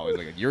wife, I always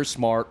like, "You're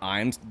smart.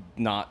 I'm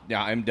not.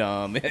 Yeah, I'm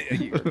dumb.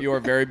 You are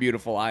very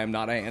beautiful. I am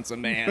not a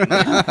handsome man."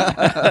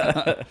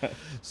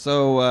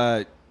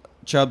 So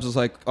Chubbs is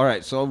like, all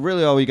right, so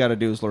really all we got to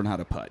do is learn how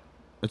to putt.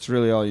 That's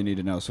really all you need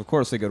to know. So, of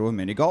course, they go to a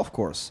mini golf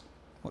course.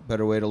 What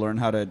better way to learn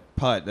how to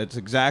putt? That's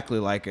exactly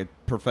like a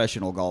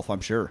professional golf,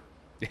 I'm sure.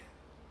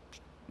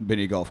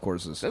 Mini golf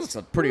courses. This is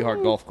a pretty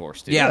hard golf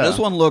course, too. Yeah, this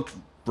one looked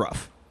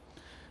rough.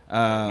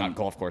 Not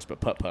golf course, but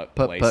putt Putt,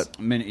 place. putt.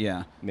 Mini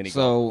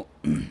so,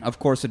 of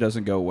course, it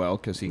doesn't go well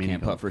because he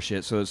can't putt for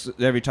shit. So it's,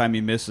 every time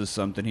he misses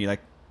something, he like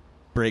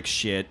breaks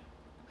shit.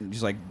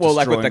 He's like, Well,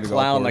 like with the destroying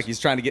golf clown, course. like he's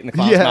trying to get in the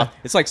clown's Yeah. mouth.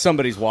 It's like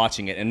somebody's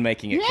watching it and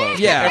making it close.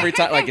 Yeah. Every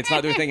time, like it's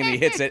not doing anything, and he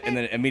hits it, and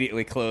then it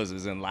immediately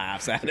closes and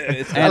laughs at it.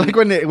 It's I like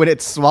when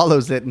it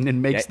swallows it and it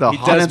makes Yeah, the he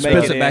hawk does and make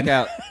spits it it back in.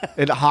 out.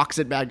 it hawks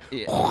it back.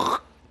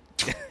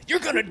 You're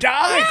gonna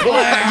die,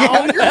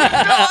 clown.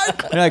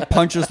 He like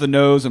punches the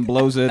nose and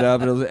blows it up.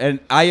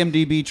 And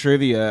IMDb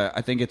trivia,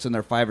 I think it's in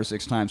there 5 or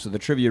 6 times. So the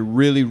trivia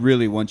really,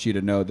 really wants you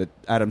to know that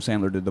Adam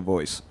Sandler did the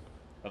voice.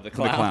 Of the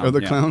clown. clown. Or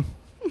the Yeah. clown.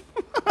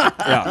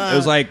 Yeah, it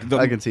was like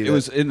I can see it that.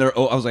 was in there.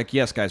 Oh, I was like,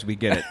 yes, guys, we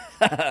get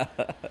it.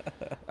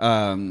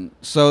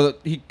 So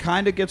he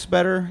kind of gets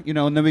better, you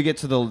know, and then we get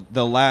to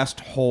the last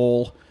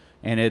hole,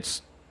 and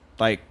it's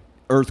like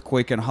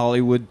earthquake and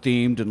Hollywood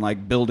themed, and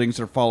like buildings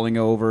are falling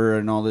over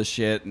and all this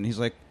shit. And he's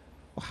like,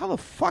 well, how the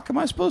fuck am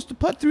I supposed to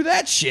putt through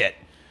that shit?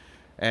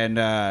 And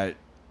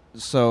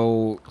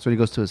so So he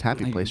goes to his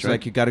happy place, he's right?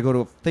 like, you got to go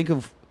to think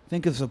of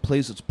a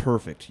place that's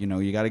perfect. You know,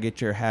 you got to get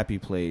your happy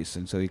place.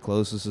 And so he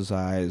closes his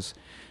eyes,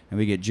 and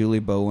we get Julie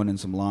Bowen in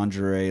some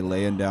lingerie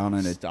laying down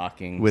in a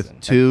Stockings With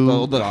and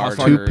two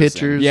garters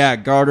pitchers. yeah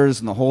garters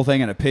and the whole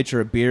thing, and a pitcher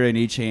of beer in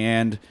each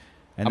hand.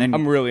 And then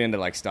I'm really into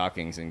like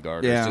stockings and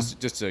garters, Yeah.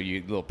 just so you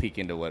little peek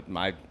into what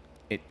my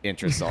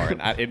interests are,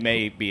 and it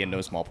may be in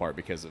no small part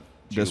because of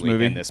This Julie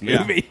movie? and this Yeah.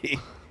 movie.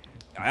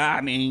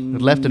 I mean,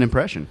 It left an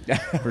impression.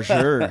 for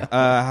sure.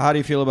 How do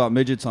you feel about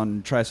midgets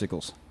on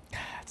tricycles?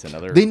 That's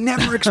another. They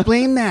never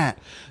explain that.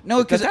 No,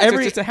 because That's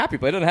every just a happy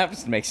place. It doesn't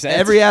have to make sense.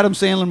 every Adam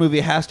Sandler movie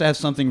has to have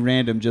something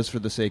random just for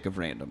the sake of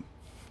random.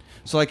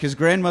 So, like, his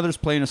grandmother's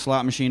playing a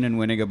slot machine and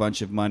winning a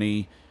bunch of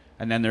money,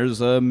 and then there's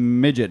a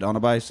midget on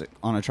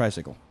a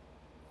tricycle.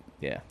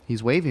 Yeah.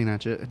 He's waving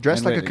at you, dressed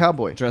And like a waiting.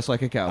 cowboy. Dressed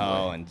like a cowboy.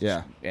 Oh, and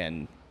yeah,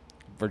 and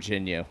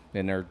Virginia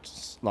in her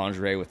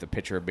lingerie with a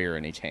pitcher of beer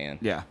in each hand.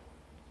 yeah.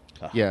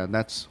 Yeah,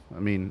 that's. I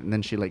mean, and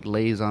then she like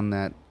lays on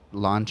that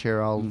lawn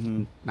chair all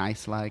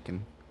nice like,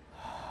 and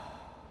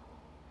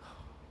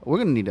we're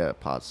gonna need a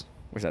pause.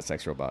 Where's that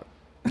sex robot?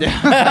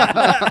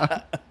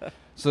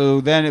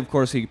 So then, of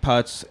course, he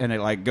putts, and it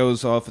like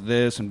goes off of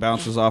this and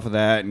bounces off of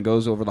that, and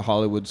goes over the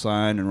Hollywood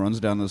sign and runs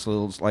down this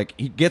little like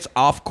he gets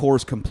off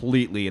course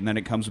completely, and then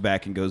it comes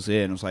back and goes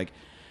in. It's like,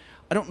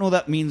 I don't know.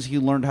 That means he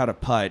learned how to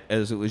putt,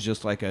 as it was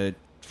just like a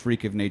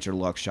freak of nature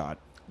luck shot.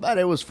 But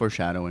it was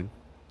foreshadowing.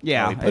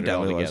 Yeah, He put it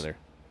all definitely was. together.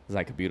 It's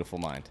like a beautiful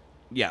mind.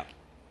 Yeah,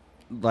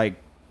 like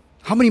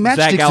How many Zach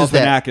matchsticks is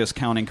that? Galifianakis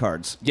counting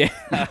cards. Yeah.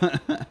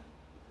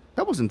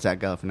 That wasn't Zach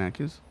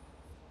Galifianakis.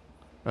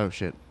 Oh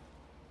shit!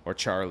 Or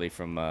Charlie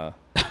from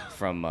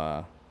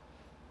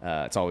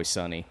It's Always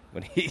Sunny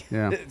when he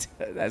Yeah.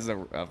 has a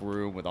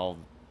room with all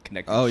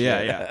connected. Oh shit.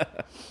 yeah.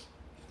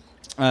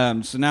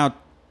 So now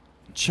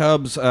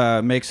Chubbs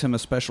makes him a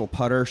special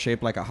putter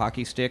shaped like a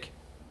hockey stick.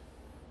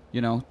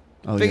 You know,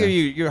 Oh, figure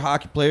yeah. you're a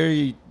hockey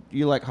player.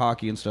 You like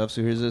hockey and stuff.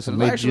 So here's this. I And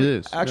made it's you actually,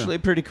 this, actually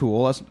pretty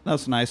cool.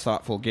 That's a nice,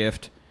 thoughtful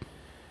gift.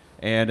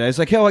 And he's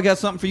like, "Hell, I got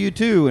something for you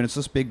too." And it's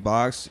this big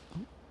box.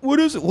 What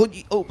is it? Well,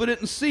 you open it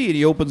and see. And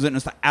he opens it, and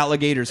it's the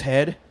alligator's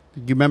head.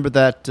 You remember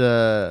that?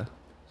 You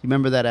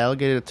remember that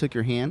alligator that took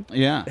your hand?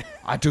 Yeah,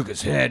 I took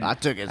his head. I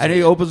took his and he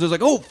head. opens it,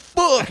 like, "Oh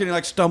fuck!" And he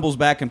like stumbles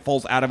back and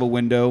falls out of a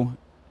window.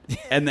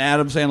 And the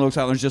Adam Sandler looks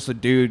out, and there's just a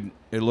dude.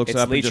 It looks It's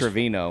up Lee and just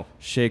Trevino.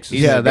 shakes his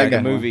He's Yeah, head in that back guy.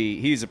 and the forth.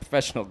 movie. He's a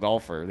professional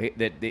golfer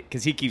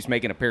because he keeps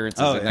making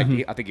appearances. Oh, and yeah.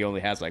 like, I think he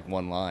only has like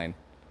one line,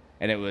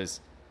 and it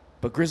was,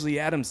 "But Grizzly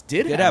Adams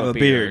did Did have a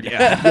beard."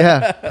 Yeah.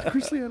 Yeah,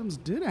 Grizzly Adams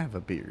did have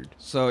a beard.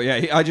 So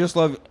yeah, I just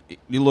love.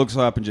 He looks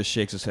up and just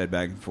shakes his head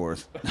back and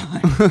forth.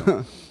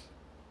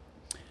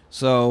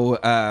 So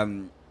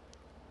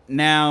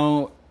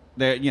now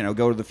they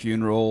go to the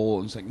funeral.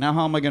 And it's like, now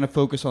how am I going to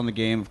focus on the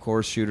game? Of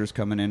course, Shooter's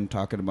coming in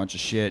talking a bunch of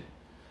shit.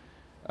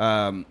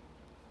 And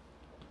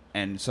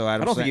so I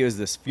Adam. don't think it was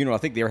this funeral. I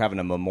think they were having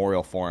a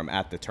memorial for him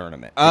at the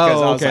tournament. Oh,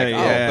 Because I was okay,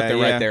 like, yeah, but they're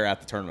yeah. right there at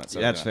the tournament. So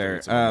That's I figured fair.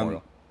 it's a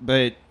memorial.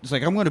 But it's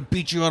like, I'm going to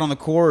beat you out on the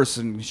course.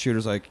 And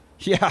Shooter's like,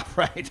 yeah,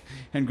 right.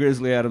 And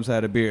Grizzly Adams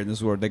had a beard. And this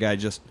is where the guy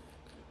just...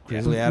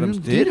 Grizzly Adams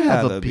did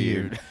have a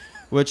beard.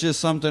 Which is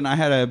something... I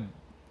had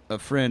a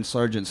friend,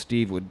 Sergeant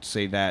Steve, would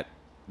say that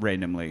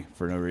randomly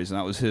for no reason.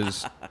 That was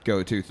his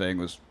go-to thing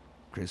was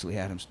Grizzly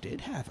Adams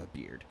did have a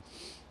beard.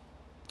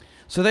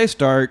 So they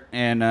start,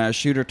 and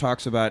Shooter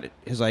talks about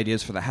his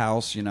ideas for the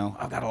house. You know,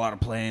 I've got a lot of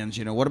plans.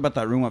 You know, what about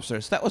that room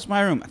upstairs? That was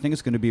my room. I think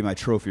it's going to be my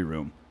trophy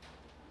room.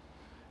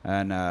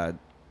 And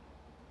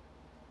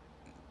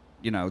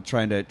you know,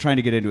 trying to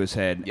get into his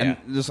head. Yeah.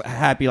 And just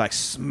Happy like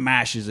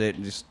smashes it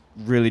and just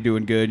really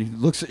doing good. He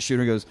looks at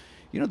Shooter and goes,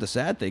 "You know, the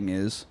sad thing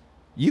is,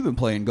 you've been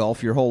playing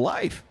golf your whole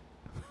life."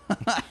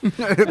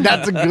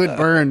 That's a good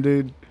burn,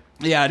 dude.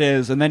 Yeah, it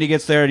is. And then he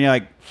gets there and he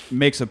like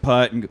makes a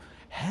putt and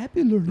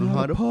Happy learning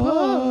how to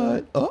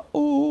putt.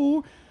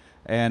 Uh-oh.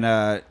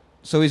 And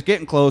so he's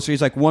getting closer.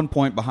 He's like 1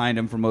 point behind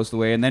him for most of the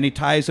way. And then he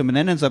ties him and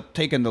then ends up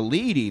taking the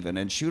lead even.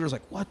 And Shooter's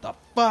like, what the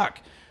fuck?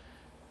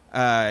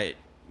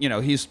 You know,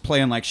 he's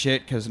playing like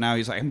shit because now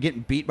he's like, I'm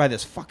getting beat by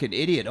this fucking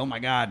idiot. Oh, my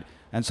God.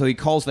 And so he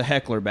calls the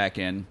heckler back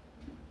in.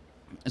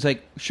 It's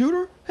like,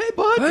 Shooter? Hey,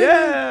 bud.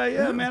 Hey,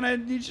 Yeah, man. I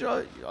need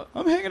you.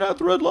 I'm hanging out at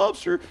the Red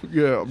Lobster.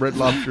 Yeah, Red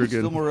Lobster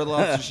again. Still more Red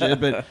Lobster shit.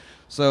 But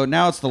so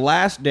now it's the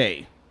last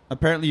day.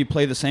 Apparently, you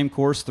play the same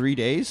course 3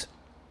 days.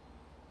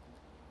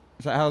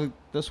 Is that how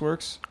this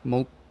works?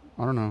 I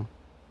don't know.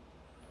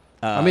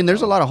 I mean,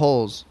 there's a lot of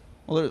holes.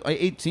 Well, there's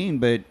like 18,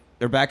 but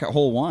they're back at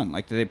hole 1.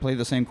 Like, do they play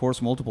the same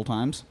course multiple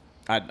times?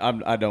 I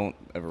don't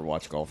ever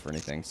watch golf or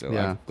anything, so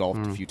Yeah. I've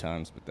golfed a few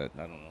times, but that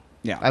I don't know.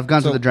 Yeah, I've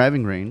gone So- to the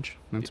driving range.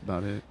 That's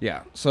about it.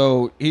 Yeah,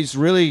 so he's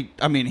really,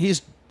 I mean,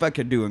 he's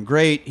fucking doing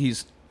great.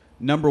 He's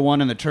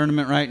 #1 in the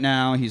tournament right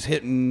now. He's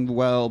hitting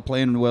well,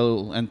 playing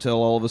well,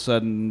 until all of a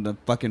sudden the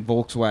fucking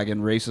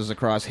Volkswagen races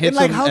across, hits And,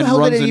 like, him, how the and hell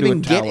runs did it into even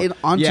a get tower. it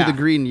onto Yeah. the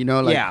green? You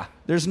know, like Yeah,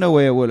 there's no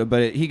way it would have,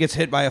 but he gets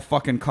hit by a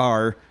fucking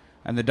car,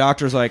 and the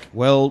doctor's like,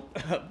 well,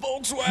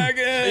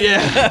 Volkswagen.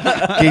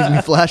 yeah. gave me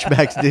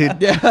flashbacks, dude.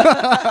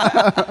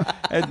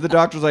 And the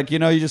doctor's like, you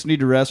know, you just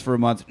need to rest for a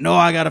month. No,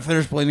 I got to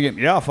finish playing the game.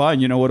 Yeah,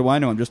 fine. You know, what do I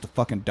know? I'm just a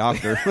fucking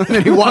doctor. And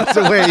then he walks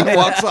away. He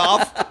walks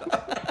off.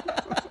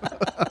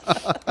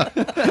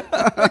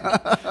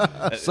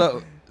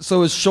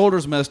 So his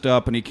shoulder's messed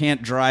up, and he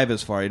can't drive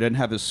as far. He doesn't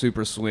have his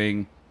super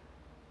swing.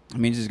 It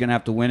means he's going to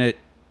have to win it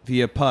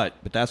via putt,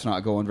 but that's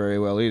not going very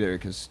well either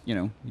because, you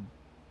know, he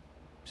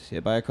just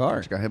hit by a car.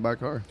 Just got hit by a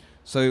car.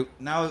 So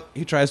now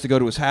he tries to go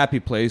to his happy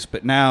place,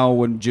 but now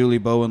when Julie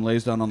Bowen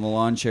lays down on the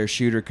lawn chair,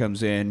 Shooter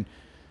comes in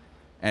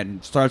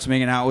and starts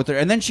making out with her.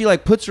 And then she,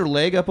 like, puts her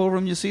leg up over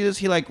him. You see this?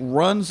 He, like,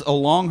 runs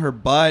along her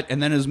butt,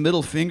 and then his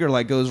middle finger,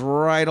 like, goes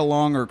right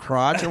along her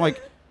crotch. I'm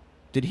like,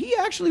 did he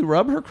actually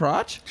rub her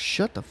crotch?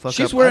 Shut the fuck up.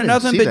 She's I wearing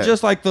didn't nothing see but that.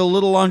 just, like, the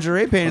little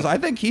lingerie panties. I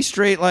think he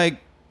straight, like,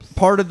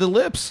 parted the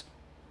lips.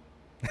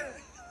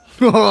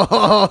 Like,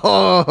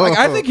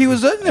 I think he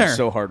was in there.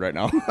 So hard right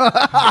now. Where's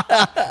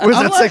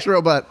I'm that like- sex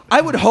robot?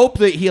 I would hope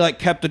that he, like,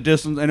 kept the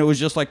distance and it was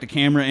just, like, the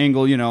camera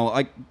angle, you know.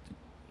 Like,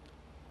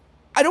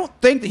 I don't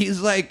think that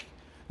he's like,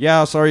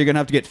 yeah, sorry, you're going to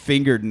have to get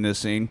fingered in this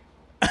scene.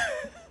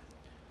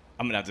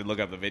 I'm gonna have to look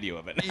up the video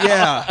of it.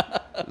 Yeah.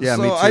 Yeah,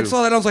 so me too. I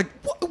saw that. I was like,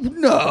 what?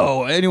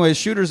 No. Anyway,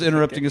 Shooter's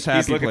interrupting his happy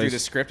He's looking place. through the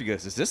script. He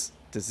goes,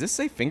 does this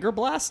say finger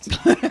blast?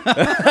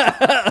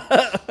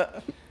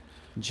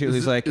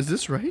 Julie's like, Is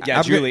this right? Yeah,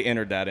 I'm Julie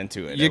entered that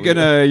into it. you're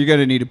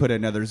gonna need to put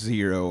another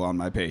 0 on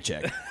my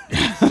paycheck.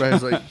 Right,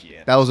 it's like,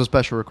 Yeah. that was a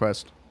special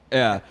request.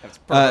 Yeah. That's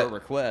per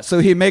request. So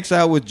he makes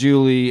out with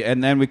Julie,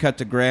 and then we cut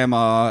to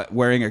Grandma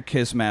wearing a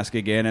kiss mask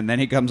again, and then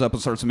he comes up and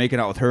starts making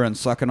out with her and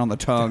sucking on the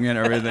tongue and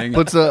everything.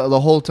 Puts the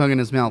whole tongue in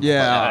his mouth.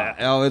 Yeah.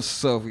 Oh, it's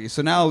so.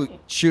 So now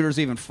Shooter's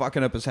even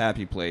fucking up his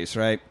happy place,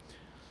 right?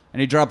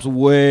 And he drops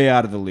way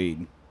out of the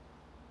lead.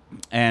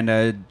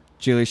 And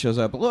Julie shows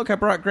up. Look, I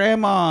brought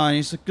Grandma. And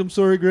he's like, I'm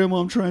sorry, Grandma.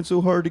 I'm trying so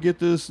hard to get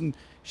this. And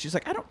she's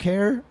like, I don't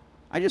care.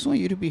 I just want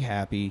you to be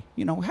happy.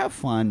 You know, have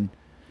fun.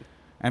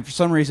 And for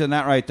some reason,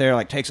 that right there,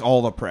 like, takes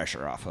all the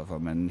pressure off of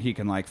him, and he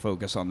can, like,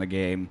 focus on the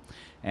game.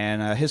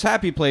 And his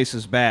happy place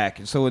is back.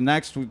 And so when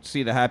next we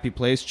see the happy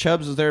place,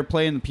 Chubbs is there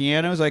playing the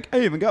piano. He's like,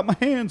 I even got my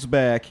hands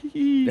back.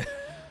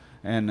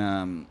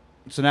 And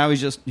so now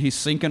he's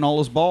sinking all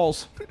his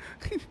balls.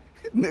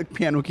 The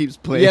piano keeps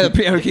playing. Yeah, the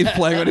piano keeps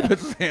playing when he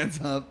puts his hands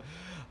up.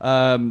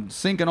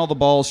 Sinking all the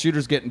balls.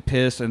 Shooter's getting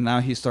pissed, and now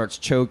he starts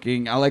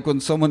choking. I like when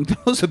someone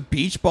throws a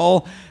beach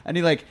ball, and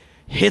he, like,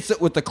 hits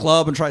it with the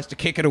club and tries to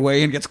kick it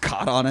away and gets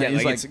caught on it. Yeah,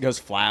 He's like, it goes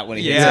flat when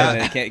he Yeah. gets it, and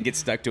then it can't get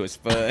stuck to his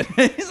foot.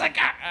 he's like,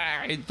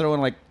 he's throwing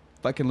like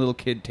fucking little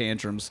kid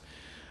tantrums.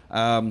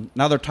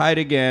 Now they're tied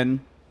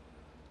again.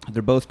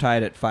 They're both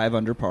tied at 5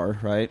 under par,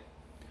 right?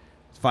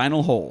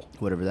 Final hole.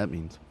 Whatever that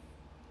means.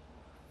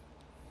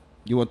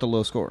 You want the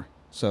low score.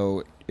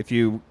 So if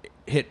you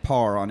hit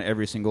par on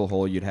every single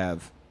hole, you'd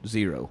have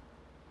 0.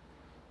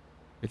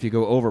 If you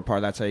go over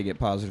par, that's how you get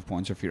positive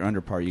points. Or if you're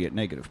under par, you get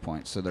negative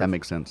points. So That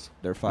makes sense.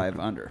 they're 5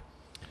 under.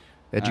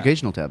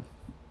 Educational tab.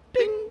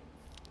 Ding.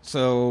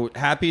 So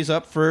Happy's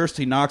up first.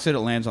 He knocks it. It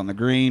lands on the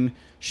green.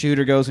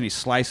 Shooter goes and he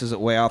slices it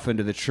way off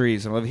into the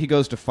trees. And he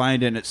goes to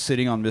find it, and it's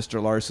sitting on Mr.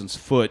 Larson's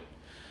foot.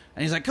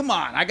 And he's like, "Come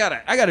on, I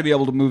gotta be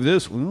able to move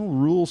this." Well,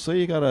 rules say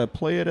you gotta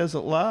play it as it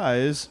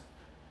lies.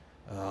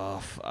 Oh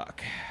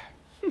fuck.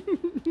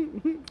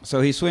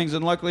 So he swings,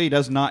 and luckily he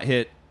does not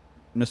hit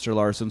Mr.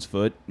 Larson's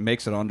foot.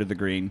 Makes it onto the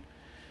green.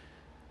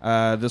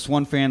 This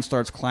one fan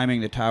starts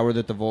climbing the tower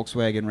that the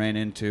Volkswagen ran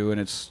into, and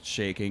it's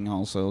shaking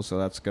also, so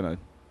that's going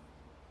to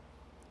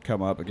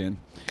come up again.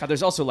 God,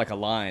 there's also like a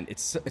line.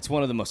 It's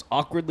one of the most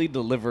awkwardly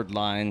delivered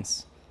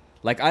lines.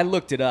 Like, I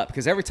looked it up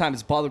because every time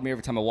it's bothered me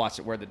every time I watch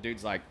it, where the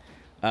dude's like,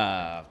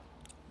 "The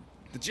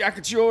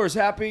jacket's yours,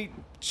 Happy.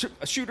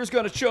 A shooter's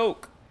gonna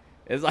choke."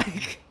 It's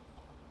like,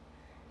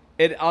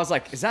 I was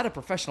like, is that a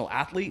professional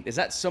athlete? Is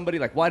that somebody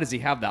like? Why does he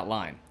have that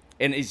line?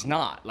 And he's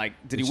not. Like,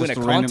 did he It's win a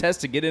just a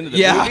contest to get into the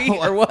Yeah. movie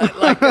or what?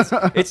 Like,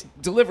 it's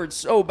delivered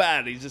so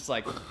bad. He's just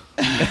like,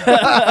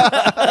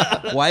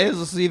 Why is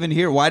this even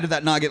here? Why did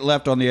that not get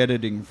left on the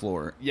editing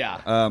floor?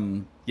 yeah.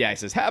 Yeah, he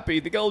says, "Happy,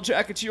 the gold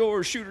jacket's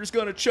yours. Shooter's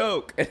gonna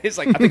choke." And it's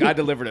like, I think I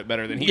delivered it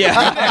better than he did.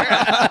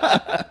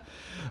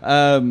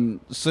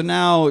 So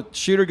now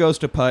Shooter goes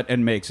to putt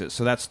and makes it.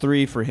 So that's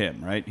 3 for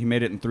him, right? He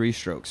made it in 3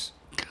 strokes.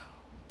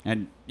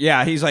 And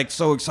yeah, he's like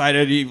so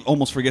excited he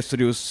almost forgets to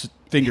do his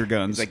finger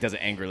guns. He's like, does it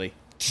angrily.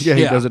 Yeah,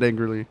 he Yeah. does it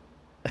angrily.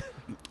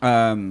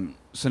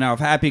 So now if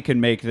Happy can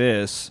make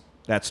this,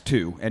 that's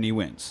 2, and he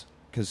wins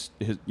because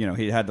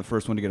he had the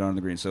first one to get on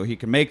the green. So he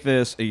can make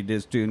this. He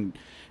is doing,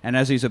 and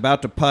as he's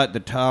about to putt, the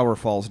tower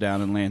falls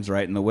down and lands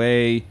right in the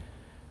way.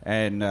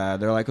 And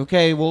they're like,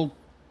 "Okay, we'll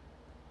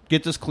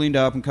get this cleaned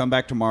up and come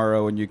back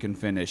tomorrow, and you can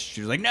finish."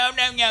 She's like, "No,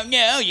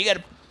 you got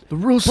to The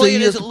rules play say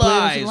it you as have it to play it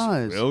lies." as it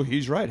lies. Well,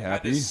 he's right,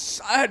 Happy.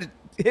 I had to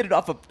hit it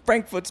off of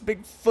Frankfurt's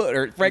big foot,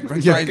 or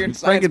Frankenstein's big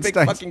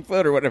Frankenstein's. fucking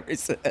foot, or whatever he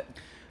said.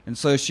 And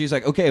so she's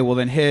like, "Okay, well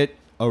then hit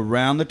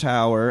around the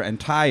tower and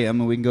tie him,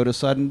 and we can go to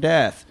sudden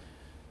death.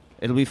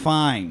 It'll be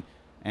fine."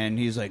 And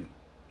he's like,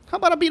 How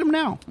about I beat him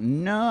now?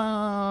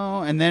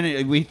 "No." And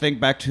then we think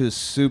back to his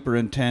super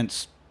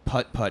intense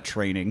putt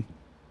training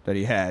that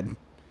he had.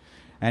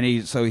 And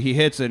he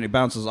hits it, and it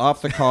bounces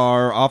off the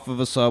car, off of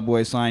a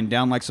subway sign,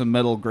 down like some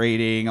metal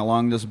grating,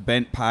 along this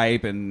bent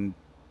pipe, and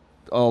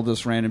all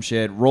this random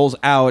shit, rolls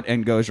out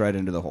and goes right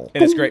into the hole.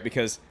 And it's great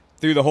because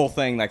through the whole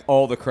thing, like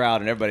all the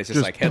crowd and everybody's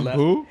just like, head left,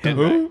 head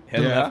right,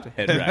 head left,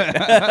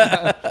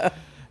 head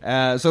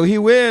right. So he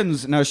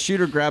wins. Now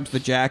Shooter grabs the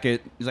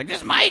jacket. He's like, "This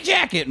is my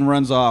jacket," and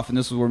runs off. And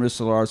this is where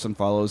Mr. Larson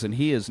follows, and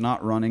he is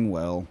not running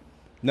well.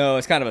 No,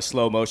 it's kind of a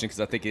slow motion because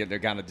I think they're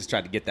kind of just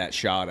trying to get that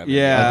shot of it.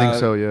 Yeah. I think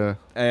so, yeah.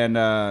 And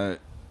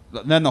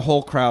then the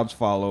whole crowd's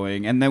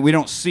following, and then we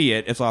don't see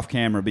it. It's off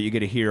camera, but you get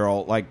to hear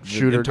all like the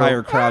Shooter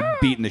entire go, crowd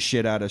beating the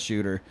shit out of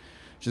Shooter,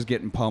 just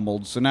getting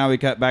pummeled. So now we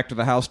cut back to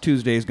the house.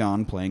 Tuesday's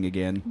gone, playing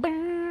again.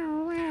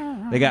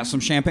 They got some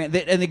champagne,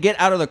 and they get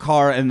out of the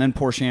car and then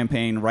pour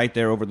champagne right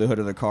there over the hood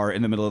of the car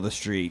in the middle of the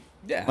street.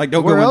 Yeah. Like,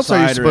 don't Where go else are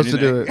you inside or supposed to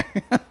do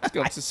anything. it?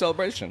 It's a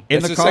celebration. In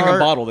It's the the second car-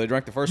 bottle. They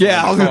drank the first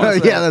Yeah, I one. was gonna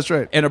say. Yeah, that's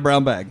right. In a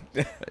brown bag.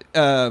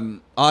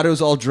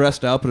 Otto's all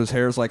dressed up, and his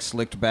hair's like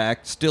slicked back,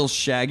 still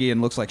shaggy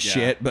and looks like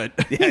shit. But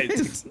Yeah,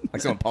 it's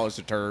like someone polished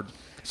a turd.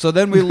 so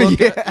then we look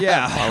at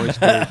always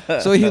good.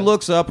 So he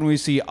looks up, and we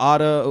see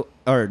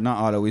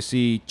we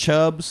see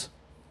Chubbs,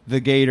 the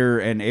Gator,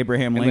 and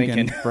Abraham Lincoln,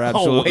 Lincoln. for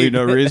absolutely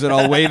no reason,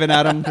 all waving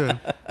at him.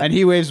 And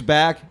he waves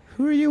back.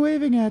 "Who are you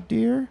waving at,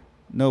 dear?"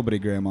 "Nobody,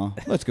 Grandma.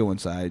 Let's go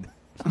inside."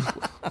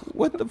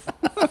 What the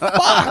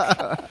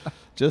fuck?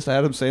 Just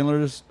Adam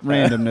Sandler's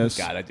randomness.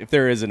 God, if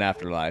there is an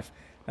afterlife,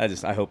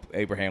 I hope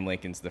Abraham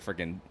Lincoln's the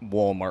freaking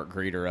Walmart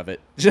greeter of it.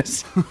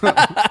 Just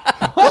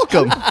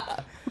Welcome.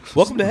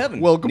 welcome to heaven.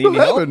 Welcome Need to any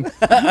help?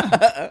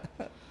 heaven.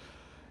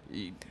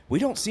 We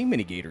don't see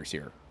many gators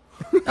here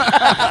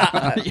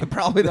Yeah,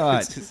 probably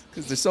not. because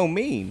they're so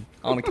mean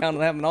on account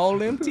of having all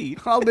them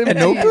teeth. All them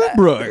No teeth.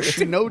 toothbrush.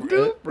 No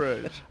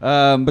toothbrush.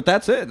 But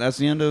that's it. That's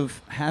the end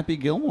of Happy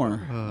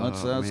Gilmore.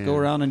 Let's man. go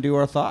around and do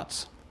our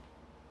thoughts.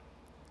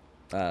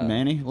 Uh,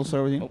 Manny, we'll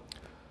start with you. oh.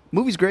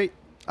 Movie's great.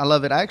 I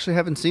love it. I actually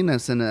haven't seen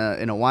this in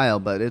a while,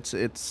 but it's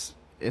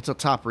a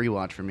top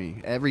rewatch for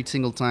me. Every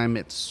single time,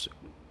 it's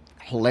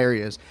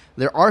hilarious.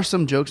 There are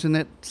some jokes in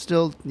it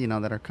still,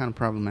 that are kind of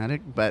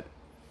problematic, but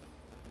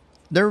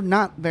there are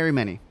not very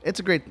many. It's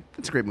a great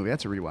movie.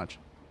 That's a rewatch.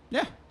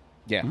 Yeah.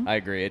 Yeah, I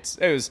agree.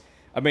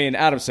 Adam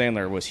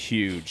Sandler was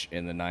huge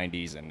in the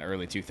 90s and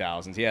early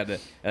 2000s. He had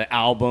the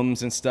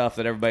albums and stuff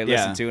that everybody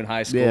listened to in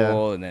high school,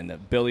 Yeah. and then the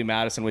Billy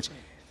Madison, which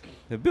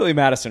the Billy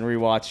Madison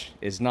rewatch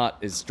is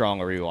not as strong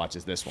a rewatch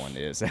as this one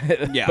is.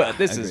 Yeah, but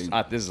this I is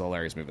agree. this is a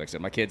hilarious movie. Like I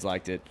said, my kids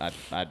liked it.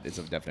 It's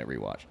a definite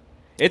rewatch.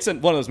 It's one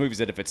of those movies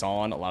that if it's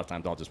on, a lot of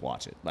times I'll just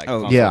watch it. Like if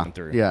I'm Yeah, flipping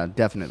through. yeah,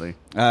 definitely.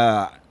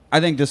 I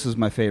think this is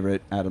my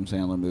favorite Adam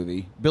Sandler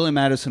movie. Billy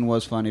Madison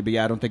was funny, but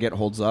yeah, I don't think it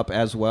holds up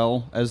as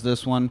well as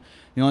this one.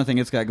 The only thing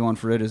it's got going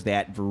for it is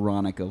that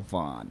Veronica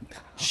Vaughn.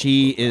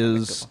 She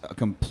is a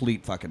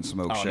complete fucking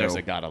smoke show. There's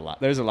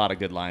a lot of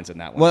good lines in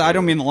that one. Well, too. I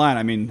don't mean the line.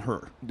 I mean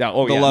her.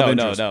 No, the love no,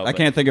 interest. no. I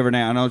can't think of her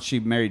name. I know she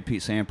married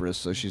Pete Sampras,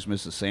 so she's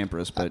Mrs.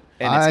 Sampras. But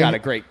And it's got a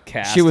great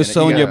cast. she was in it.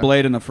 Sonya You got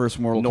Blade in the first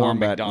Mortal Norm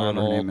Kombat. Whatever her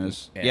Macdonald name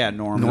is. and Yeah,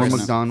 Norm. Norm Yes.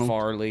 Macdonald.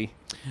 Farley.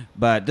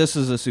 But this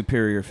is a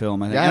superior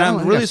film, I think. Yeah, I And don't I'm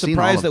think really I've seen all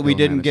surprised of that we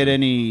Billy didn't get Madison.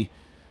 any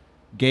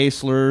gay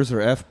slurs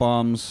or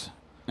F-bombs.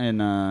 And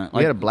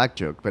We had a black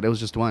joke, but it was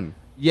just one.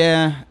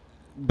 yeah,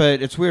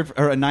 but it's weird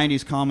for a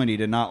 90s comedy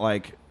to not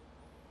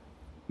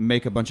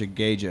make a bunch of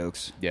gay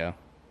jokes. Yeah.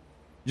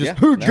 Just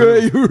Yeah,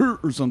 gay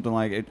or something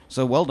like it.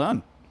 So well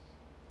done.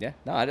 Yeah.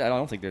 No, I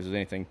don't think there's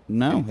anything.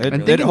 No, And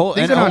it thinking holds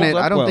on it,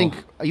 up I don't well. think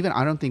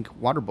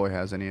Waterboy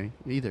has any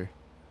either.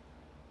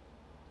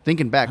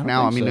 Thinking back I don't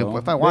now, I think mean, so.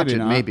 if I watch Maybe it,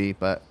 not. maybe,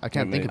 but I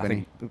can't think of I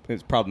any. think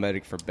it's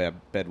problematic for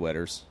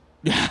bedwetters.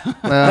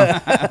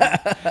 Well,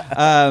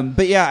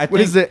 But yeah, I what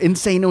think is it,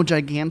 Insano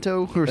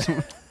Giganto or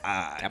something?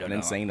 Captain I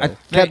Insano. think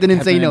Captain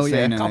Insano,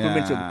 yeah. Insano,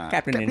 Complimentary yeah.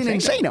 Captain Captain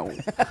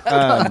Insano.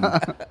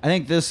 Insano. I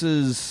think this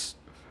is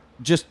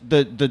just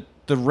the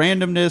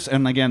randomness,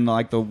 and again,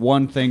 like the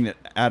one thing that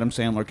Adam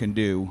Sandler can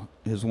do,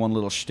 his one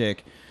little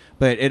shtick,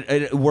 but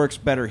it works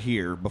better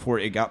here before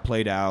it got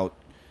played out,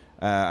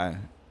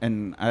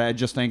 and I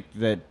just think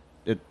that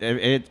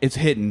it's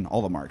hitting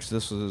all the marks.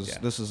 This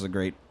is a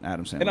great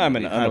Adam Sandler. And I'm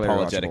an movie. Highly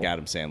unapologetic rewatchable.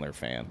 Adam Sandler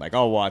fan. Like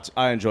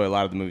I enjoy a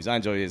lot of the movies. I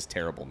enjoy his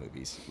terrible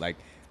movies. Like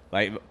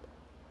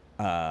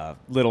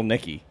Little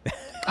Nicky.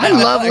 I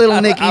love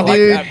Little Nicky, I like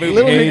dude. that movie.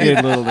 Little Hated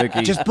Nicky. Little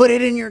Nicky. Just put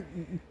it in your.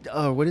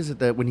 What is it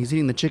that when he's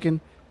eating the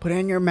chicken? Put it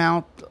in your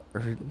mouth,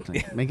 or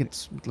make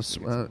it. That's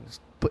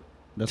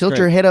Tilt great.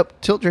 your head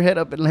up. Tilt your head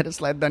up and let it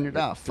slide down your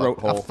mouth. Throat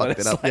I hole. fucked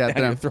it up. Slide Yeah, down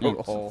your damn.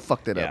 throat hole.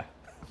 Fucked it Yeah. up.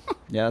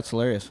 Yeah, that's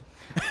hilarious.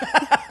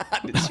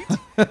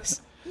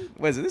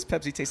 What is it? This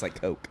Pepsi tastes like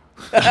Coke.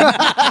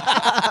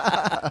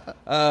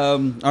 All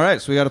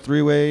right, so we got a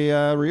three-way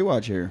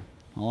rewatch here,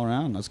 all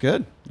around. That's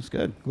good. That's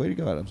good. Way to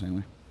go, Adam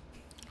Sandler.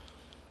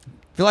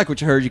 If you like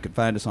what you heard, you can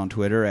find us on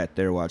Twitter at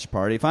Their Watch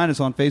Party. Find us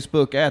on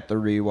Facebook at The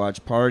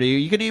Rewatch Party.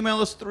 You can email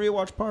us at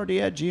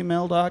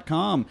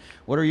thewatchparty@gmail.com.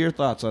 What are your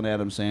thoughts on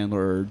Adam Sandler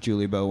or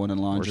Julie Bowen and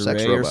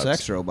lingerie or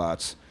sex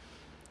robots?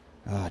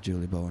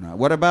 Julie Bowen.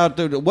 What about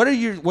what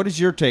is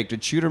your take?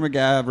 Did Shooter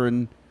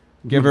McGavin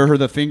give her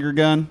the finger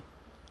gun?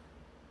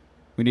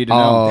 We need to know.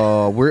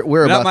 Oh,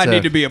 we're That about might to.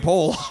 need to be a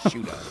poll.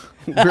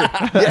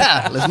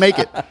 Yeah, let's make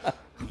it.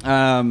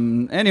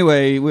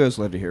 Anyway, we always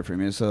love to hear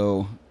from you,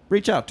 so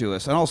reach out to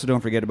us. And also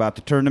don't forget about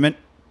the tournament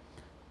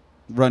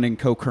running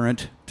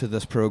concurrent to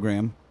this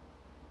program.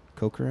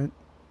 Concurrent?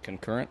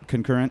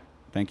 Concurrent.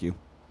 Thank you.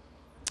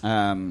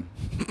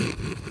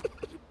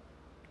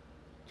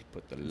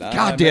 Put the lime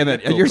God damn in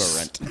it. the You're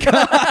concurrent.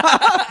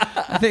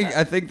 I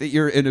think that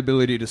your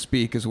inability to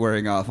speak is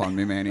wearing off on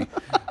me, Manny.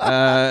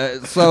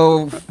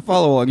 So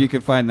follow along. You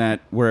can find that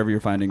wherever you're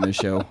finding this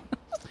show.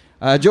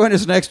 Join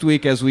us next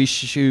week as we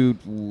shoot,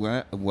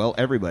 well,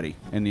 everybody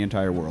in the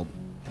entire world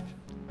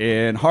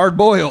in Hard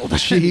Boiled.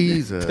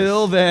 Jesus.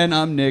 Till then,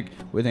 I'm Nick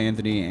with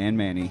Anthony and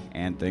Manny,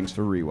 and thanks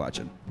for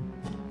rewatching.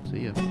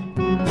 See ya.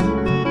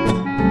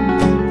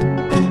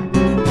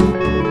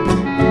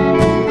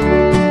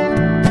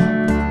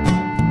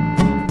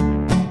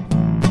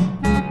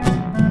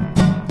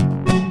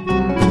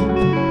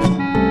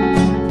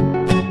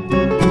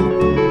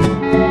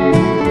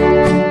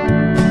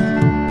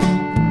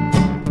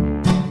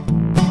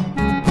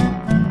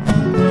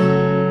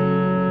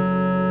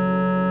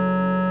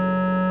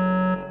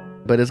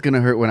 But it's gonna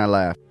hurt when I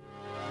laugh.